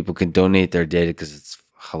app where people can donate their data because it's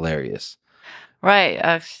hilarious. Right.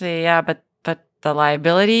 Actually, yeah, but the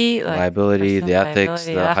liability, the ethics,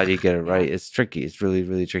 how do you get it right? It's tricky. It's really,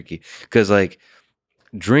 really tricky because like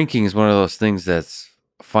drinking is one of those things that's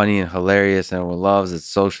funny and hilarious and everyone loves. It's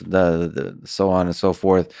social, so on and so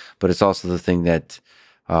forth. But it's also the thing that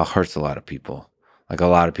hurts a lot of people.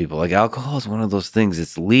 Like alcohol is one of those things.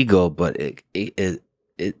 It's legal, but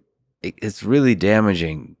it's really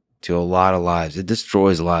damaging to a lot of lives. It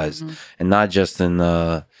destroys lives, and not just in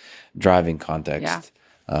the driving context.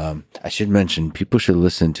 Yeah. I should mention people should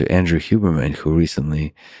listen to Andrew Huberman, who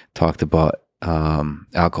recently talked about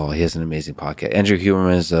alcohol. He has an amazing podcast. Andrew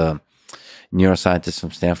Huberman is a neuroscientist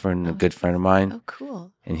from Stanford and a good friend of mine. Oh,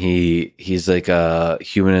 cool. And he's like a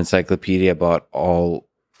human encyclopedia about all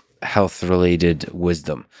health-related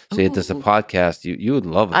wisdom. So he does a podcast. You would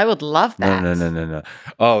love it. I would love that. No.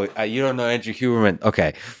 Oh, you don't know Andrew Huberman?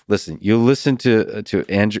 Okay, listen. You listen to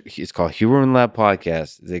Andrew. It's called Huberman Lab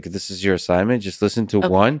Podcast. Like, this is your assignment. Just listen to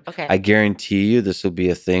one. Okay. I guarantee you, this will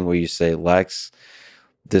be a thing where you say, Lex,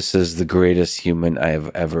 this is the greatest human I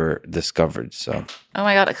have ever discovered. So. Oh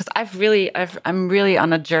my God, because I'm really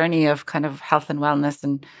on a journey of kind of health and wellness,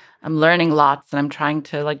 and I'm learning lots, and I'm trying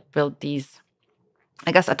to like build these,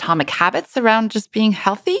 I guess, atomic habits around just being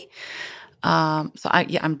healthy. So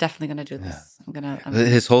I'm definitely gonna do this. Yeah.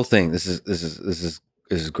 His whole thing. This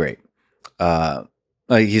is great.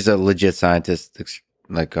 Like he's a legit scientist,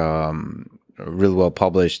 like really well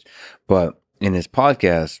published. But in his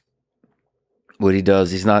podcast, what he does,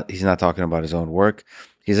 he's not talking about his own work.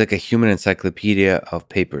 He's like a human encyclopedia of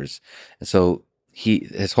papers. And so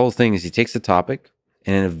his whole thing is he takes a topic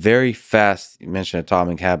and in a very fast, you mentioned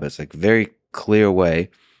atomic habits, like very clear way,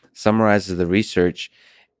 summarizes the research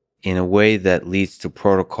in a way that leads to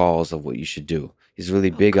protocols of what you should do. He's really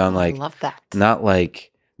big on like, I love that. Not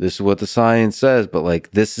like this is what the science says, but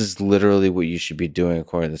like this is literally what you should be doing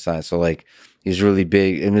according to science. So like he's really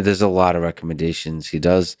big. I mean, there's a lot of recommendations he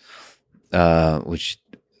does, which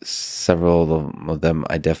several of them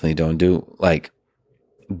I definitely don't do. Like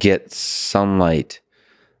get sunlight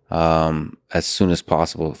as soon as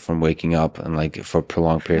possible from waking up and like for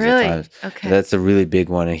prolonged periods of Really? time. Okay. That's a really big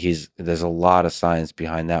one, and there's a lot of science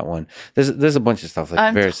behind that one. There's a bunch of stuff like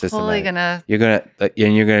I'm very totally systematic. gonna.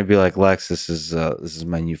 You're gonna be like, Lex, this is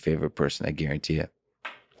my new favorite person. I guarantee it.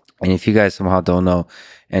 And if you guys somehow don't know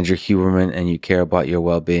Andrew Huberman and you care about your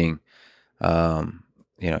well-being,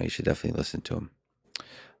 you should definitely listen to him.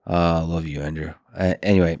 Love you, Andrew.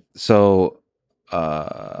 Anyway, so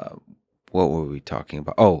what were we talking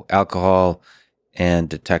about? Oh, alcohol and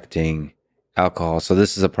detecting alcohol. So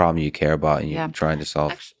this is a problem you care about and you're trying to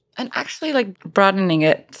solve. Actually, like broadening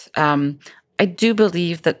it, I do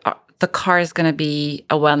believe that the car is going to be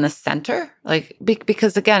a wellness center. Like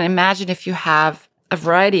because again, imagine if you have a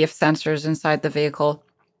variety of sensors inside the vehicle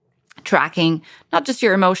tracking not just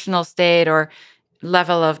your emotional state or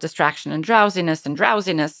level of distraction and drowsiness,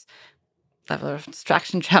 level of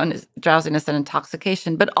distraction, drowsiness and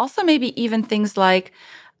intoxication, but also maybe even things like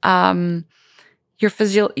your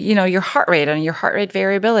heart rate and your heart rate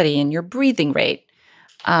variability and your breathing rate.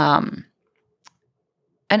 And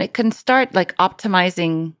it can start like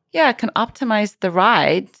optimizing. Yeah, it can optimize the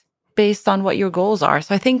ride based on what your goals are.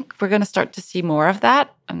 So I think we're going to start to see more of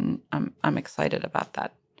that, and I'm excited about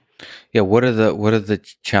that. Yeah, what are the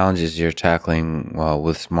challenges you're tackling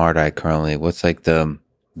with Smart Eye currently? What's like the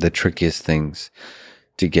trickiest things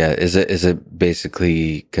to get? Is it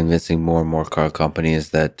basically convincing more and more car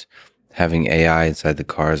companies that having AI inside the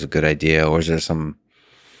car is a good idea, or is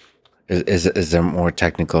there more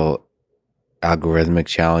technical algorithmic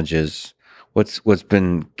challenges? What's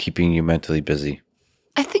been keeping you mentally busy?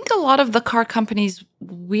 I think a lot of the car companies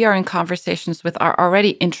we are in conversations with are already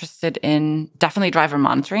interested in definitely driver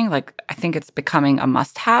monitoring. Like, I think it's becoming a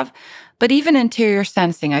must-have. But even interior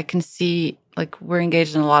sensing, I can see like we're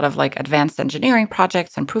engaged in a lot of like advanced engineering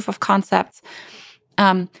projects and proof of concepts.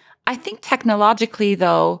 I think technologically,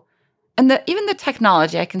 though, and even the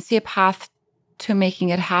technology, I can see a path to making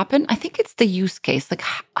it happen. I think it's the use case. Like,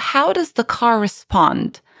 how does the car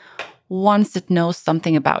respond once it knows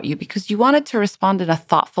something about you? Because you want it to respond in a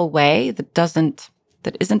thoughtful way that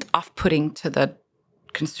isn't off-putting to the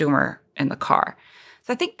consumer in the car.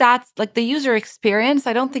 So I think that's like the user experience.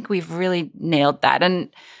 I don't think we've really nailed that. And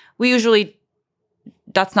we're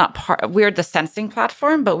the sensing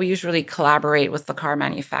platform, but we usually collaborate with the car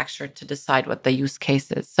manufacturer to decide what the use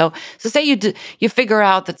case is. So say you figure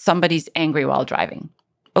out that somebody's angry while driving.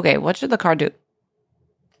 Okay, what should the car do?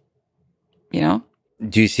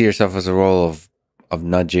 Do you see yourself as a role of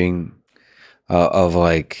nudging, of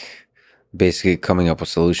like basically coming up with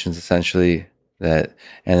solutions essentially and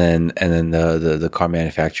then the car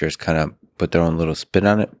manufacturers kind of put their own little spin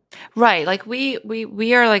on it? Right. Like we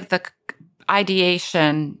are like the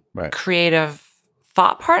ideation, creative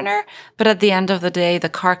thought partner, but at the end of the day, the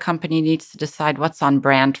car company needs to decide what's on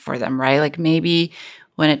brand for them, right? Like maybe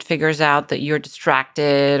when it figures out that you're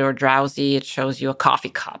distracted or drowsy, it shows you a coffee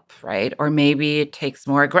cup, right? Or maybe it takes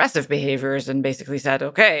more aggressive behaviors and basically said,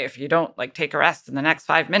 okay, if you don't like take a rest in the next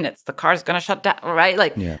 5 minutes, the car's going to shut down, right?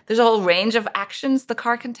 Like there's a whole range of actions the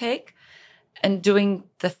car can take, and doing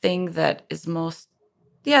the thing that is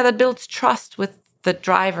that builds trust with the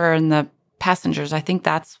driver and the passengers. I think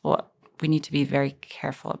that's what we need to be very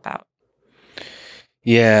careful about.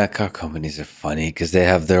 Yeah, car companies are funny because they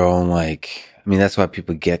have their own that's why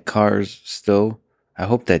people get cars still. I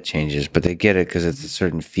hope that changes, but they get it because it's a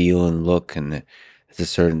certain feel and look, and it's a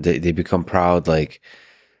certain they become proud, like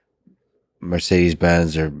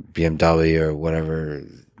Mercedes-Benz or BMW or whatever,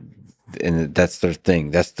 and that's their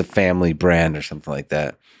thing. That's the family brand or something like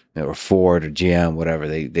that, or Ford or GM, whatever.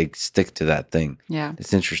 They stick to that thing. Yeah,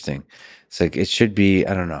 it's interesting. It's like it should be.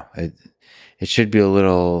 I don't know. It should be a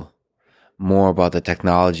little more about the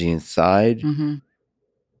technology inside. Mm-hmm.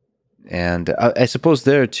 And I suppose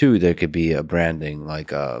there could be a branding,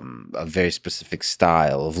 like a very specific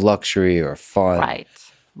style of luxury or fun,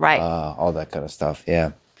 right, all that kind of stuff.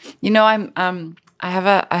 Yeah, I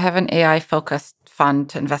have an AI focused fund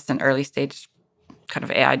to invest in early stage kind of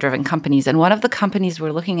AI driven companies, and one of the companies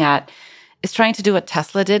we're looking at is trying to do what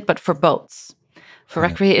Tesla did, but for boats, for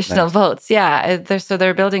recreational boats. Yeah,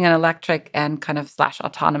 they're building an electric and kind of /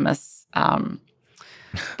 autonomous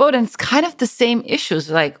boat, and it's kind of the same issues.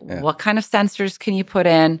 Like, what kind of sensors can you put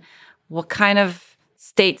in? What kind of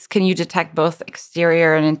states can you detect, both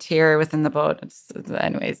exterior and interior within the boat? It's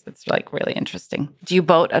like really interesting. Do you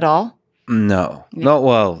boat at all? No.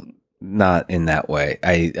 Well, not in that way.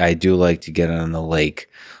 I do like to get on the lake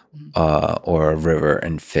or a river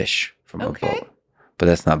and fish from a boat. But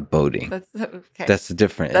that's not boating. That's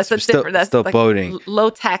different. That's still like boating. Low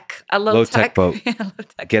tech boat.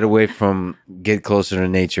 Get closer to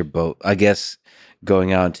nature boat. I guess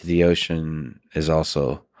going out into the ocean is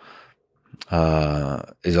also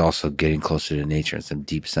getting closer to nature in some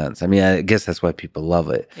deep sense. I mean, I guess that's why people love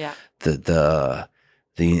it. Yeah. The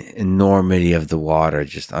enormity of the water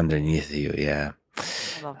just underneath you. Yeah.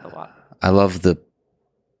 I love the water.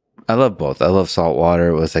 I love both. I love salt water.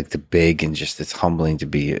 It was like the big, and just it's humbling to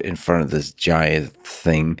be in front of this giant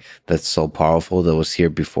thing that's so powerful that was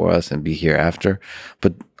here before us and be here after.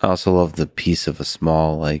 But I also love the peace of a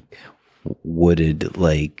small, like, wooded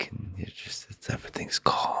lake. Everything's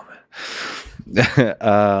calm.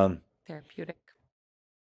 Therapeutic.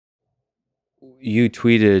 You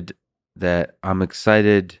tweeted that I'm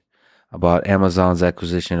excited about Amazon's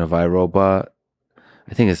acquisition of iRobot.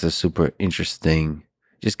 I think it's a super interesting,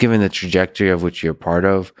 just given the trajectory of which you're part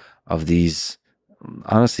of these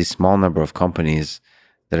honestly small number of companies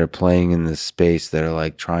that are playing in this space that are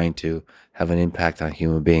like trying to have an impact on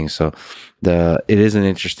human beings. So it is an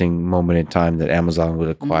interesting moment in time that Amazon would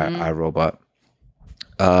acquire iRobot.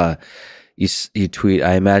 You tweet,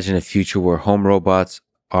 I imagine a future where home robots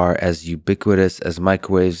are as ubiquitous as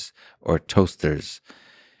microwaves or toasters.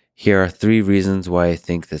 Here are 3 reasons why I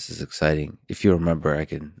think this is exciting. If you remember, I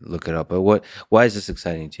can look it up. But why is this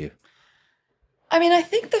exciting to you? I mean, I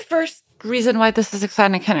think the first reason why this is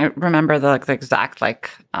exciting, I can't remember the exact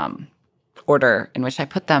order in which I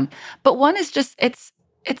put them. But one is just it's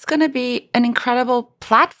going to be an incredible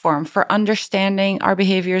platform for understanding our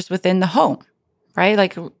behaviors within the home, right?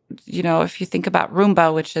 Like, if you think about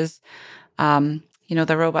Roomba, which is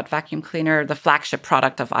the robot vacuum cleaner, the flagship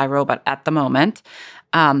product of iRobot at the moment.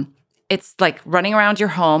 It's like running around your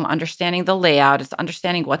home, understanding the layout, it's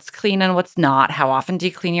understanding what's clean and what's not, how often do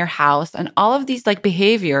you clean your house, and all of these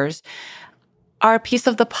behaviors are a piece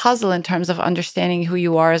of the puzzle in terms of understanding who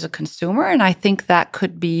you are as a consumer. And I think that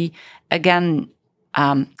could be, again,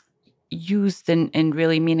 used in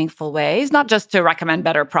really meaningful ways, not just to recommend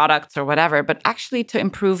better products or whatever, but actually to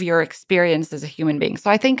improve your experience as a human being. So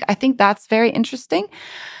I think that's very interesting.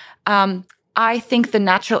 I think the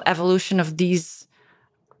natural evolution of these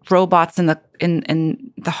robots in the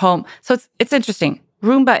home. So it's interesting.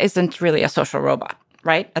 Roomba isn't really a social robot,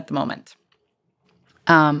 right, at the moment.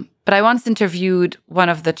 But I once interviewed one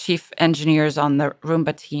of the chief engineers on the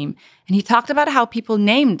Roomba team, and he talked about how people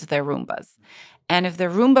named their Roombas. And if their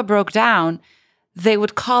Roomba broke down, they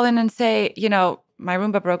would call in and say, my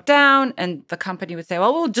Roomba broke down. And the company would say,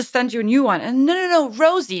 well, we'll just send you a new one. And no,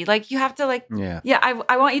 Rosie, you have to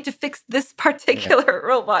I want you to fix this particular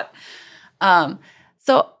robot.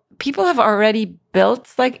 So people have already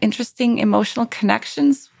built interesting emotional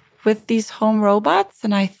connections with these home robots.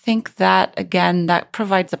 And I think that, again, that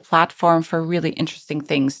provides a platform for really interesting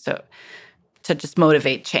things to just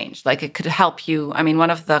motivate change. It could help you. I mean, one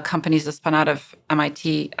of the companies that spun out of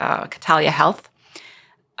MIT, Catalia Health,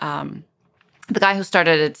 the guy who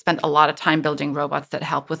started it spent a lot of time building robots that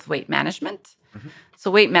help with weight management. Mm-hmm. So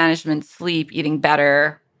weight management, sleep, eating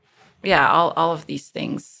better, all of these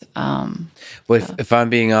things. If I'm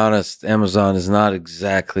being honest, Amazon does not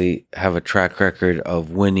exactly have a track record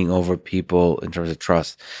of winning over people in terms of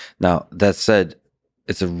trust. Now, that said,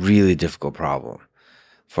 it's a really difficult problem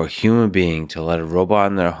for a human being to let a robot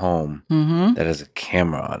in their home that has a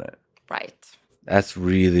camera on it. Right. That's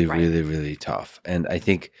really, really, really tough. And I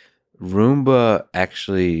think Roomba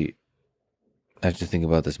actually, I have to think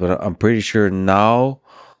about this, but I'm pretty sure now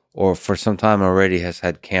or for some time already has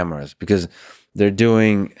had cameras, because they're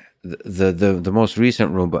doing the most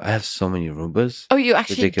recent Roomba. I have so many Roombas. Oh, you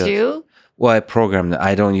actually do? Well, I program them.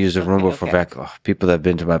 I don't use a Roomba for vacuum. People that have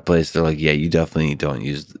been to my place, they're like, yeah, you definitely don't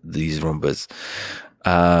use these Roombas.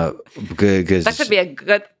 Because that could be a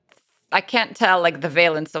good. I can't tell the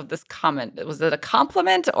valence of this comment. Was it a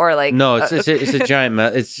compliment or No, it's a giant.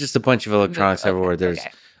 It's just a bunch of electronics everywhere.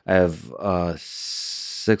 I have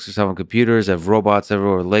 6 or 7 computers. I have robots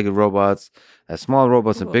everywhere, legged robots. I have small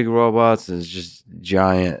robots and big robots. And it's just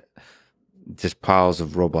giant, just piles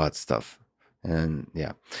of robot stuff. And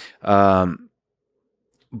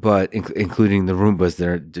but including the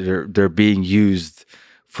Roombas, they're being used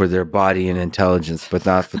for their body and intelligence, but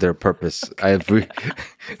not for their purpose. I've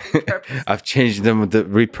changed them,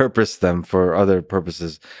 repurposed them for other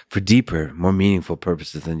purposes, for deeper, more meaningful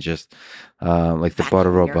purposes than just the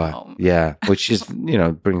butter robot. Yeah, which is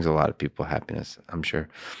brings a lot of people happiness, I'm sure.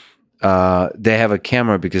 They have a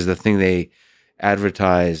camera because the thing they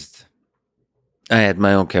advertised. I had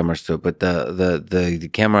my own cameras too, but the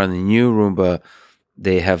camera on the new Roomba,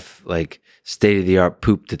 they have state-of-the-art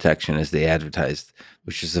poop detection as they advertised,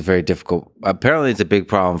 which is a very difficult. Apparently, it's a big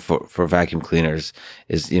problem for vacuum cleaners.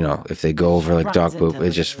 Is if they go over dog poop, it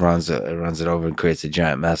just runs it over and creates a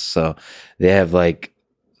giant mess. So they have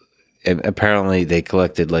apparently they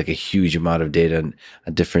collected like a huge amount of data on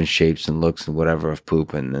different shapes and looks and whatever of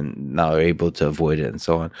poop, and then now they're able to avoid it and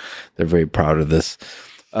so on. They're very proud of this.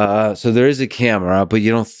 So there is a camera, but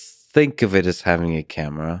you don't think of it as having a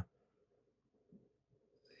camera.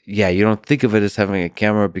 Yeah, you don't think of it as having a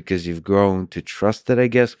camera because you've grown to trust it, I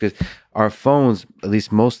guess, because our phones, at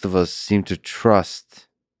least most of us, seem to trust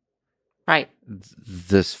Right.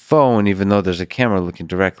 this phone, even though there's a camera looking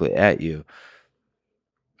directly at you.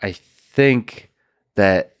 I think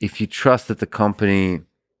that if you trust that the company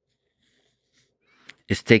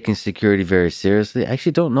is taking security very seriously, I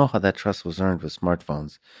actually don't know how that trust was earned with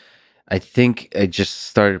smartphones. I think it just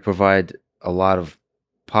started to provide a lot of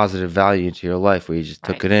positive value into your life where you just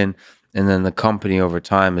took it in. And then the company over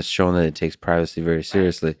time has shown that it takes privacy very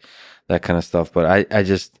seriously, that kind of stuff. But I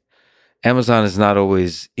just, Amazon is not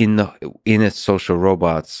always in its social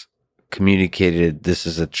robots communicated this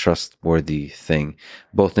is a trustworthy thing,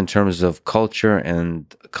 both in terms of culture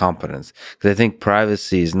and competence. Because I think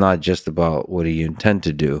privacy is not just about what do you intend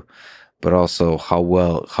to do, but also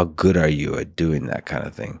how good are you at doing that kind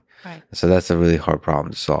of thing. Right. So that's a really hard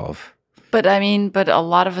problem to solve. But I mean, but a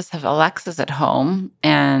lot of us have Alexas at home,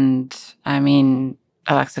 and I mean,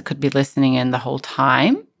 Alexa could be listening in the whole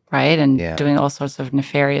time, right? And doing all sorts of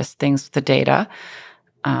nefarious things with the data.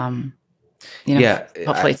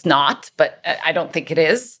 Hopefully it's not, but I don't think it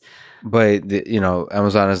is. But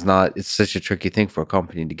Amazon is not. It's such a tricky thing for a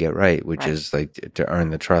company to get right, which is like to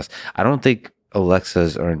earn the trust. I don't think Alexa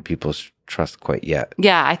has earned people's trust quite yet.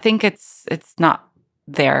 Yeah, I think it's not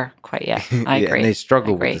there quite yet. I agree. And they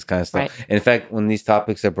struggle with this kind of stuff. And in fact, when these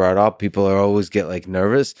topics are brought up, people are always get like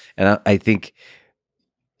nervous. And I think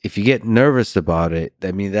if you get nervous about it,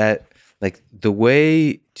 I mean that like the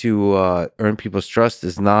way to earn people's trust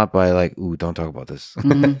is not by like, ooh, don't talk about this.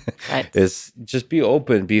 It's just be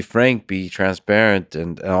open, be frank, be transparent,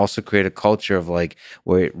 and also create a culture of like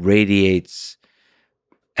where it radiates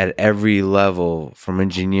at every level from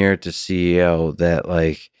engineer to CEO that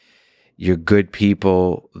like you're good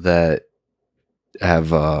people that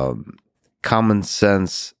have common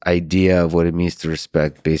sense idea of what it means to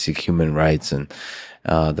respect basic human rights and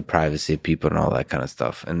the privacy of people and all that kind of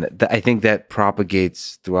stuff. And I think that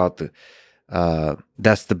propagates throughout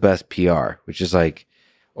that's the best PR, which is like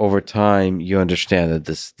over time you understand that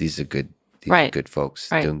these are good folks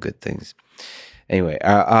doing good things. Anyway,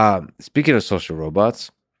 speaking of social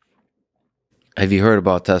robots, have you heard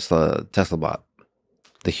about Tesla Bot,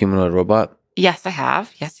 the humanoid robot? Yes, I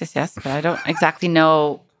have. Yes. But I don't exactly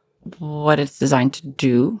know what it's designed to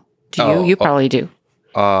do. Do you? You probably do.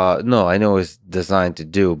 No, I know it's designed to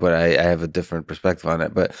do, but I have a different perspective on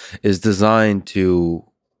it. But it's designed to,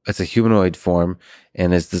 it's a humanoid form,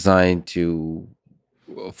 and it's designed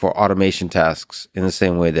for automation tasks in the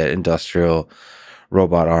same way that industrial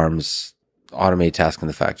robot arms automate tasks in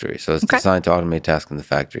the factory. So it's designed to automate tasks in the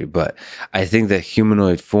factory. But I think that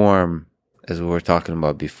humanoid form, as we were talking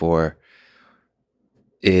about before,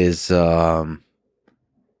 is one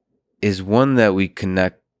that we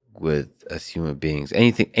connect with as human beings.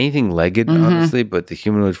 Anything legged, honestly, but the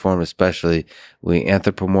humanoid form especially, we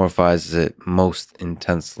anthropomorphize it most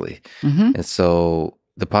intensely. And so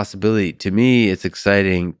the possibility, to me, it's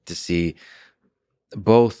exciting to see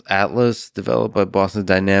both Atlas, developed by Boston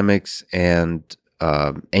Dynamics, and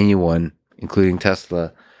anyone, including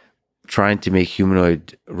Tesla, trying to make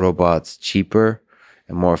humanoid robots cheaper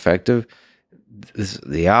and more effective.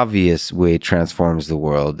 The obvious way it transforms the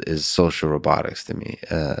world is social robotics to me,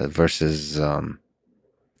 versus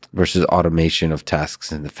automation of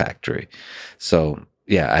tasks in the factory. So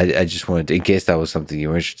yeah, I just wanted to, in case that was something you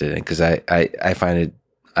were interested in, because I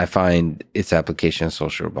find its application in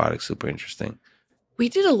social robotics super interesting. We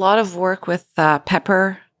did a lot of work with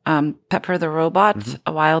Pepper the robot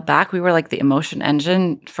a while back. We were like the emotion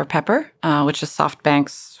engine for Pepper, which is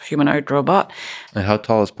SoftBank's humanoid robot. And how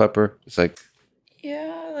tall is Pepper? It's like,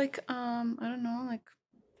 yeah, like I don't know, like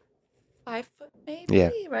 5 foot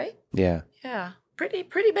maybe, right? Yeah. Pretty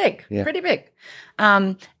big. Yeah. Pretty big.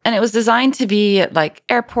 And it was designed to be at like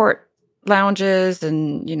airport lounges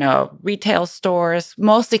and, retail stores,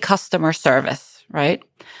 mostly customer service, right?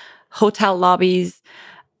 Hotel lobbies.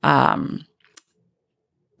 And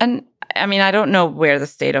I mean, I don't know where the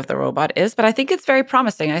state of the robot is, but I think it's very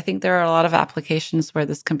promising. I think there are a lot of applications where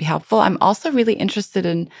this can be helpful. I'm also really interested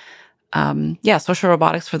in, social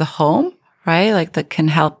robotics for the home, right? Like that can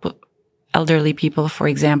help elderly people, for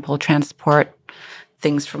example, transport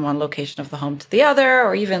things from one location of the home to the other,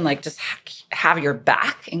 or even like just have your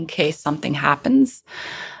back in case something happens.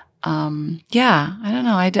 I don't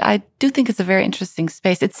know. I do think it's a very interesting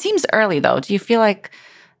space. It seems early though. Do you feel like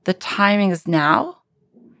the timing is now?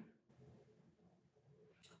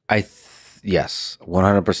 Yes,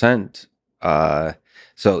 100%.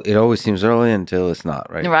 So it always seems early until it's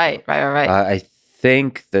not, right? Right, right. I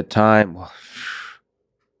think the time. Well,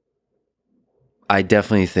 I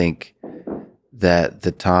definitely think that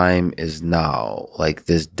the time is now, like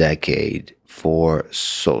this decade, for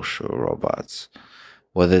social robots.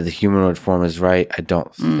 Whether the humanoid form is right, I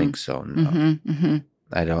don't think so. No,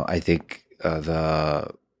 I don't. I think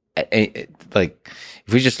like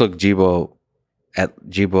if we just look at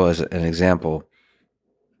Jibo as an example,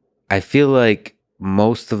 I feel like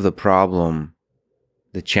most of the problem,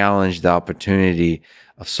 the challenge, the opportunity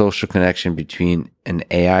of social connection between an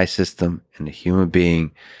AI system and a human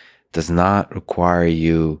being does not require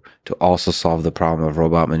you to also solve the problem of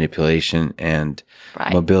robot manipulation and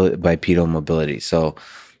mobility, bipedal mobility. So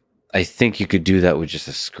I think you could do that with just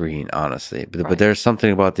a screen, honestly. But there's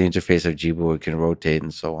something about the interface of Jibo where it can rotate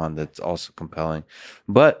and so on that's also compelling.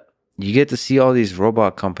 But you get to see all these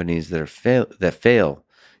robot companies that fail,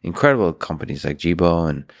 incredible companies like Jibo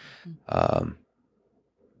and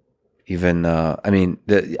even I mean,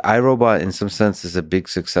 the iRobot in some sense is a big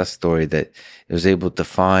success story that it was able to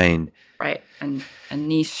find and a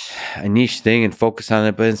niche thing and focus on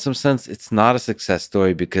it. But in some sense, it's not a success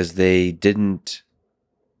story because they didn't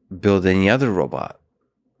build any other robot,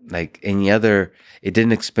 like any other. It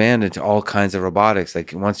didn't expand into all kinds of robotics.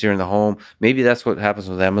 Like once you're in the home, maybe that's what happens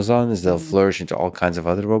with Amazon is they'll flourish into all kinds of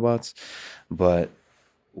other robots. But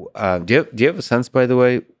do you have a sense, by the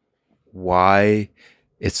way, why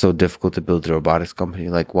it's so difficult to build a robotics company?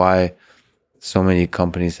 Like why so many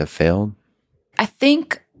companies have failed? I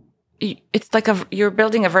think it's like you're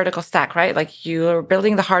building a vertical stack, right? Like you're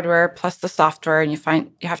building the hardware plus the software, and you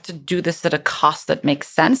have to do this at a cost that makes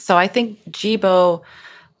sense. So I think Jibo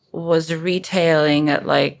was retailing at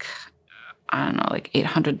like, I don't know, like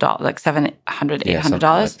 $800, like $700, $800,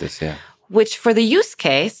 like this, which for the use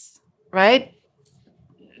case, right?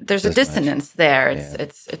 There's a dissonance there.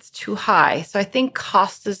 It's too high. So I think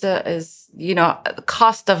cost is the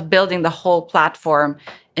cost of building the whole platform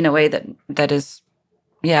in a way that is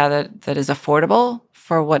affordable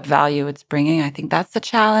for what value it's bringing. I think that's the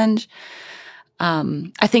challenge.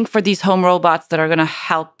 I think for these home robots that are going to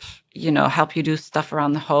help you do stuff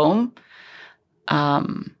around the home,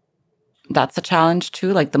 that's a challenge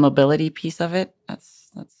too. Like the mobility piece of it.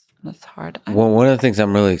 That's hard. Well, one of the things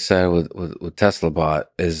I'm really excited with Tesla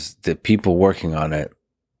Bot is the people working on it.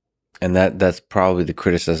 And that's probably the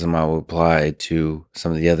criticism I would apply to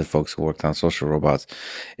some of the other folks who worked on social robots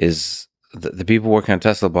is the people working on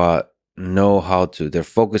Tesla Bot they're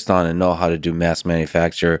focused on and know how to do mass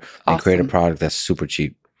manufacture and create a product that's super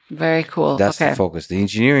cheap. Very cool. That's the focus. The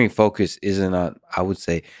engineering focus isn't on, I would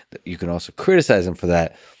say, that you can also criticize them for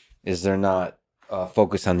that, is they're not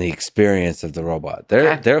focused on the experience of the robot.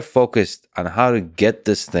 They're focused on how to get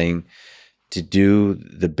this thing to do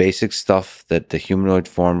the basic stuff that the humanoid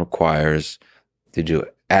form requires to do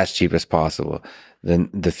it as cheap as possible. Then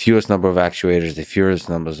the fewest number of actuators, the fewest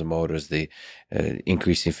numbers of motors, the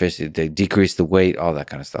increase in efficiency, they decrease the weight, all that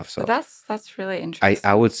kind of stuff. So that's really interesting.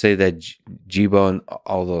 I would say that Jibo and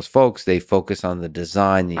all those folks, they focus on the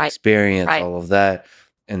design, the experience, all of that.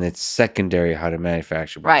 And it's secondary how to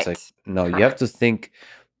manufacture. But it's like, no, you have to think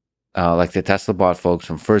like the Tesla Bot folks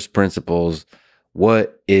from first principles.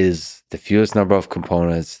 What is the fewest number of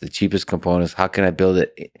components, the cheapest components? How can I build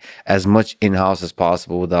it as much in-house as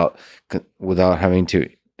possible without having to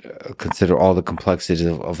consider all the complexities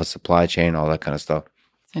of a supply chain, all that kind of stuff?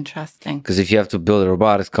 It's interesting. Because if you have to build a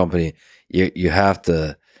robotics company, you have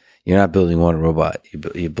to. You're not building one robot.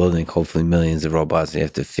 You're building hopefully millions of robots. And you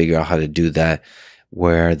have to figure out how to do that.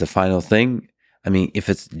 Where the final thing, I mean, if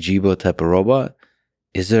it's Jibo type of robot,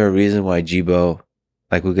 is there a reason why Jibo,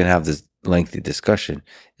 like we can have this lengthy discussion,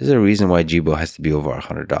 is there a reason why Jibo has to be over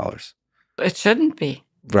 $100? It shouldn't be.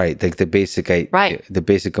 Right, like the basic, the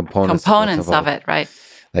basic components of it, right?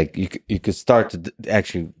 Like you could start to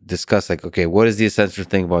actually discuss, like, okay, what is the essential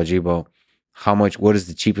thing about Jibo? What is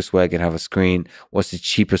the cheapest way I can have a screen? What's the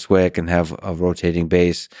cheapest way I can have a rotating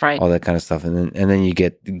base? Right. All that kind of stuff, and then you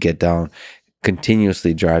get down.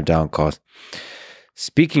 Continuously drive down cost.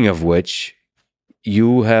 Speaking of which,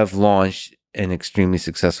 you have launched in extremely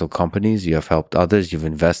successful companies. You have helped others. You've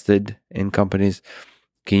invested in companies.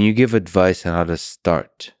 Can you give advice on how to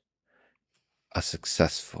start a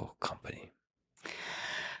successful company?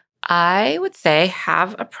 I would say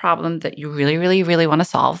have a problem that you really, really, really want to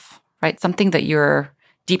solve, right? Something that you're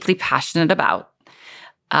deeply passionate about.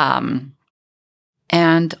 And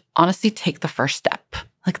honestly, take the first step.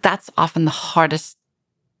 Like that's often the hardest.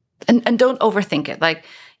 And don't overthink it. Like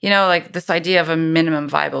like this idea of a minimum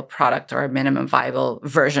viable product or a minimum viable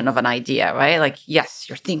version of an idea, right? Like, yes,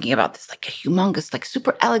 you're thinking about this like a humongous, like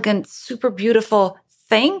super elegant, super beautiful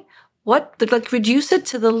thing. What, like, reduce it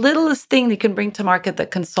to the littlest thing that you can bring to market that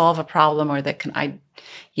can solve a problem or that can,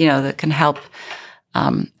 that can help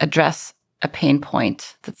address a pain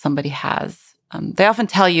point that somebody has. They often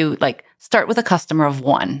tell you, like, start with a customer of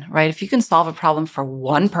one, right? If you can solve a problem for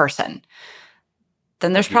one person,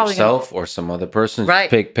 then there's probably yourself or some other person. Right.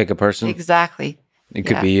 Pick a person. Exactly. It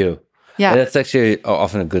could be you. Yeah. And that's actually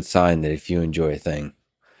often a good sign that if you enjoy a thing,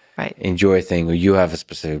 right, or you have a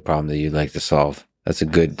specific problem that you'd like to solve, that's a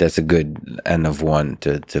good end of one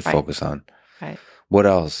to focus on. Right. What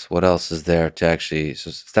else? What else is there to actually?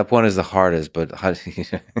 So step one is the hardest, but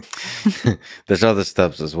there's other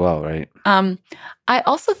steps as well, right? I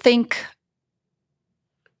also think,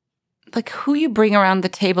 like, who you bring around the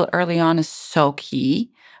table early on is so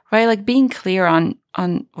key, right? Like, being clear on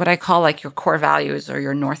what I call like your core values or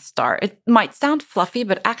your North Star. It might sound fluffy,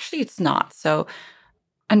 but actually it's not. So,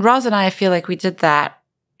 and Roz and I feel like we did that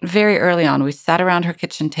very early on. We sat around her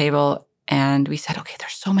kitchen table and we said, okay,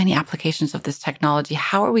 there's so many applications of this technology.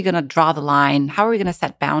 How are we going to draw the line? How are we going to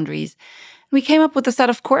set boundaries? And we came up with a set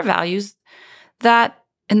of core values that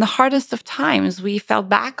in the hardest of times, we fell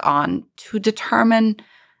back on to determine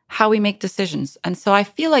how we make decisions. And so I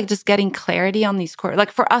feel like just getting clarity on these core,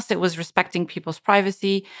 like for us, it was respecting people's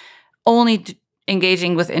privacy, only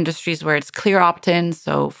engaging with industries where it's clear opt-in.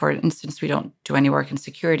 So for instance, we don't do any work in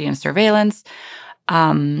security and surveillance.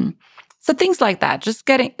 So things like that,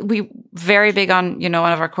 we very big on,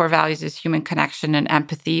 one of our core values is human connection and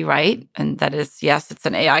empathy, right? And that is, yes, it's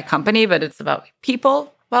an AI company, but it's about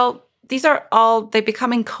people. Well, these are all, they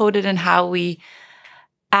become encoded in how we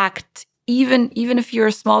act, even if you're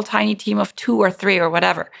a small, tiny team of 2 or 3 or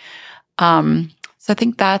whatever. So I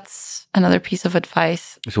think that's another piece of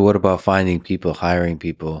advice. So what about finding people, hiring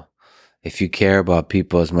people? If you care about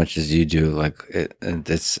people as much as you do, like it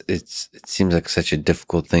seems like such a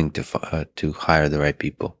difficult thing to hire the right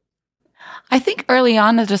people. I think early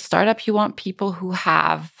on as a startup, you want people who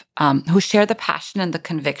have who share the passion and the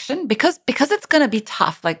conviction, because it's going to be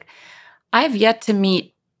tough. Like, I've yet to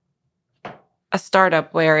meet a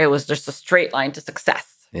startup where it was just a straight line to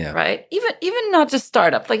success. Yeah. Right. Even not just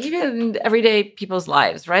startup, like even in everyday people's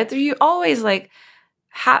lives, right? You always like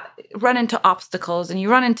run into obstacles and you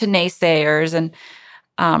run into naysayers, and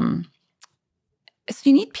so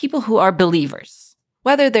you need people who are believers,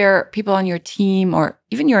 whether they're people on your team or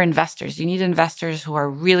even your investors. You need investors who are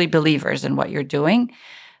really believers in what you're doing,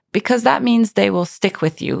 because that means they will stick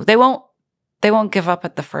with you. They won't give up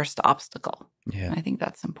at the first obstacle. Yeah. I think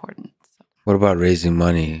that's important. So. What about raising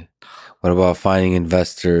money? What about finding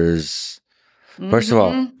investors? First of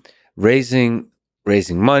all, raising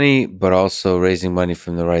money, but also raising money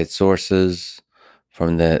from the right sources,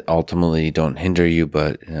 from that ultimately don't hinder you,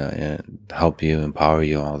 but help you, empower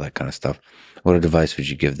you, all that kind of stuff. What advice would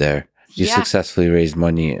you give there? You successfully raised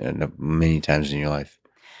money many times in your life.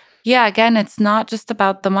 Yeah, again, it's not just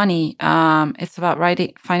about the money. It's about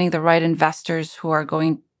finding the right investors who are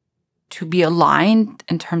going to be aligned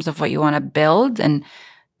in terms of what you want to build and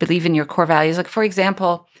believe in your core values. Like, for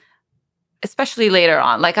example, especially later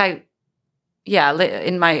on,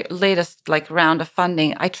 in my latest round of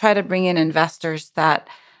funding, I try to bring in investors that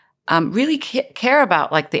really care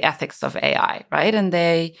about like the ethics of AI, right? And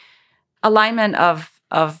the alignment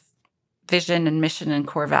of vision and mission and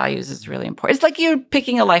core values is really important. It's like you're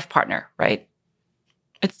picking a life partner, right?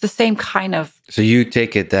 It's the same kind of. So you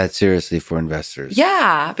take it that seriously for investors?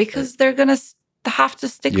 Yeah, because they're going to have to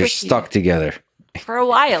stick with you. You're stuck together. For a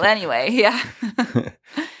while, anyway. Yeah.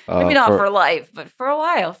 Maybe not for life, but for a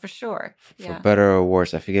while, for sure. For better or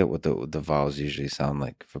worse. I forget what the vowels usually sound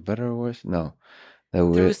like. For better or worse? No.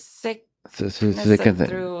 Through sick.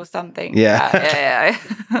 Through something. Yeah.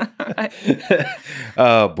 Yeah.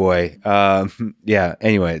 Oh boy. Yeah.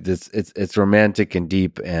 Anyway, it's romantic and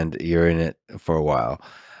deep, and you're in it for a while.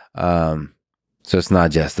 So it's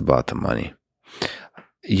not just about the money.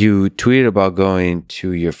 You tweeted about going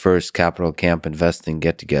to your first Capital Camp investing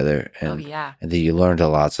get together, and that you learned a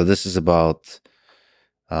lot. So this is about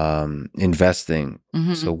investing.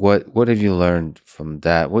 Mm-hmm. So what have you learned from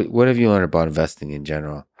that? What have you learned about investing in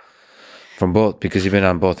general? From both, because you've been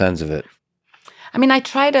on both ends of it. I mean, I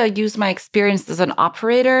try to use my experience as an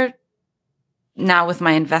operator now with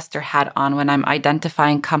my investor hat on when I'm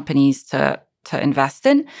identifying companies to invest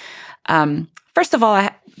in. First of all,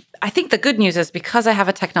 I think the good news is because I have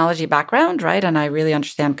a technology background, right, and I really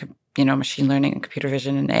understand, machine learning and computer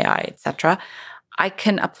vision and AI, et cetera, I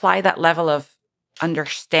can apply that level of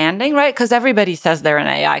understanding, right? Because everybody says they're an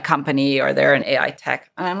AI company or they're an AI tech.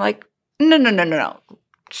 And I'm like, no.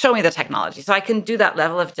 Show me the technology. So I can do that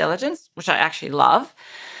level of diligence, which I actually love.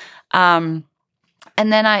 And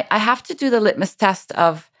then I have to do the litmus test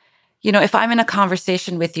of, if I'm in a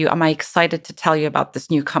conversation with you, am I excited to tell you about this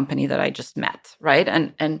new company that I just met, right?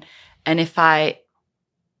 And if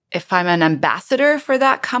I'm an ambassador for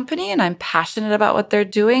that company and I'm passionate about what they're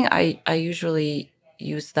doing, I usually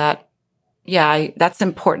use that. Yeah, that's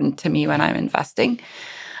important to me when I'm investing.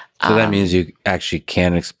 So that means you actually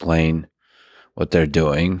can explain what they're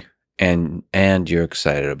doing and you're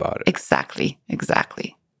excited about it. Exactly.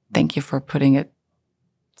 Thank you for putting it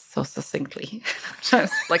so succinctly.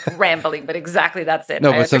 Just like rambling, but exactly that's it. No,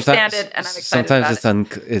 I but understand it and I'm excited about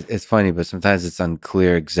it. It's funny, but sometimes it's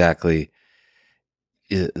unclear exactly.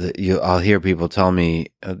 I'll hear people tell me,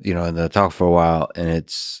 and they'll talk for a while, and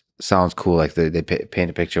it sounds cool, like they paint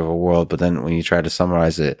a picture of a world, but then when you try to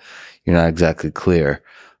summarize it, you're not exactly clear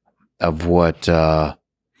of what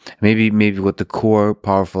maybe what the core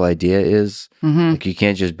powerful idea is. Mm-hmm. Like you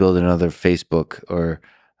can't just build another Facebook, or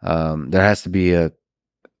there has to be a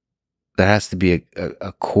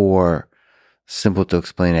core, simple to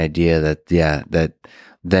explain idea that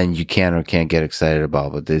then you can or can't get excited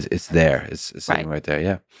about, but it's there. It's sitting right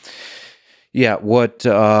there. Yeah. What?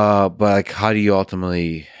 But like, how do you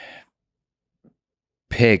ultimately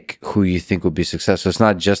pick who you think will be successful? It's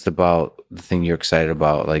not just about the thing you're excited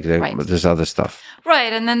about. Like there's other stuff.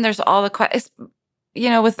 Right, and then there's all the questions.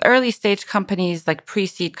 With early stage companies, like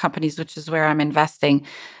pre-seed companies, which is where I'm investing,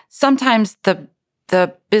 sometimes the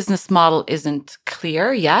business model isn't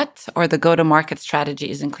clear yet, or the go-to-market strategy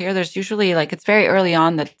isn't clear. There's usually it's very early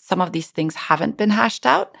on that some of these things haven't been hashed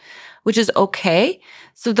out, which is okay.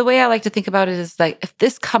 So the way I like to think about it is if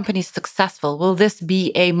this company's successful, will this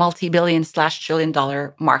be a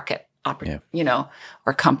multi-billion/trillion-dollar market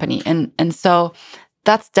or company? And so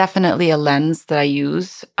that's definitely a lens that I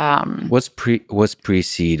use. What's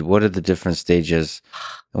pre-seed? What are the different stages,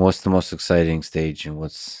 and what's the most exciting stage, and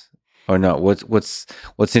what's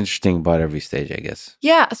interesting about every stage, I guess?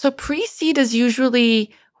 Yeah, so pre-seed is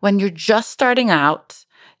usually when you're just starting out.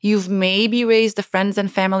 You've maybe raised a friends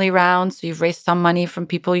and family round, so you've raised some money from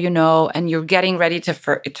people and you're getting ready to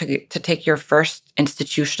take your first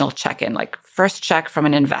institutional check-in, like first check from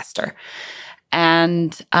an investor.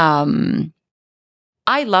 And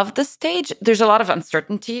I love this stage. There's a lot of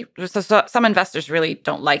uncertainty. So some investors really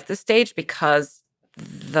don't like this stage because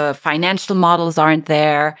the financial models aren't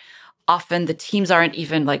there. Often the teams aren't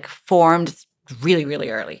even formed. It's really, really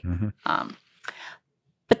early. Mm-hmm.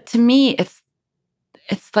 But to me, it's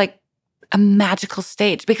like a magical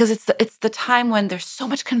stage because it's the time when there's so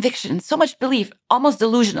much conviction and so much belief, almost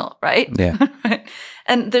delusional, right? Yeah.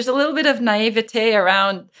 And there's a little bit of naivete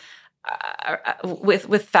around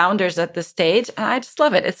with founders at this stage, and I just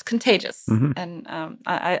love it. It's contagious, mm-hmm. And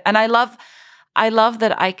I love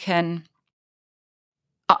that I can.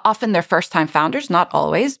 Often they're first-time founders, not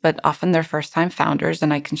always, but often they're first-time founders,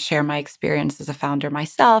 and I can share my experience as a founder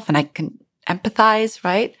myself, and I can empathize,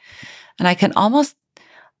 right? And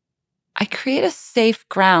I create a safe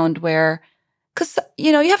ground where, because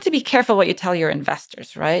you have to be careful what you tell your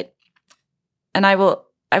investors, right? And I will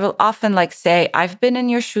often say, I've been in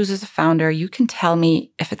your shoes as a founder. You can tell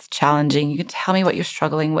me if it's challenging. You can tell me what you're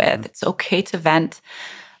struggling with. It's okay to vent.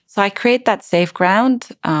 So I create that safe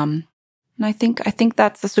ground. And I think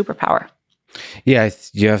that's the superpower. Yeah,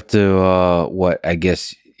 you have to, I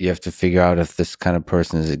guess you have to figure out if this kind of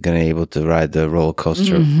person is going to be able to ride the roller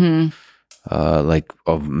coaster Mm-hmm.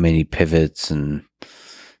 of many pivots and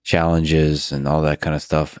challenges and all that kind of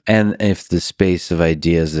stuff. And if the space of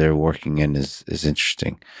ideas they're working in is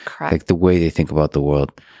interesting. Correct. Like the way they think about the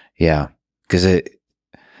world. Yeah. Because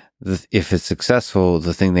if it's successful,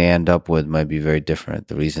 the thing they end up with might be very different.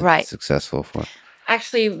 The reason it's successful for.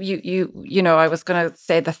 Actually, I was going to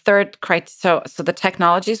say the third criteria. So the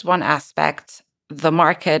technology is one aspect, the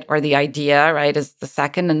market or the idea, right, is the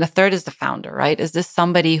second, and the third is the founder, right? Is this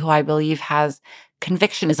somebody who I believe has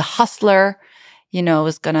conviction, is a hustler,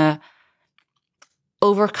 is going to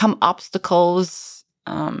overcome obstacles?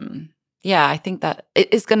 I think that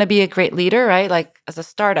it is going to be a great leader, right? Like as a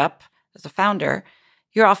startup, as a founder,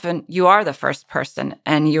 you are the first person,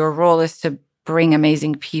 and your role is to bring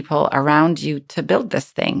amazing people around you to build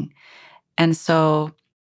this thing. And so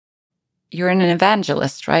you're an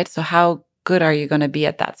evangelist, right? So how good are you going to be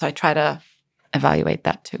at that? So I try to evaluate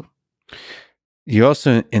that too. You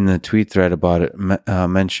also, in the tweet thread about it,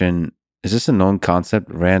 mention, is this a known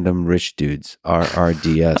concept? Random rich dudes,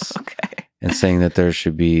 RRDS. Okay. and saying that there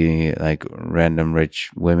should be like random rich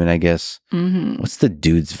women, I guess. What's the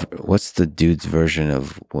dudes version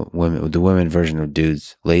of women? The women version of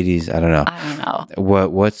dudes, ladies? I don't know. I don't know.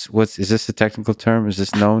 What's is this a technical term? Is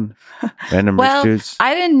this known? Random rich Well, dudes?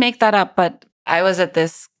 I didn't make that up, but I was at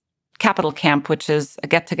this Capital Camp, which is a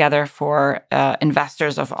get together for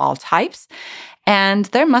investors of all types. And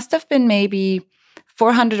there must have been maybe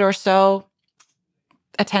 400 or so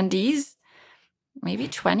attendees, maybe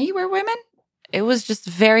 20 were women. It was just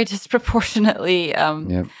very disproportionately,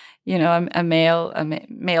 Yep. a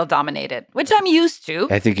male dominated, which I'm used to.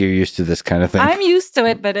 I think you're used to this kind of thing. I'm used to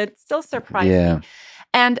it, but it still surprised Yeah. me.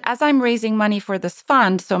 And as I'm raising money for this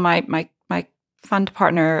fund, so my fund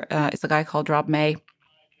partner is a guy called Rob May,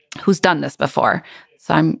 who's done this before.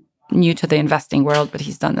 So I'm new to the investing world, but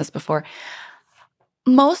he's done this before.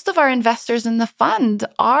 Most of our investors in the fund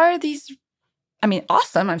are these,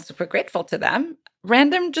 awesome. I'm super grateful to them.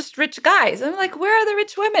 Random, just rich guys. I'm like, where are the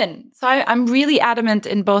rich women? So I'm really adamant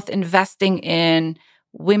in both investing in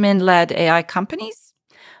women-led AI companies,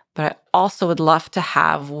 but I also would love to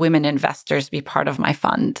have women investors be part of my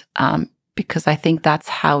fund because I think that's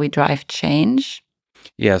how we drive change.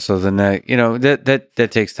 Yeah, so the next, that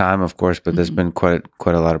takes time, of course, but there's been quite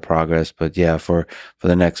a lot of progress. But yeah, for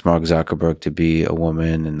the next Mark Zuckerberg to be a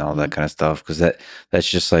woman and all that kind of stuff, because that's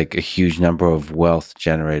just like a huge number of wealth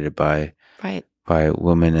generated by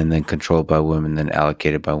women and then controlled by women, then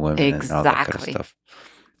allocated by women, and all that kind of stuff.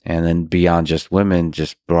 And then beyond just women,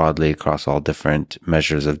 just broadly across all different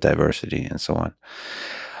measures of diversity and so on.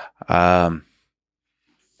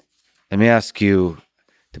 Let me ask you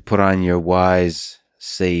to put on your wise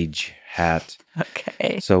sage hat.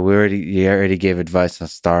 Okay. So you already gave advice on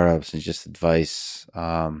startups and just advice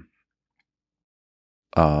for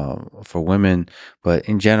women, but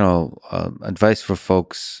in general, advice for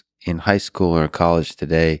folks in high school or college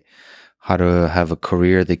today, how to have a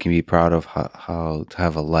career they can be proud of, how to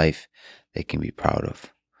have a life they can be proud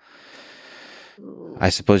of. I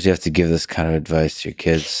suppose you have to give this kind of advice to your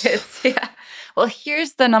kids. Yeah. Well,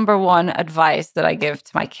 here's the number one advice that I give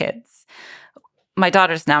to my kids. My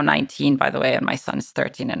daughter's now 19, by the way, and my son's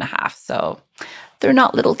 13 and a half. So they're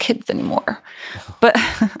not little kids anymore. But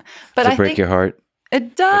Does it break your heart?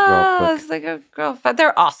 It does. Like a girl. But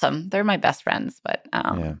they're awesome. They're my best friends. But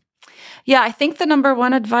yeah, I think the number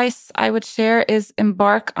one advice I would share is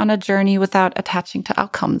embark on a journey without attaching to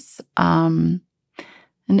outcomes. And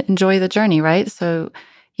enjoy the journey, right? So,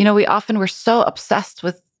 we're so obsessed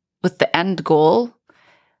with the end goal.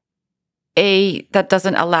 That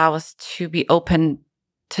doesn't allow us to be open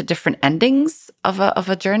to different endings of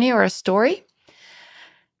a journey or a story.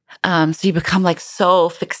 So you become like so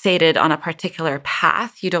fixated on a particular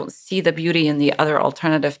path, you don't see the beauty in the other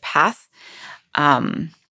alternative path.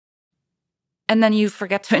 And then you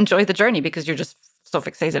forget to enjoy the journey because you're just so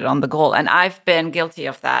fixated on the goal. And I've been guilty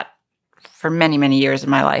of that for many, many years in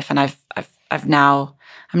my life. And I'm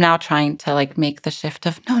now trying to like make the shift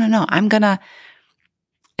of no. I'm gonna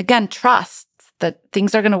again trust that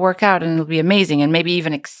things are gonna work out and it'll be amazing and maybe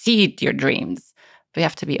even exceed your dreams. But you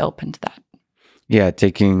have to be open to that. Yeah,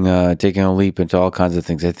 taking a leap into all kinds of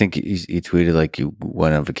things. I think you tweeted like you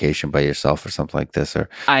went on vacation by yourself or something like this. Or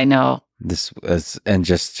I know this and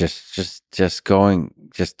just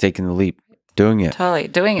taking the leap, doing it, totally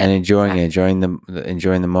doing it, and enjoying it,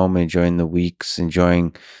 enjoying the moment, enjoying the weeks,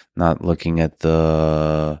 enjoying not looking at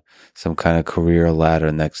some kind of career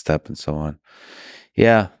ladder, next step, and so on.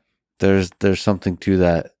 Yeah, there's something to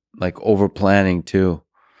that, like over planning too.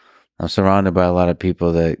 I'm surrounded by a lot of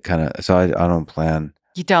people that kind of, so I don't plan.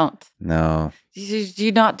 You don't? No. Do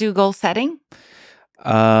you not do goal setting?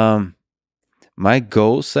 My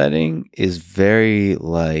goal setting is very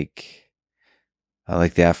like, I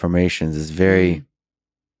like the affirmations. It's very,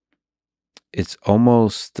 it's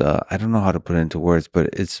almost, I don't know how to put it into words, but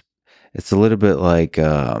it's a little bit like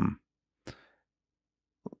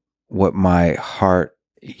what my heart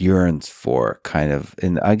yearns for, kind of,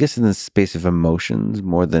 and I guess in the space of emotions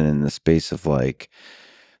more than in the space of like,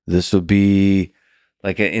 this will be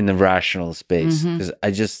like in the rational space, because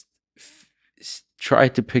I just try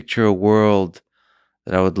to picture a world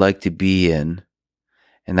that I would like to be in,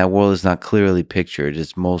 and that world is not clearly pictured.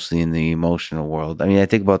 It's mostly in the emotional world. I mean, I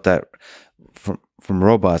think about that from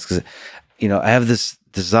robots, because I have this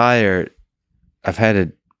desire. I've had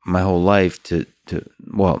it my whole life to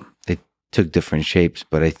well, it took different shapes,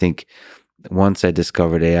 but I think once I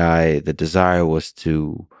discovered AI, the desire was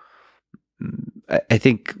to, I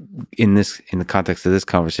think in the context of this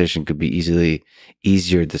conversation, could be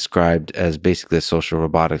easier described as basically a social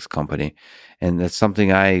robotics company. And that's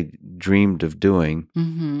something I dreamed of doing.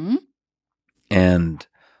 And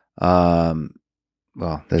Um,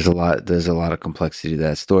 well, there's a lot of complexity to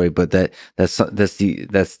that story, but that's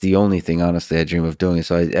the only thing, honestly, I dream of doing.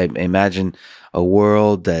 So I imagine a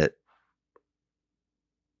world that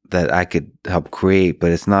I could help create,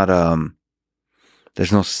 but it's not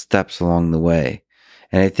there's no steps along the way.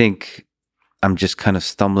 And I think I'm just kind of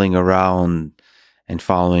stumbling around and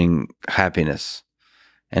following happiness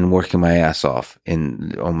and working my ass off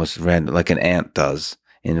in almost random, like an ant does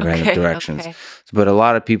in random directions. Okay. But a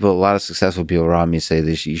lot of people, a lot of successful people around me say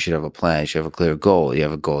this: you should have a plan. You should have a clear goal. You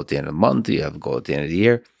have a goal at the end of the month. You have a goal at the end of the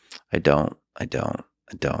year. I don't.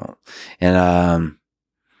 And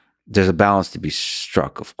there's a balance to be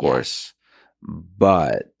struck, of course,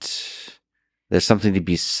 but there's something to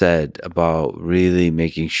be said about really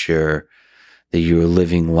making sure that you're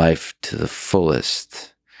living life to the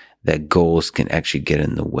fullest, that goals can actually get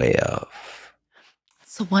in the way of.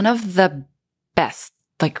 So one of the best,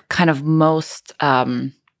 like kind of most, what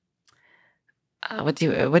do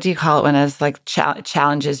you call it when it's like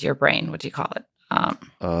challenges your brain? What do you call it?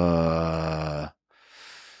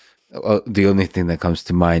 The only thing that comes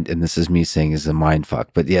to mind, and this is me saying, is a mind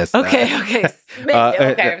fuck. But yes. Okay.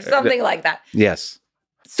 Something like that. Yes.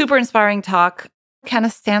 Super inspiring talk.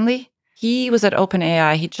 Kenneth Stanley, he was at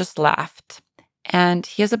OpenAI. He just left. And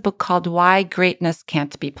he has a book called Why Greatness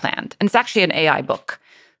Can't Be Planned. And it's actually an AI book.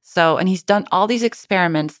 So, and he's done all these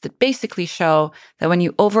experiments that basically show that when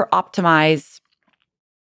you over-optimize,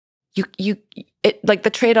 like the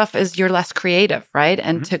trade-off is you're less creative, right?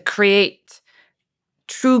 And to create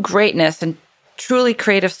true greatness and truly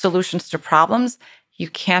creative solutions to problems, you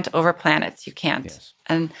can't overplan it. You can't. Yes.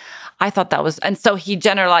 And I thought that was, and so he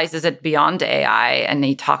generalizes it beyond AI, and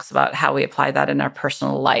he talks about how we apply that in our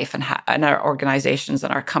personal life and in our organizations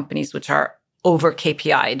and our companies, which are over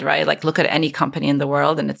KPI'd, right? Like look at any company in the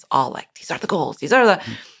world and it's all like, these are the goals. These are the,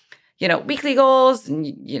 weekly goals and,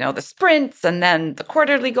 the sprints and then the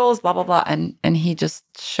quarterly goals, blah, blah, blah. And he just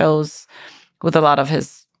shows with a lot of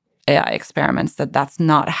his AI experiments that that's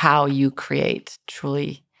not how you create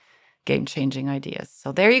truly game-changing ideas.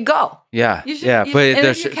 So there you go. Yeah, you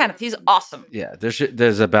can. He's awesome. Yeah,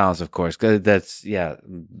 there's a balance, of course. 'Cause that's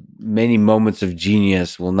many moments of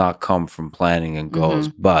genius will not come from planning and goals,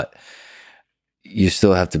 but you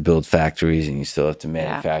still have to build factories and you still have to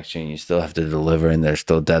manufacture and you still have to deliver, and there's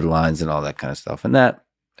still deadlines and all that kind of stuff. And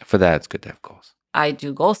for that, it's good to have goals. I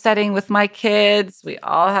do goal setting with my kids. We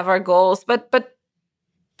all have our goals, but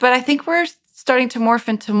I think we're starting to morph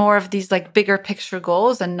into more of these like bigger picture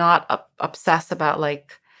goals and not obsess about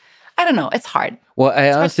like, I don't know. It's hard. Well,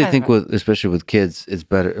 I honestly think especially with kids, it's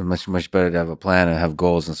much better to have a plan and have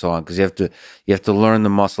goals and so on, because you have to learn the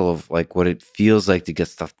muscle of like what it feels like to get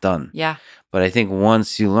stuff done. Yeah. But I think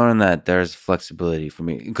once you learn that, there's flexibility for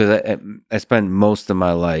me, because I spent most of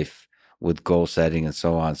my life with goal setting and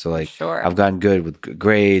so on. So like, I've gotten good with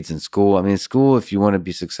grades and school. I mean, school, if you want to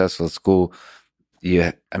be successful at school,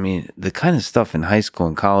 the kind of stuff in high school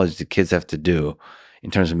and college the kids have to do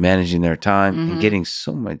in terms of managing their time and getting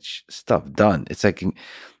so much stuff done. It's like,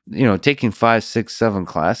 taking 5, 6, 7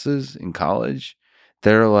 classes in college,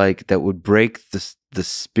 that would break the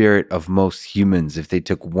spirit of most humans if they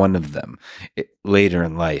took one of them later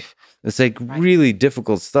in life. It's like really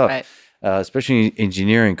difficult stuff, especially in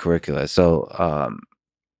engineering curricula. So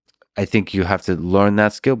I think you have to learn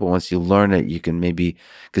that skill, but once you learn it, you can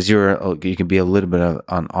because you can be a little bit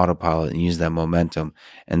on autopilot and use that momentum,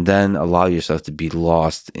 and then allow yourself to be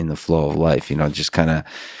lost in the flow of life. Just kind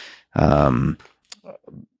of,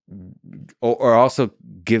 or also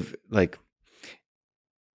give like.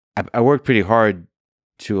 I worked pretty hard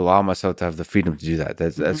to allow myself to have the freedom to do that.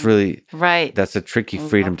 That's really right. That's a tricky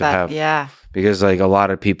freedom to have. Yeah, because like a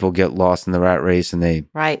lot of people get lost in the rat race, and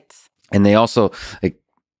they also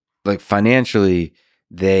like financially,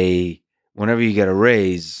 whenever you get a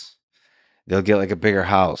raise, they'll get like a bigger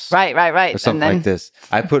house, right, or something like this.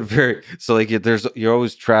 I put so like you're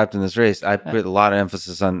always trapped in this race. I put a lot of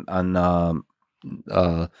emphasis on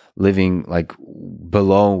living like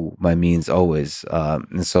below my means always,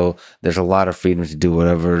 and so there's a lot of freedom to do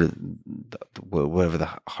whatever the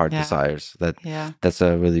heart desires. That's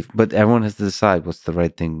a really, but everyone has to decide what's the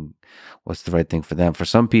right thing for them. For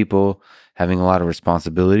some people, having a lot of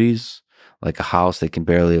responsibilities, like a house they can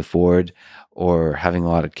barely afford, or having a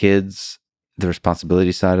lot of kids, the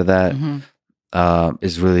responsibility side of that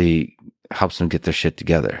is really helps them get their shit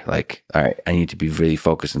together. Like, all right, I need to be really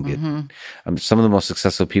focused and get. Some of the most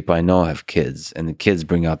successful people I know have kids, and the kids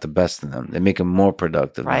bring out the best in them. They make them more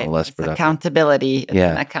productive, not less productive. Accountability. It's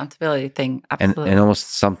an accountability thing. Absolutely. And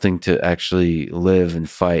almost something to actually live and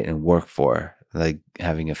fight and work for, like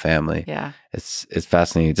having a family. Yeah. It's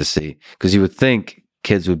fascinating to see, because you would think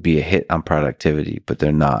kids would be a hit on productivity, but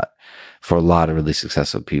they're not for a lot of really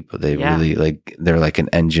successful people. They really they're like an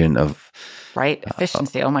engine of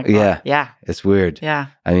efficiency. Oh my God. Yeah. Yeah. It's weird. Yeah.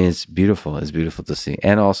 I mean, it's beautiful. It's beautiful to see.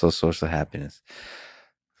 And also a source of happiness.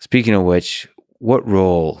 Speaking of which, what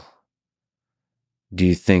role do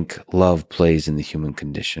you think love plays in the human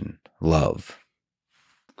condition? Love.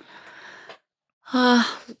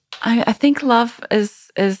 I think love is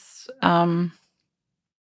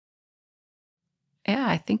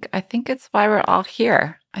I think it's why we're all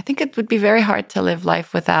here. I think it would be very hard to live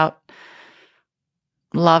life without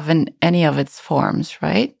love in any of its forms,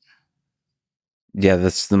 right? Yeah,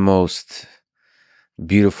 that's the most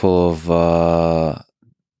beautiful of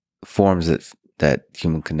forms that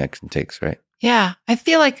human connection takes, right? Yeah, I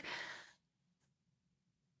feel like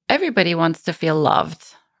everybody wants to feel loved,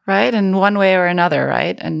 right? In one way or another,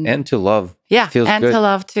 right? And to love. Yeah, feels and good. to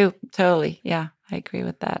love too. Totally. Yeah, I agree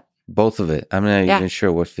with that. Both of it. I'm not even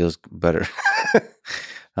sure what feels better.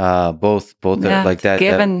 Both are like that.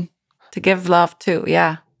 To give love too.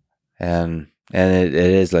 Yeah. And it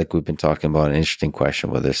is, like we've been talking about, an interesting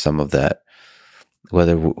question whether some of that,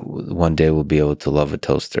 whether one day we'll be able to love a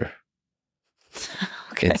toaster.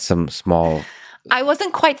 Okay. It's some small. I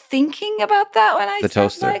wasn't quite thinking about that when I said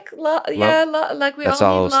toaster. Like love. Yeah, like we That's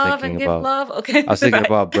all need all I was love and thinking give about. love. Okay. I was thinking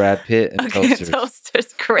about Brad Pitt and toasters.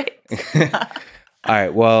 Toasters, great. All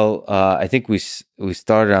right. Well, I think we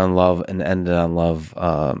started on love and ended on love.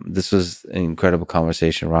 This was an incredible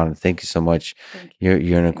conversation, Rana. Thank you so much.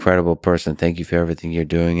 You're an incredible person. Thank you for everything you're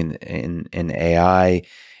doing in AI,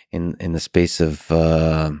 in the space of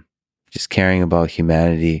just caring about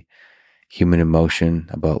humanity, human emotion,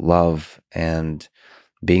 about love, and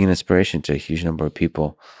being an inspiration to a huge number of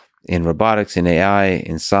people in robotics, in AI,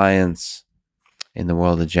 in science, in the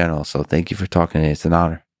world in general. So thank you for talking today. It's an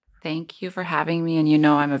honor. Thank you for having me. And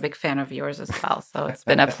I'm a big fan of yours as well. So it's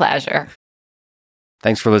been a pleasure.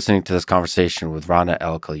 Thanks for listening to this conversation with Rana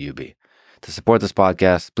el Kaliouby. To support this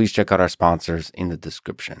podcast, please check out our sponsors in the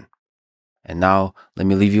description. And now, let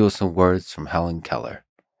me leave you with some words from Helen Keller.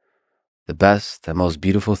 The best and most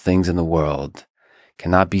beautiful things in the world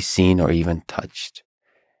cannot be seen or even touched.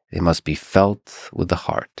 They must be felt with the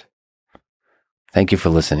heart. Thank you for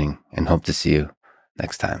listening, and hope to see you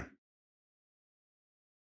next time.